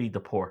need to feed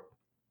the poor.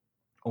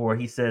 Or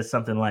he says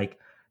something like,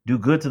 do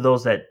good to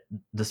those that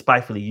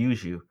despitefully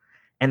use you.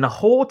 And the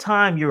whole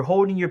time you're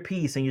holding your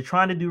peace and you're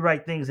trying to do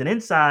right things. And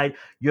inside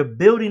you're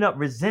building up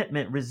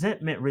resentment.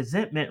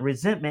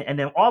 And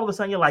then all of a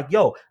sudden you're like,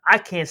 yo, I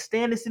can't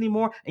stand this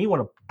anymore. And you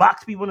want to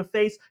box people in the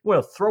face. You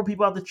want to throw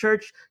people out the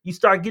church. You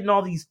start getting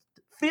all these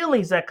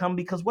feelings that come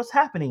because what's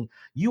happening?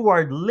 You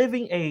are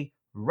living a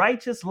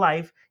righteous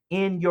life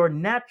in your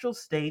natural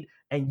state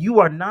and you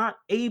are not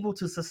able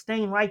to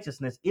sustain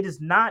righteousness. It is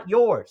not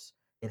yours.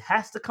 It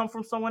has to come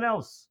from someone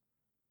else.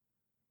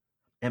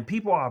 And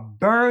people are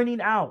burning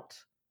out.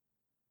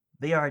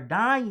 They are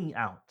dying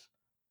out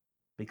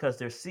because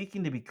they're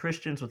seeking to be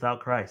Christians without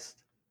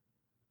Christ.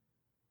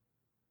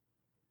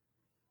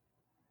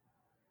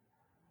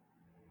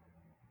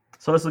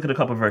 So let's look at a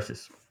couple of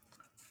verses.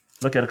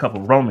 Look at a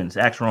couple. Romans,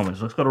 Acts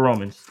Romans. Let's go to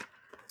Romans.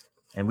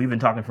 And we've been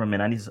talking for a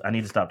minute. I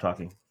need to stop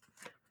talking.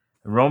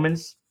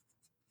 Romans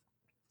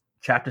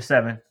chapter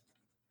 7.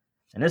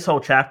 And this whole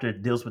chapter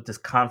deals with this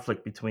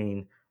conflict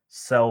between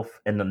self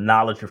and the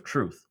knowledge of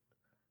truth.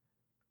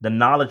 The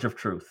knowledge of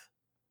truth.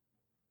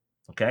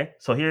 Okay?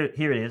 So here it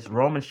is.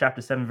 Romans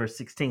chapter 7, verse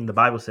 16. The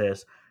Bible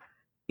says,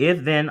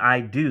 if then I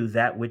do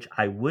that which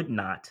I would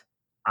not,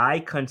 I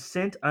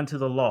consent unto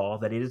the law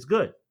that it is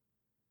good.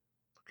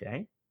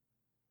 Okay.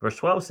 Verse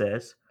 12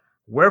 says,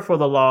 wherefore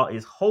the law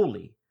is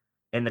holy,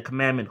 and the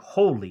commandment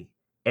holy,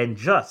 and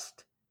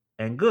just,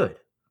 and good.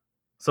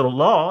 So the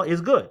law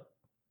is good.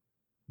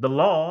 The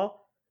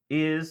law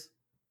is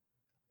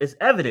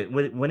evident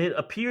when it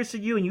appears to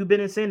you and you've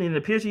been in sin and it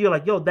appears to you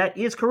like, yo, that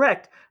is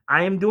correct.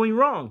 I am doing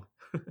wrong.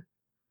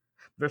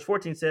 Verse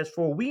 14 says,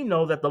 for we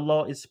know that the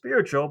law is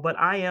spiritual, but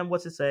I am,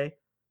 what's it say?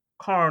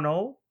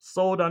 Carnal,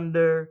 sold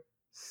under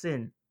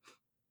sin.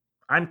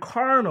 I'm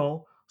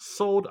carnal,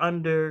 sold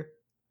under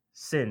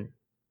sin.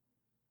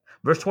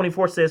 Verse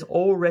 24 says,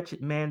 oh,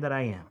 wretched man that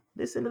I am.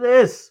 Listen to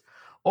this.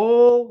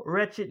 Oh,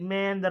 wretched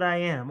man that I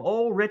am.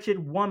 Oh, wretched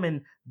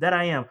woman that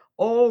I am.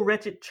 Oh,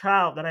 wretched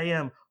child that I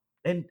am.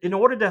 And in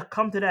order to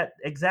come to that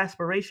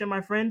exasperation,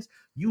 my friends,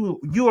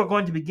 you are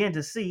going to begin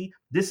to see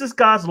this is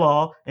God's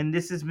law and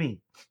this is me.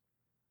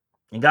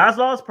 And God's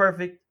law is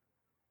perfect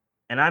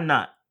and I'm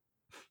not.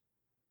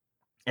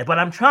 But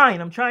I'm trying.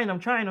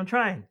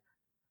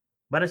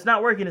 But it's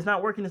not working.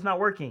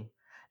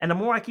 And the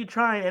more I keep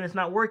trying and it's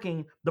not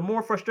working, the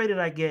more frustrated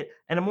I get.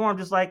 And the more I'm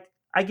just like,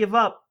 I give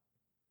up.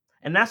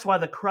 And that's why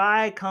the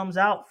cry comes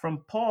out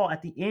from Paul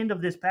at the end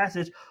of this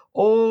passage.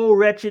 Oh,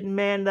 wretched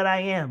man that I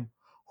am,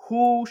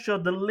 who shall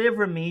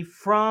deliver me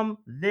from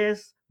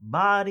this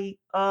body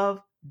of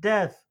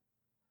death?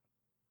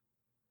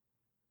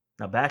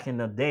 Now, back in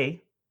the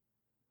day,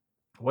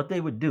 what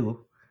they would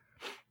do,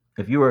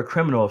 if you were a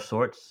criminal of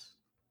sorts,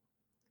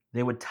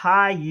 they would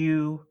tie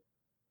you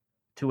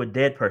to a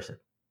dead person.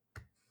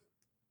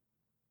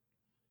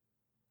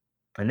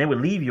 And they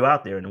would leave you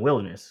out there in the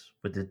wilderness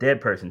with this dead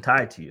person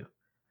tied to you.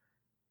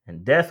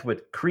 And death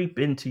would creep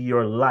into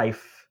your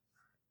life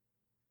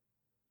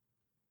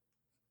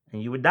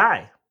and you would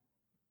die.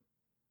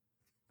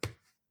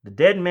 The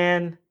dead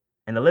man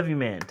and the living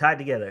man tied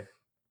together.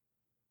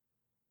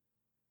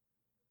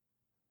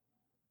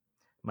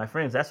 My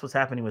friends, that's what's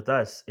happening with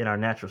us in our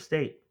natural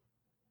state.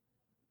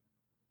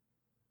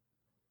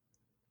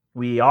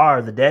 We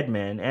are the dead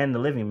man and the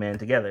living man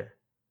together.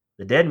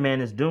 The dead man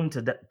is doomed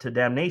to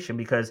damnation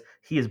because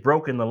he has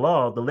broken the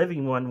law. The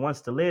living one wants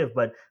to live,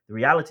 but the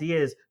reality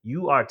is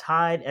you are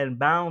tied and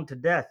bound to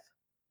death.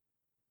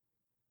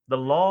 The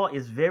law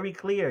is very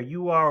clear.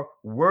 You are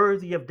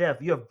worthy of death.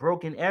 You have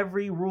broken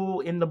every rule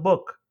in the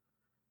book.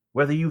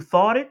 Whether you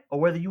thought it or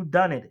whether you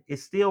done it,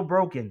 it's still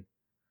broken.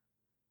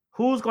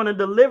 Who's going to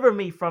deliver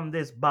me from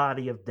this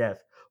body of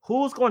death?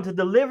 Who's going to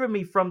deliver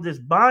me from this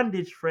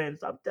bondage,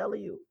 friends? I'm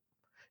telling you.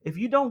 If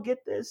you don't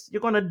get this,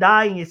 you're going to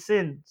die in your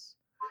sins.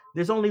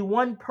 There's only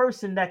one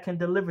person that can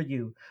deliver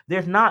you.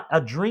 There's not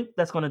a drink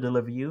that's going to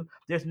deliver you.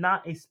 There's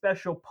not a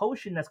special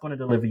potion that's going to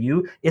deliver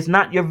you. It's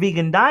not your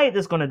vegan diet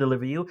that's going to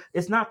deliver you.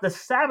 It's not the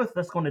Sabbath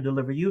that's going to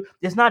deliver you.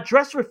 It's not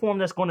dress reform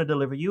that's going to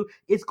deliver you.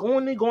 It's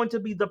only going to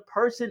be the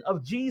person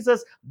of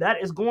Jesus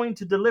that is going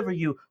to deliver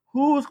you.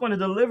 Who's going to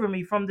deliver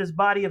me from this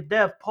body of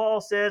death?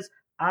 Paul says,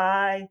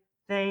 I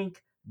thank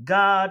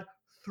God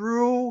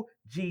through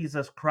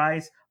Jesus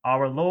Christ,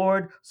 our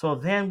Lord. So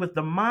then with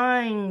the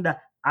mind,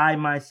 I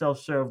myself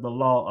serve the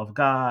law of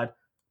God,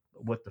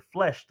 with the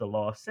flesh, the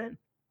law of sin.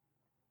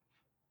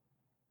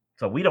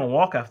 So we don't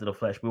walk after the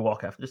flesh, we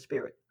walk after the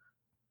Spirit.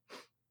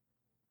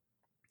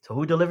 So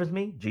who delivers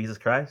me? Jesus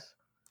Christ.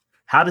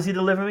 How does he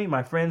deliver me?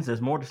 My friends,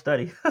 there's more to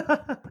study.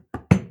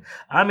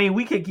 I mean,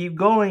 we could keep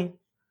going.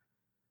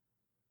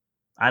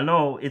 I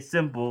know it's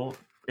simple.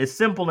 It's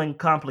simple and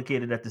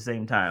complicated at the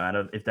same time. I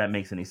don't know if that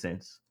makes any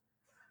sense.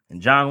 In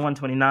John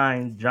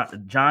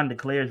 1:29, John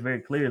declares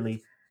very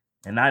clearly,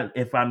 and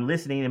if I'm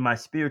listening in my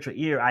spiritual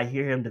ear, I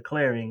hear him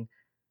declaring,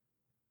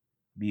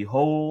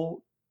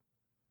 behold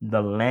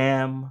the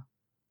Lamb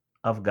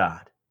of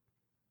God.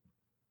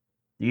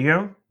 Do you hear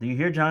him? Do you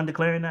hear John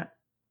declaring that?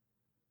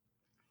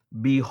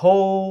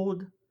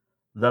 Behold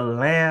the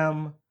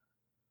Lamb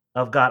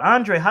of God.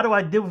 Andre, how do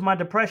I deal with my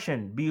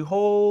depression?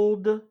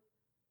 Behold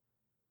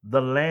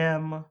the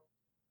Lamb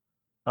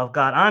of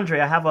God. Andre,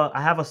 I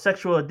have a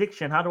sexual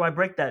addiction. How do I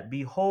break that?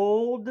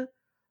 Behold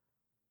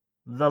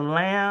the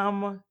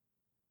Lamb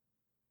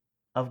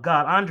of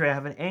God. Andre, I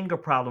have an anger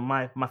problem.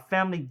 My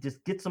family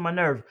just gets on my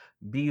nerves.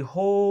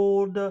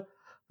 Behold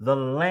the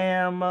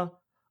Lamb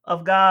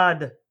of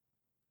God.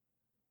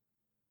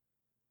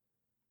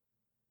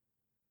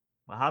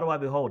 Well, how do I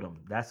behold him?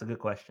 That's a good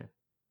question.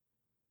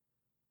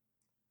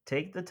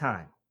 Take the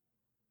time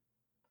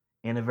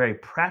in a very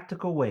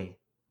practical way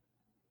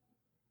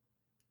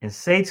and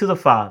say to the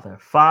Father,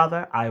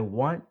 Father, I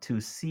want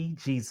to see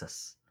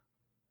Jesus.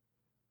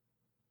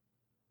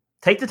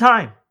 Take the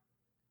time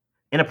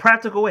in a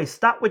practical way.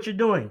 Stop what you're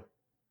doing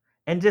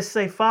and just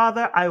say,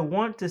 Father, I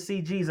want to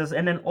see Jesus.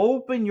 And then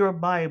open your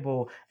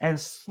Bible and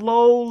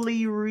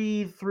slowly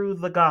read through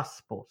the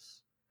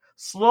Gospels.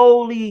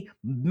 Slowly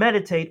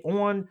meditate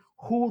on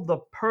who the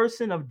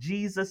person of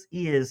Jesus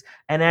is.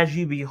 And as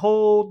you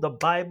behold, the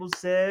Bible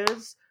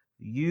says,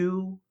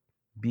 you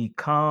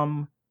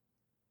become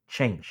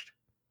changed.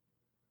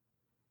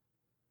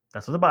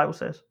 That's what the Bible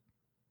says.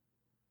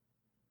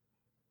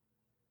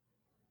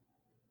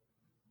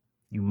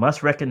 You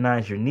must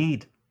recognize your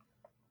need.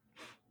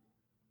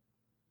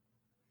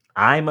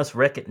 I must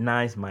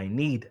recognize my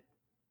need.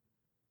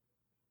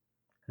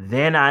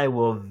 Then I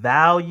will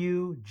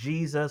value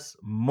Jesus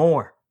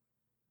more.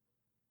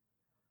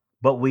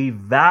 But we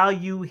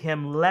value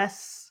him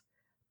less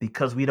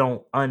because we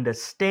don't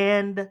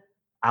understand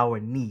our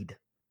need.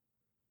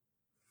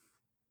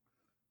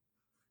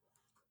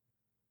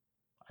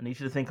 I need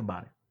you to think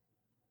about it.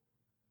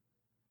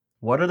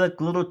 What are the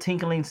little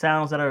tinkling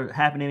sounds that are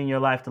happening in your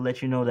life to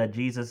let you know that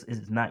Jesus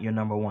is not your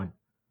number one?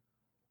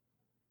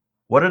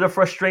 What are the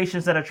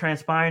frustrations that are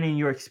transpiring in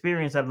your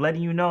experience that are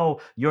letting you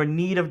know your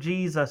need of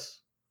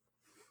Jesus?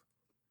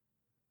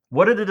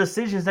 What are the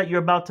decisions that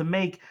you're about to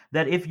make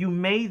that if you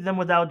made them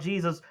without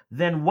Jesus,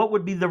 then what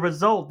would be the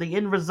result, the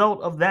end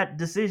result of that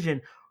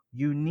decision?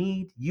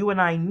 You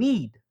and I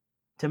need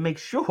to make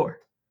sure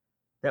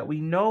that we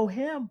know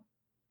him.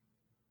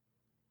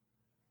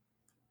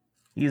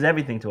 He's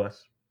everything to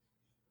us.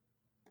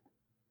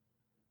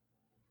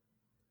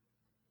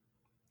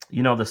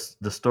 You know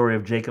the story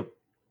of Jacob,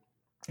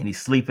 and he's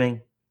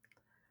sleeping,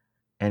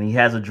 and he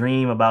has a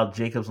dream about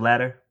Jacob's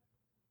ladder.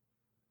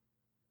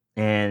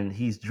 And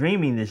he's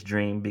dreaming this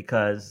dream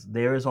because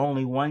there is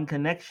only one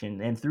connection.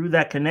 And through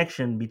that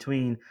connection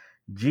between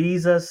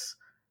Jesus,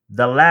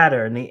 the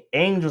ladder, and the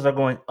angels are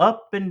going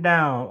up and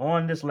down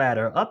on this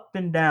ladder, up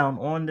and down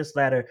on this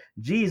ladder.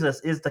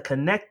 Jesus is the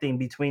connecting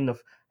between the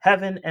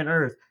heaven and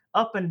earth,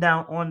 up and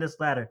down on this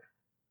ladder.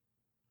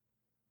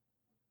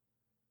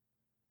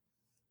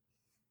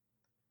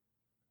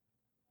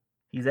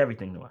 He's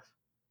everything to us.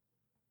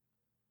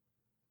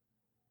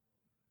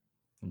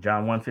 In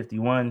John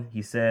 1:51,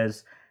 he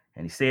says,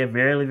 and he said,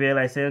 verily,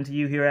 verily, I say unto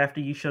you, hereafter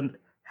you shall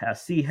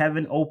see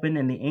heaven open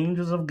and the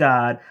angels of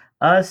God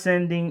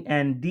ascending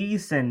and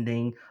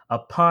descending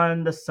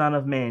upon the Son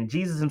of Man.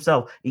 Jesus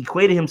himself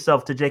equated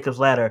himself to Jacob's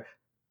ladder.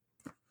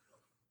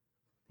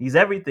 He's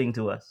everything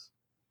to us.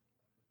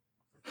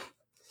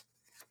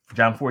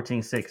 John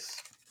 14:6.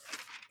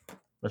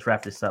 Let's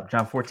wrap this up.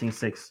 John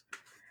 14:6.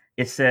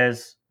 It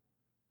says,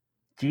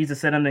 Jesus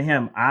said unto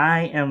him,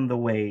 I am the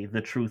way,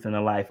 the truth, and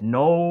the life.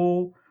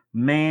 No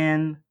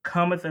man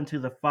cometh unto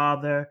the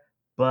Father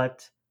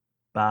but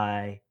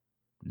by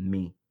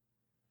me.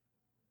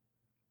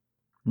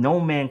 No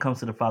man comes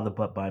to the Father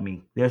but by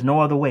me. There's no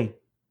other way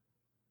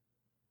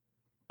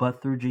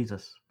but through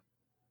Jesus.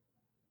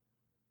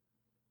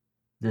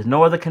 There's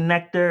no other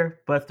connector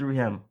but through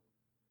him.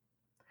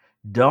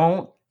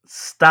 Don't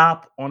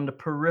stop on the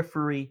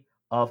periphery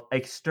of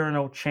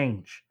external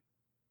change.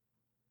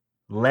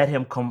 Let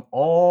him come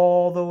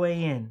all the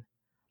way in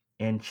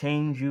and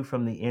change you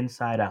from the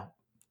inside out.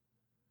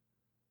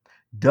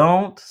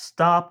 Don't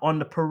stop on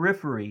the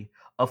periphery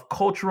of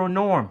cultural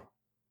norm.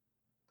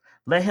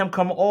 Let him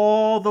come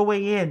all the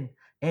way in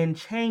and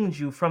change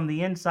you from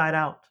the inside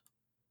out.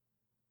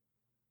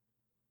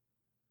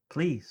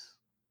 Please.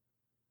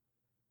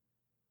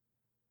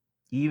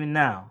 Even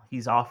now,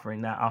 he's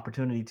offering that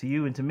opportunity to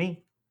you and to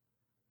me.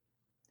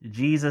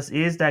 Jesus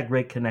is that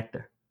great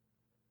connector.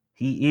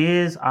 He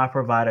is our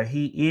provider.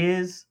 He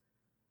is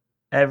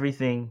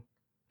everything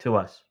to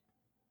us.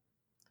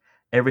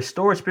 A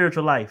restored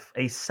spiritual life,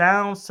 a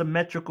sound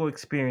symmetrical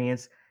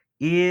experience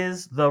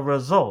is the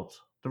result.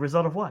 The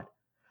result of what?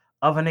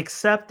 Of an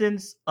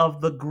acceptance of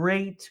the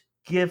great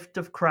gift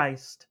of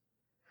Christ.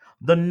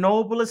 The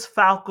noblest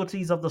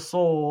faculties of the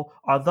soul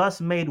are thus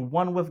made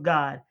one with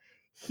God.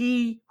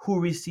 He who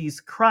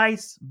receives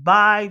Christ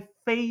by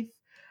faith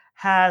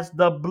has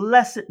the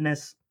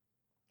blessedness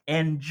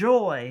and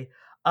joy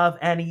of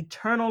an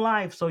eternal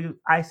life. So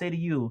I say to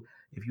you,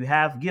 if you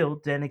have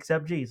guilt, then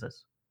accept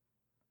Jesus.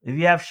 If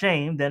you have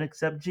shame, then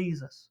accept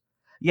Jesus.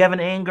 You have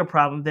an anger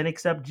problem, then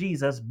accept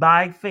Jesus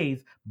by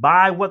faith,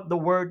 by what the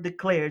word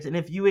declares. And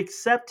if you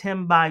accept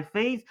him by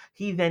faith,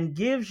 he then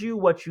gives you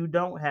what you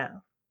don't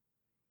have.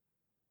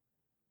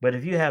 But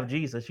if you have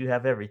Jesus, you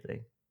have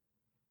everything.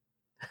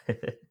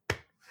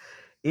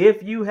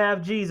 If you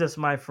have Jesus,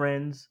 my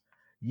friends,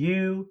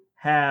 you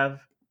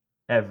have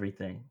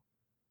everything.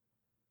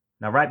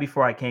 Now, right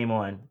before I came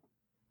on,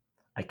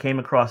 I came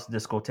across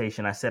this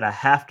quotation. I said, I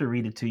have to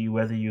read it to you,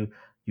 whether you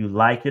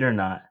like it or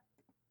not.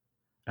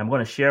 I'm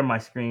going to share my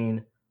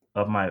screen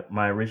of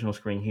my original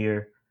screen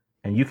here,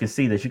 and you can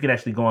see this. You can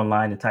actually go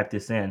online and type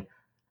this in.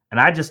 And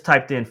I just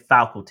typed in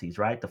faculties,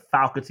 right? The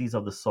faculties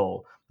of the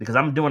soul, because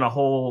I'm doing a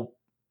whole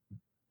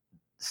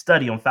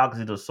study on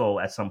faculties of the soul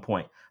at some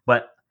point.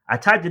 But I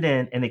typed it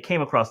in, and it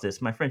came across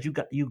this. My friends, you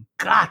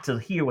got to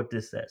hear what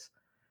this says.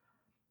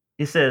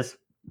 It says,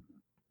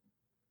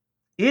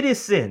 it is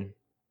sin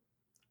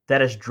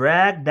that has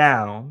dragged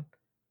down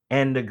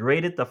and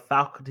degraded the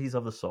faculties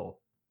of the soul.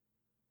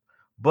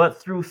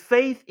 But through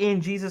faith in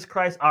Jesus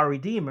Christ, our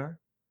Redeemer,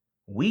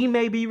 we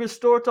may be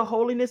restored to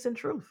holiness and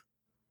truth.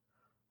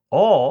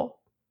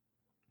 All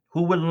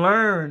who would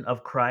learn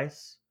of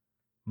Christ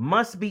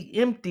must be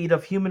emptied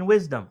of human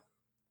wisdom.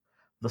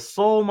 The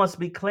soul must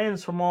be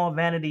cleansed from all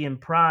vanity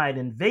and pride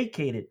and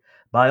vacated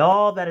by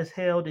all that is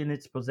held in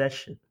its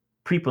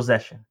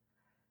prepossession.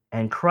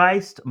 And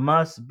Christ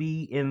must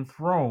be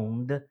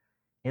enthroned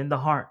in the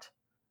heart.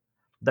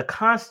 The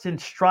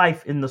constant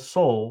strife in the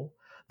soul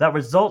that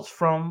results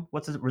from,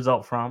 what's it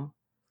result from?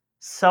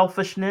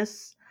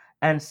 Selfishness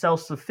and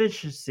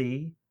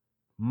self-sufficiency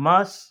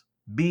must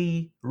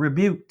be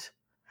rebuked,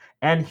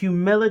 and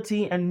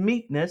humility and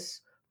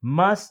meekness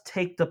must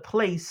take the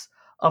place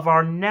of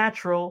our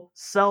natural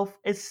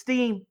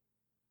self-esteem.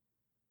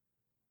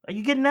 Are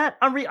you getting that?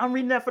 I'm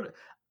reading that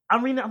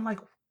I'm like,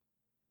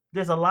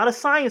 there's a lot of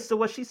science to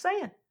what she's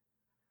saying.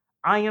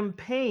 I am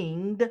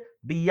pained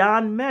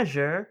beyond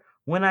measure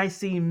when I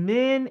see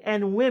men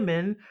and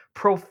women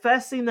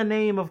professing the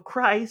name of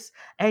Christ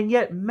and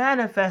yet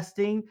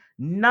manifesting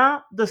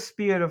not the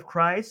Spirit of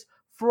Christ,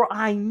 for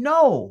I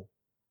know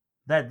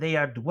that they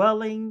are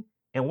dwelling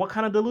in what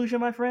kind of delusion,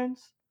 my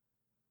friends?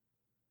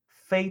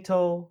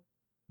 Fatal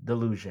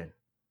delusion.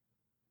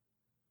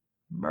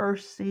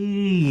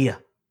 Mercy.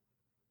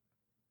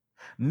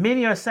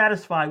 Many are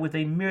satisfied with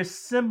a mere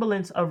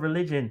semblance of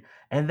religion,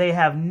 and they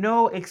have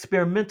no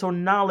experimental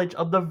knowledge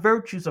of the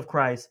virtues of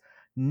Christ,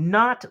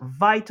 not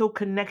vital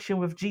connection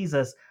with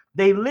Jesus.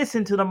 They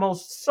listen to the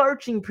most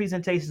searching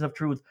presentations of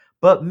truth,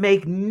 but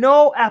make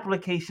no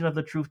application of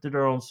the truth to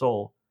their own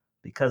soul,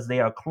 because they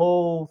are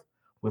clothed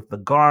with the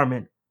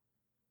garment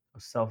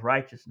of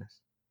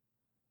self-righteousness.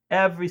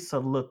 Every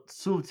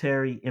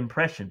salutary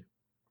impression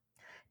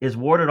is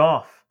warded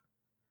off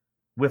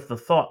with the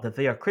thought that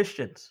they are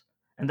Christians,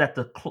 and that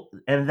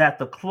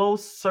the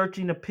close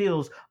searching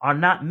appeals are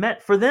not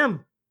meant for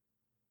them.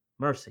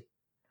 Mercy.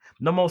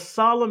 The most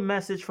solemn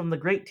message from the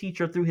great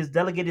teacher through his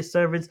delegated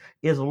servants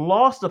is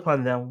lost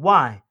upon them.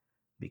 Why?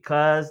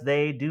 Because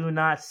they do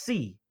not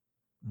see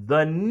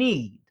the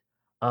need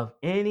of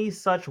any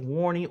such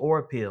warning or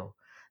appeal.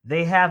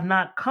 They have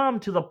not come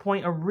to the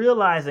point of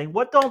realizing,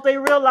 what don't they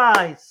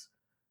realize?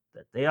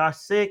 That they are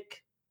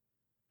sick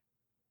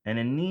and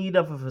in need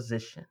of a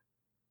physician.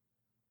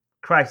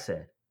 Christ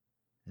said,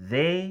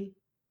 they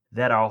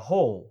that are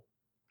whole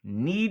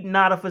need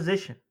not a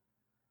physician,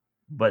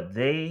 but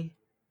they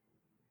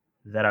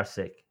that are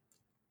sick.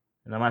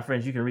 Now, my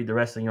friends, you can read the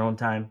rest in your own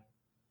time.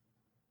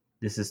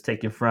 This is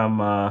taken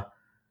from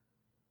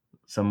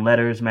some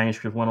letters,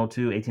 manuscript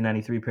 102,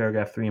 1893,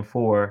 paragraph 3 and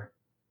 4.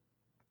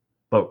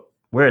 But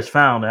where it's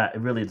found, it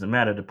really doesn't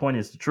matter. The point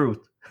is the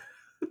truth.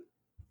 The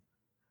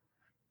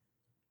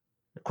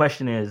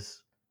question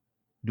is,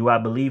 do I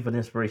believe what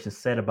inspiration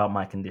said about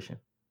my condition?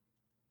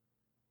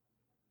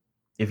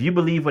 If you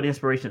believe what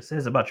inspiration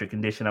says about your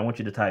condition, I want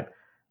you to type,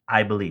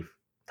 I believe.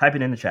 Type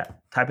it in the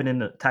chat. Type it in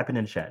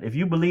the chat. If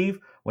you believe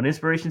what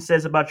inspiration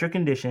says about your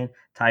condition,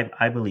 type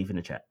I believe in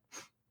the chat.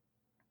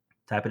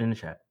 Type it in the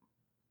chat.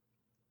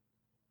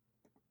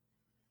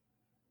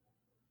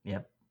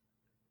 Yep.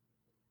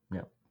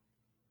 Yep.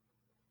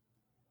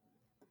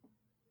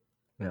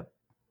 Yep.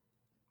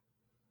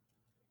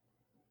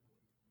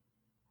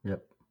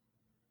 Yep.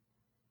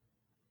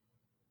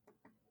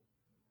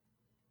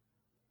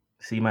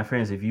 See, my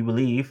friends, if you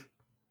believe,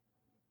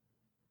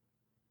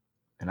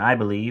 and I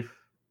believe,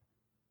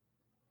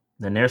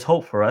 then there's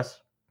hope for us.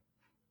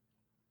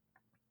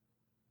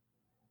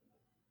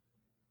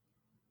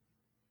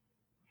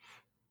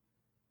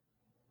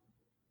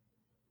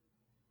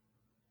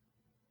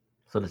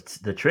 So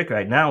the trick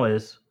right now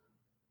is,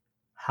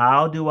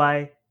 how do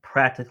I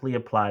practically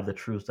apply the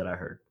truths that I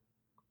heard?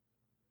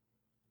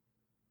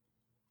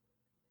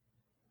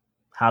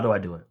 How do I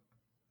do it?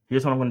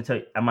 Here's what I'm going to tell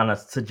you. I'm going to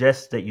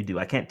suggest that you do.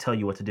 I can't tell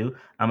you what to do.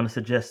 I'm going to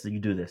suggest that you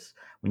do this.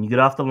 When you get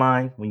off the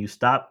line, when you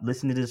stop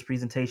listening to this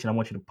presentation, I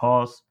want you to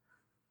pause.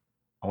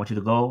 I want you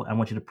to go. I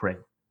want you to pray.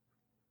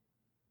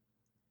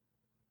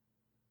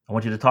 I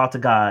want you to talk to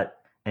God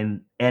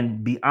and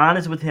be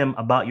honest with him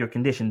about your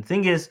condition. The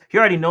thing is, he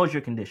already knows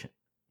your condition.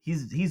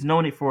 He's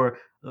known it for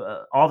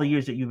all the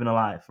years that you've been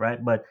alive,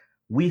 right? But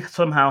we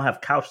somehow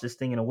have couched this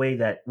thing in a way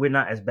that we're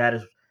not as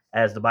bad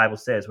as the Bible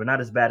says. We're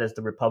not as bad as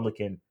the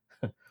Republican,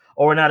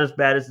 or we're not as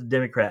bad as the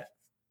Democrat,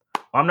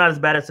 Or I'm not as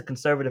bad as a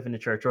conservative in the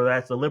church or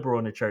as a liberal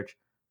in the church.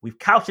 We've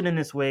couched it in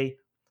this way.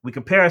 We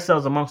compare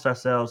ourselves amongst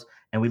ourselves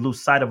and we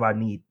lose sight of our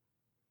need.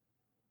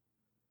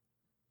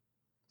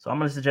 So I'm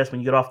going to suggest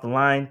when you get off the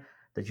line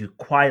that you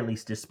quietly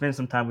just spend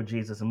some time with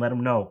Jesus and let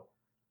him know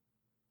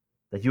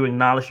that you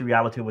acknowledge the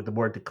reality of what the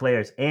word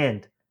declares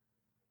and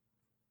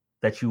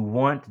that you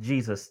want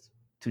Jesus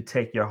to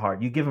take your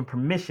heart. You give him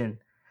permission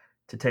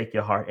to take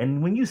your heart.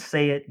 And when you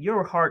say it,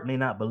 your heart may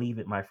not believe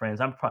it, my friends.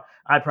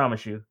 I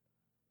promise you.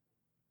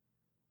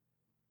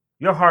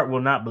 Your heart will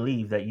not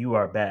believe that you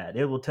are bad.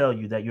 It will tell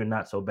you that you're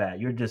not so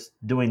bad. You're just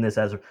doing this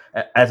as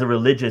a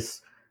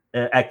religious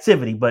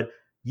activity, but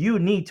you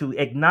need to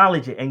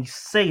acknowledge it and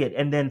say it.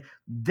 And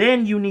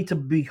then you need to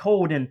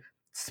behold and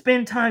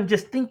spend time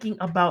just thinking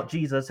about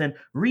Jesus and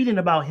reading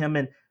about him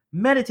and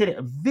meditating,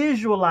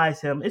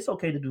 visualize him. It's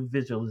okay to do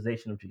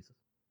visualization of Jesus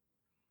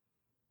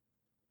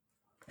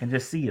and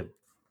just see him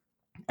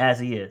as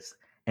he is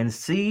and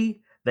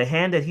see the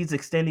hand that he's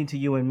extending to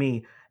you and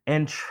me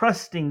and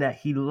trusting that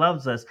he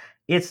loves us.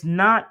 It's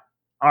not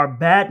our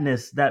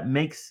badness that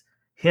makes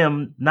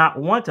him not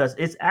want us.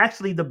 It's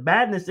actually the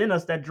badness in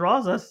us that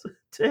draws us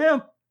to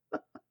him.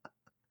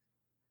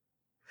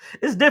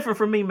 It's different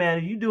from me, man.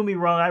 If you do me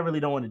wrong, I really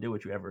don't want to deal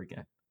with you ever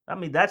again. I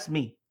mean, that's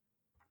me.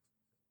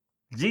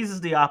 Jesus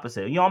is the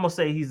opposite. You almost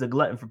say he's a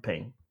glutton for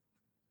pain.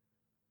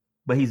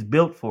 But he's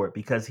built for it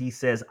because he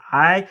says,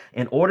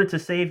 in order to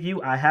save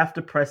you, I have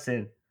to press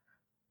in.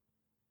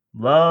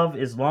 Love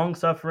is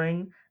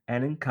long-suffering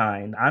and in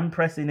kind. I'm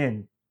pressing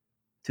in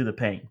to the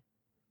pain.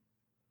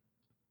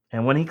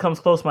 And when he comes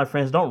close, my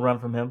friends, don't run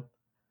from him.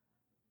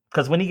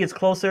 Because when he gets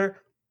closer,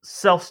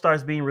 self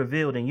starts being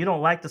revealed and you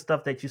don't like the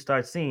stuff that you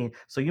start seeing.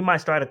 So you might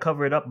start to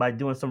cover it up by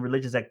doing some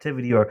religious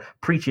activity or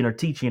preaching or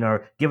teaching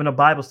or giving a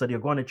Bible study or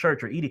going to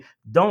church or eating.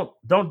 Don't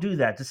do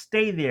that. Just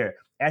stay there.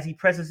 As he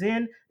presses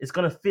in, it's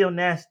going to feel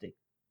nasty.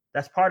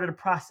 That's part of the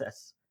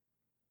process.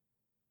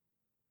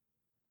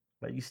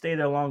 But you stay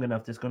there long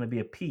enough, there's going to be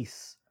a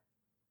peace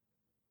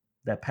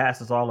that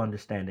passes all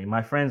understanding.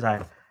 My friends,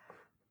 I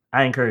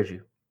encourage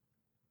you.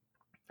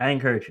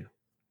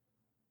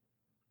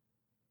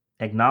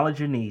 Acknowledge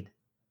your need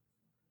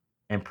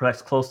and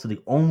press close to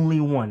the only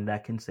one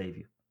that can save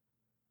you.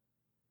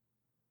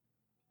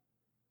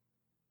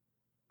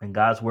 And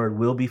God's word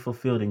will be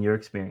fulfilled in your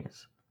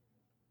experience.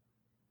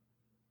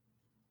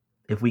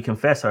 If we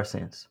confess our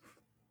sins,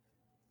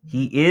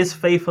 he is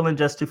faithful and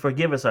just to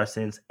forgive us our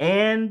sins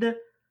and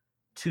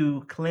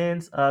to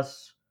cleanse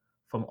us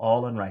from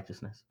all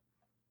unrighteousness.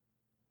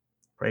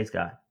 Praise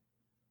God.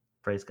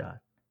 Praise God.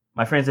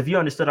 My friends, if you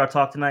understood our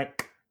talk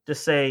tonight,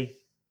 just say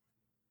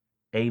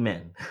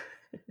amen.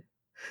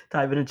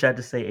 Type in the chat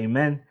to say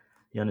amen.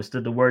 You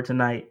understood the word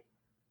tonight.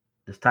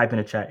 Just type in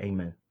the chat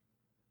amen.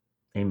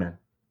 Amen.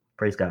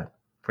 Praise God.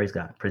 Praise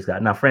God. Praise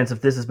God. Now, friends, if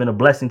this has been a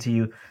blessing to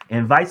you,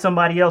 invite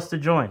somebody else to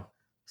join.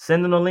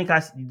 Send them the link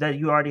that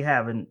you already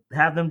have and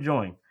have them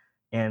join.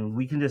 And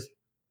we can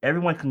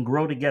everyone can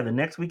grow together.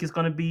 Next week is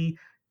going to be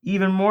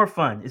even more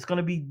fun. It's going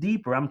to be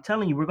deeper. I'm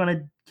telling you, we're going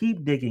to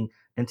keep digging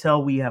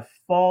until we have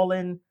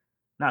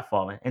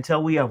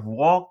until we have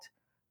walked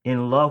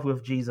in love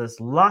with Jesus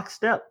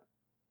lockstep.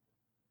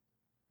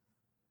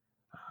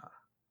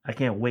 I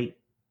can't wait.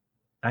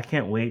 I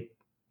can't wait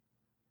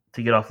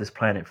to get off this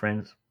planet,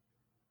 friends.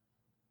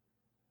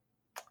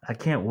 I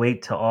can't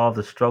wait till all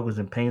the struggles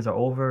and pains are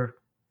over.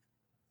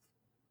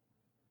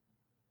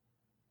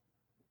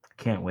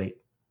 I can't wait.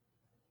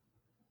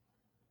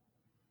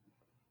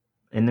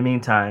 In the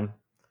meantime,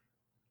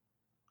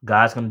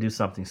 God's going to do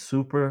something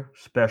super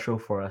special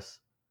for us.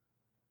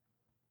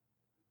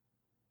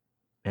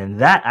 And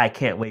that I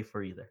can't wait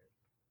for either.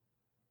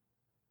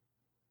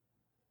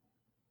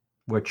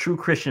 Where true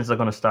Christians are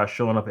going to start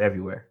showing up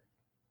everywhere.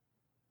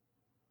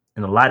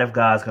 And the light of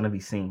God is going to be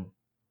seen.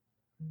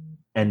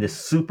 And this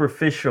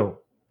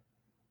superficial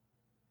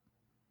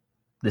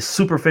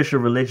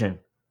religion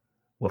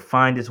will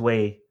find its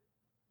way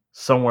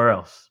somewhere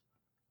else.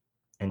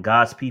 And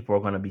God's people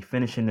are going to be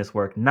finishing this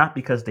work, not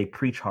because they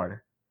preach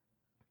harder,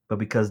 but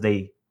because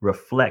they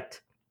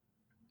reflect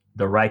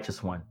the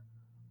righteous one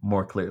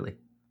more clearly.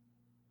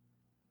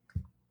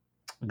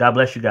 God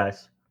bless you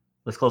guys.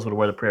 Let's close with a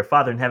word of prayer.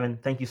 Father in heaven,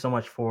 thank you so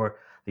much for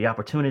the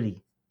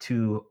opportunity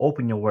to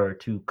open your word,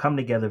 to come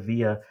together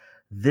via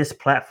this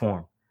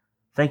platform.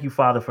 Thank you,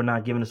 Father, for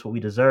not giving us what we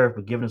deserve,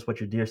 but giving us what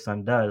your dear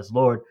son does.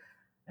 Lord,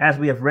 as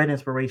we have read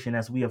inspiration,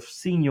 as we have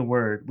seen your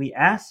word, we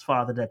ask,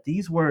 Father, that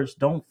these words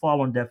don't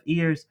fall on deaf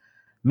ears.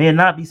 May it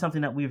not be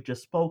something that we've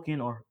just spoken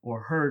or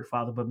heard,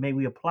 Father, but may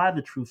we apply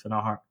the truth in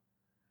our heart.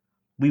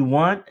 We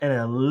want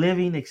a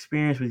living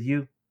experience with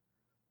you.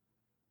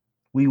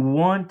 We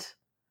want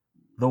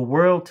the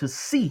world to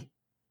see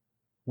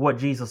what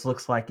Jesus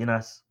looks like in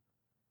us.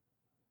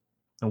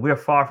 And we're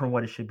far from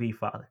what it should be,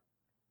 Father.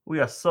 We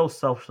are so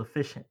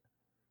self-sufficient.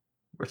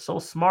 We're so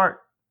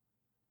smart.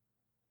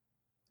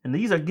 And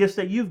these are gifts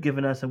that you've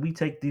given us, and we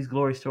take these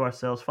glories to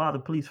ourselves. Father,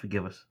 please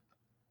forgive us.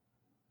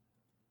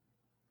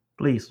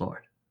 Please,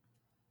 Lord.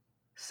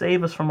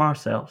 Save us from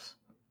ourselves.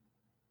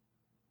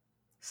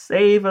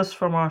 Save us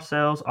from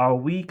ourselves, our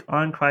weak,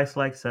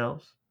 unchristlike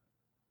selves.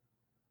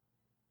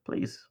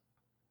 Please.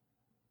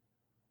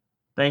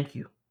 Thank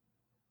you.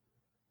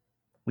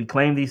 We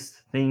claim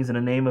these things in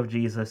the name of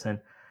Jesus and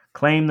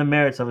claim the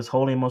merits of his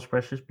holy and most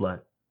precious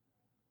blood.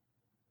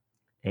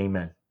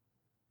 Amen.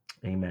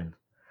 Amen.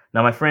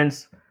 Now, my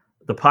friends,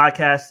 the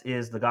podcast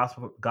is the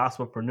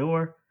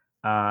Gospelpreneur.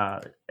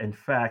 In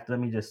fact,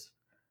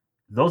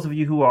 those of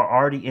you who are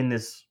already in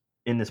this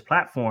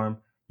platform,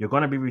 you're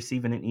going to be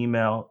receiving an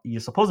email. You're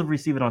supposed to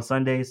receive it on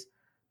Sundays,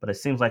 but it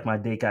seems like my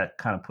date got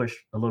kind of pushed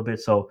a little bit.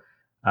 So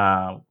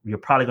you're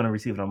probably going to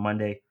receive it on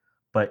Monday.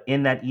 But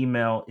in that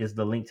email is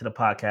the link to the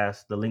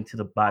podcast, the link to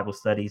the Bible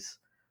studies,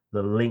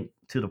 the link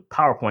to the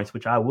PowerPoints,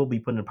 which I will be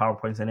putting the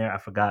PowerPoints in there. I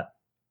forgot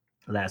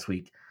last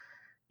week.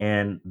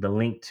 And the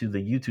link to the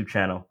YouTube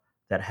channel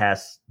that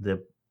has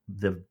the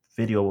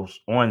videos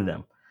on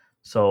them.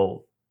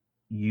 So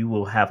you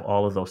will have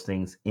all of those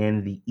things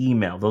in the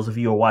email. Those of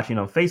you who are watching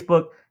on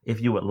Facebook, if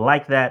you would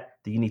like that,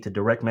 then you need to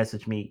direct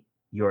message me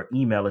your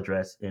email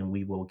address and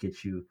we will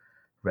get you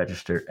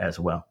registered as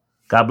well.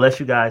 God bless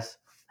you guys.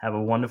 Have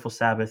a wonderful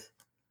Sabbath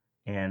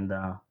and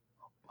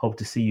hope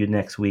to see you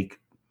next week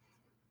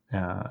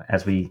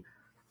as we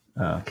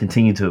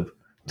continue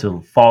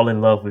to fall in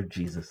love with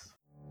Jesus.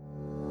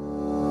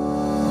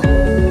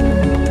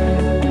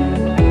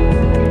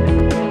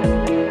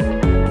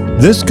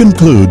 This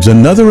concludes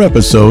another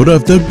episode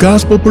of The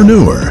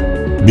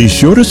Gospelpreneur. Be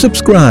sure to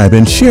subscribe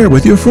and share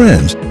with your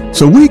friends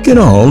so we can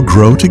all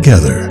grow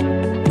together.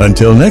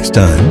 Until next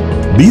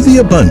time, be the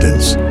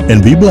abundance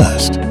and be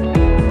blessed.